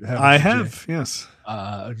 haven't you? I have, yes.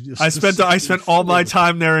 I spent all my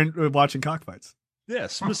time there watching cockfights. Yeah,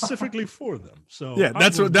 specifically for them. So Yeah,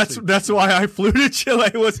 that's why I flew to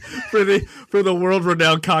Chile, was for the world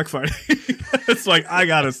renowned cockfighting. It's like, I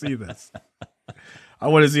gotta see this. I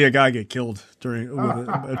want to see a guy get killed with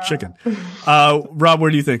a chicken. Rob, where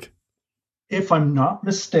do you think? If I'm not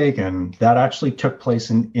mistaken, that actually took place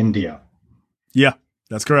in India. Yeah,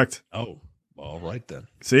 that's correct. Oh, all right then.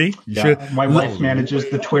 See, my wife manages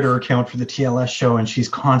the Twitter account for the TLS show, and she's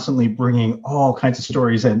constantly bringing all kinds of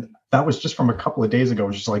stories. And that was just from a couple of days ago.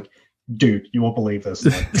 It's just like, dude, you won't believe this.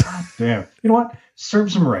 Like, God damn. You know what?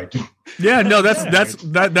 Serves them right. Yeah, no, that's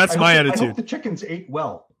my attitude. I hope the chickens ate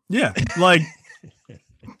well. Yeah, like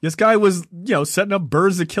this guy was, setting up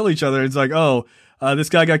birds to kill each other. It's like, oh, this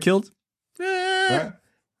guy got killed. Kind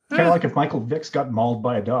of like if Michael Vick's got mauled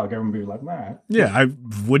by a dog, everyone would be like, nah. Yeah, I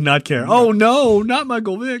would not care. Oh no, not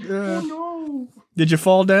Michael Vick. Oh no. Did you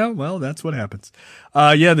fall down? Well, that's what happens.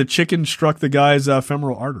 Yeah, the chicken struck the guy's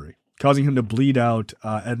femoral artery, causing him to bleed out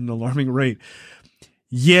at an alarming rate.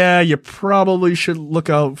 Yeah, you probably should look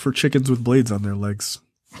out for chickens with blades on their legs.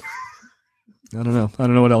 I don't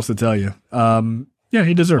know what else to tell you. Yeah,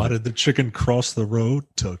 he deserved it. Why did the chicken cross the road?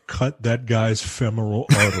 To cut that guy's femoral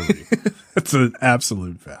artery. That's an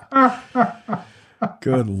absolute fact.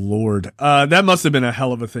 Good Lord. That must have been a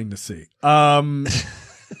hell of a thing to see.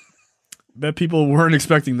 Bet people weren't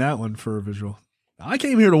expecting that one for a visual. I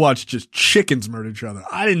came here to watch just chickens murder each other.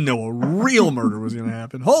 I didn't know a real murder was going to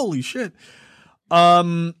happen. Holy shit.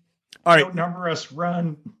 All right. Outnumber us,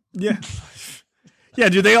 run. Yeah. Yeah,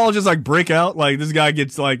 do they all just like break out? Like this guy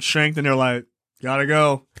gets like shanked and they're like, gotta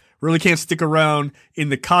go. Really can't stick around in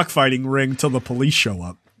the cockfighting ring till the police show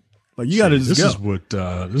up. Like you gotta just go.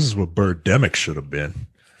 This is what Birdemic should have been.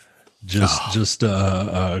 Just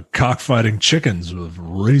cockfighting chickens with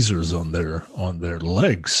razors on their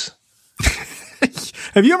legs.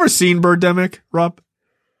 Have you ever seen Birdemic, Rob?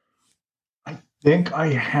 I think I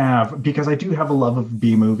have, because I do have a love of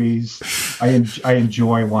B movies. I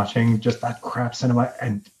enjoy watching just that crap cinema.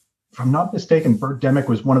 And if I'm not mistaken, Birdemic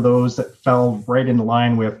was one of those that fell right in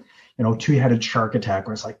line with, Two-Headed Shark Attack,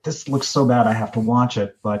 where it's like, this looks so bad, I have to watch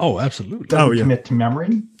it. But absolutely. Doesn't commit to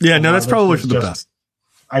memory. Yeah, no, that's probably for the best.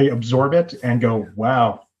 I absorb it and go,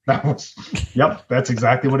 wow, that's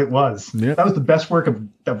exactly what it was. Yep. That was the best work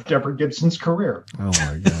of Deborah Gibson's career. Oh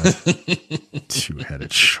my God.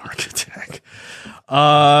 Two-Headed Shark Attack.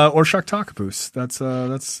 Or Sharktoctopus. That's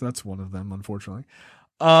one of them, unfortunately.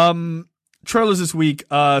 Trailers this week,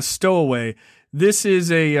 Stowaway. This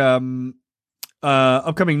is a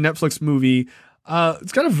upcoming Netflix movie.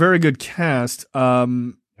 It's got a very good cast.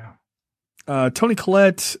 Toni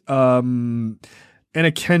Collette, Anna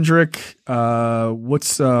Kendrick,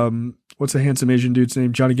 what's a handsome Asian dude's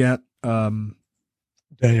name? Johnny Gat.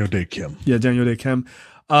 Daniel Day Kim. Yeah, Daniel Day Kim.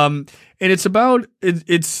 And it's about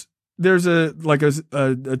there's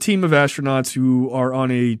a team of astronauts who are on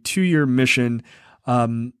a 2-year mission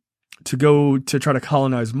to go to try to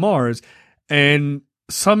colonize Mars, and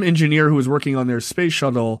some engineer who was working on their space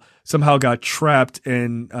shuttle somehow got trapped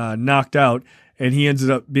and knocked out, and he ended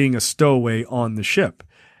up being a stowaway on the ship.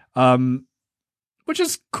 Which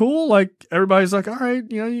is cool. Like everybody's like, all right,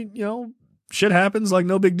 shit happens, like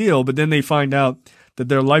no big deal. But then they find out that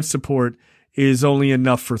their life support is only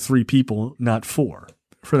enough for 3 people, not 4,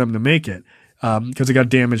 for them to make it. Because it got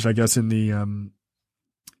damaged, I guess, in the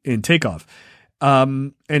in takeoff.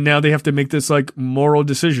 And now they have to make this like moral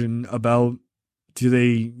decision about, do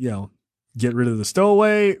they, get rid of the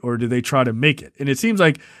stowaway, or do they try to make it? And it seems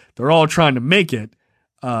like they're all trying to make it.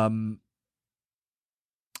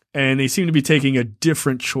 And they seem to be taking a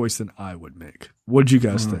different choice than I would make. What do you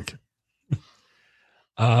guys think?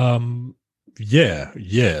 Yeah.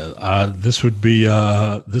 This would be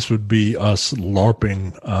us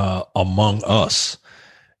LARPing Among Us,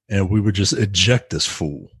 and we would just eject this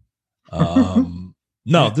fool.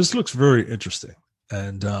 No, this looks very interesting,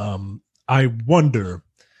 and I wonder.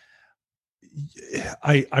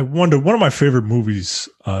 One of my favorite movies,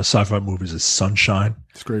 sci-fi movies, is Sunshine.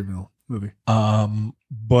 It's a great movie.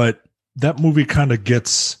 But that movie kind of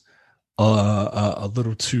gets a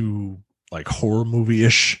little too like horror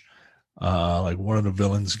movie-ish. Like one of the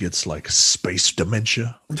villains gets like space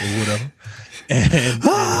dementia or whatever,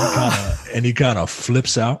 and he kind of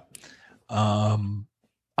flips out. I'm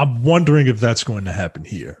wondering if that's going to happen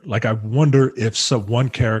here. Like, I wonder if one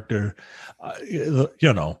character,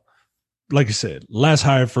 like you said, last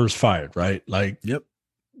hired, first fired, right? Like, yep.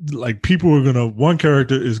 Like people are one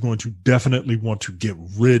character is going to definitely want to get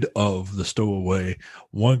rid of the stowaway.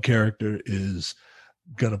 One character is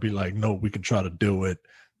going to be like, no, we can try to do it.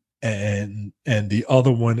 and the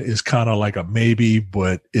other one is kind of like a maybe,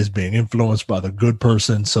 but is being influenced by the good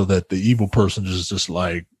person, so that the evil person is just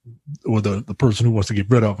like, or the person who wants to get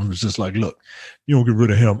rid of him is just like, look, you don't get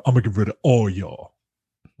rid of him, I'm gonna get rid of all y'all.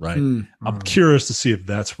 Right. I'm curious to see if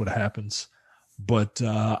that's what happens, but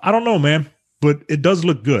I don't know, man. But it does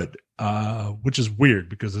look good, which is weird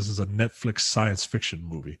because this is a Netflix science fiction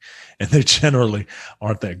movie, and they generally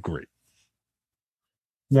aren't that great.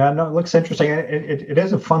 Yeah, no, it looks interesting. It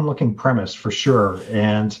is a fun-looking premise for sure,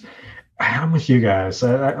 and I'm with you guys.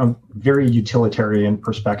 I'm very utilitarian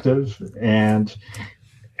perspective, and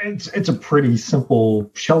it's a pretty simple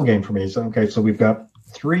shell game for me. So, okay, so we've got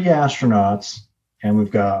 3 astronauts, and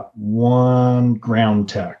we've got 1 ground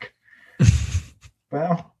tech.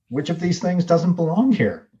 Well, which of these things doesn't belong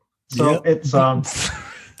here? So it's right?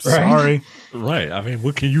 Sorry. Right. I mean,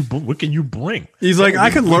 what can you bring? He's like, I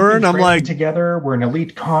could learn. I'm like, together, we're an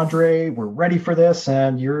elite cadre. We're ready for this,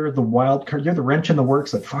 and you're the wild card. You're the wrench in the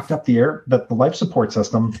works that fucked up the life support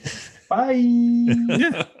system. Bye.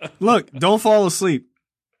 Yeah. Look, don't fall asleep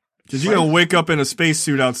because you're gonna wake up in a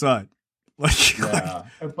spacesuit outside. Like, yeah,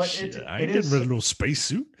 but I ain't getting rid of no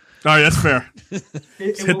spacesuit. All right, that's fair.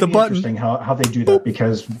 It hit the button. Interesting how they do that,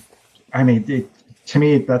 because I mean, to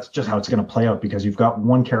me, that's just how it's going to play out, because you've got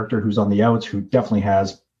one character who's on the outs who definitely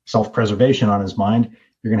has self-preservation on his mind.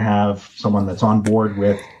 You're going to have someone that's on board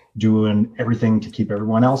with doing everything to keep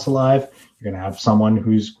everyone else alive. You're going to have someone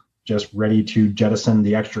who's just ready to jettison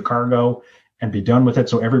the extra cargo and be done with it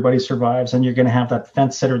so everybody survives. And you're going to have that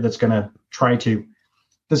fence sitter that's going to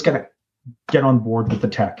get on board with the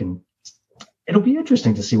tech. And it'll be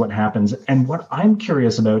interesting to see what happens. And what I'm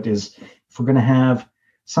curious about is if we're going to have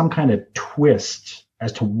some kind of twist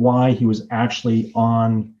as to why he was actually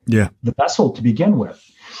on the vessel to begin with.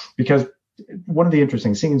 Because one of the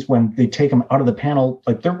interesting scenes when they take him out of the panel,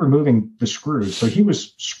 like they're removing the screws. So he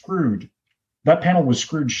was screwed. That panel was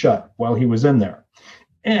screwed shut while he was in there.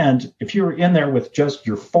 And if you were in there with just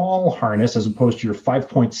your fall harness as opposed to your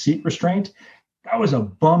 5-point seat restraint, that was a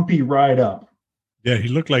bumpy ride up. Yeah, he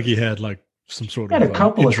looked like he had like some sort of had a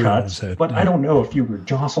couple of cuts, but I don't know if you were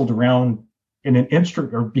jostled around in an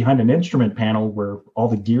instrument or behind an instrument panel where all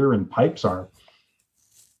the gear and pipes are.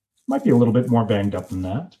 Might be a little bit more banged up than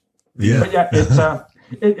that. Yeah, but yeah, it's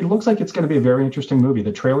it looks like it's going to be a very interesting movie.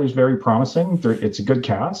 The trailer is very promising. It's a good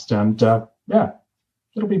cast, and yeah,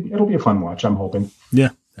 it'll be a fun watch. I'm hoping. Yeah,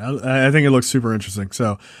 I think it looks super interesting.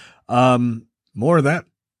 So, more of that,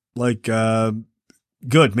 like.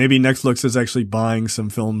 Good. Maybe Netflix is actually buying some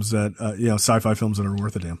films that, sci-fi films that are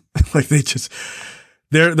worth a damn. Like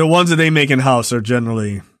they're the ones that they make in house are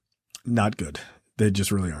generally not good. They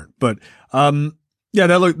just really aren't. But, yeah,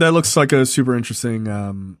 that looks like a super interesting,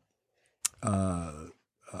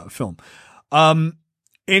 film.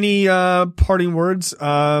 Any, parting words?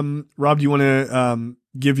 Rob, do you want to,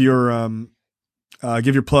 give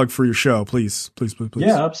your plug for your show, please.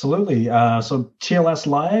 Yeah, absolutely. So TLS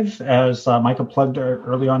Live, as Michael plugged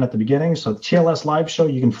early on at the beginning. So TLS Live show,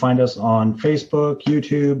 you can find us on Facebook,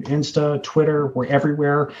 YouTube, Insta, Twitter. We're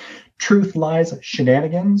everywhere. Truth Lies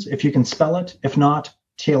Shenanigans, if you can spell it. If not,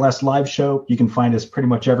 TLS Live show. You can find us pretty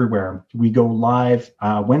much everywhere. We go live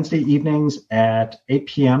Wednesday evenings at 8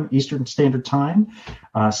 p.m. Eastern Standard Time,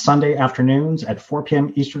 Sunday afternoons at 4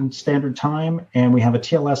 p.m. Eastern Standard Time, and we have a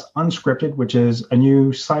TLS Unscripted, which is a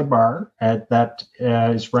new sidebar that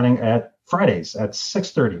is running at Fridays at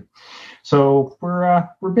 6:30. So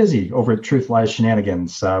we're busy over at Truth Lies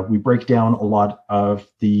Shenanigans. We break down a lot of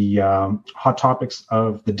the hot topics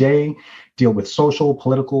of the day, deal with social,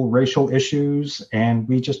 political, racial issues, and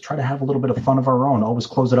we just try to have a little bit of fun of our own. Always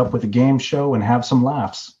close it up with a game show and have some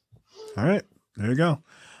laughs. All right, there you go.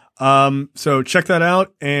 So check that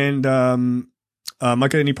out. And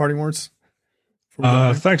Micah, any parting words?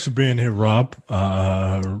 Thanks for being here, Rob.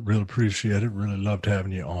 Really appreciate it. Really loved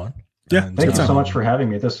having you on. Yeah, thank you so much for having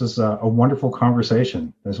me. This was a wonderful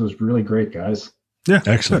conversation. This was really great, guys. Yeah,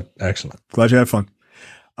 excellent. Glad you had fun.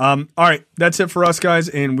 All right, that's it for us, guys,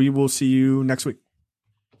 and we will see you next week.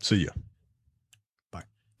 See ya.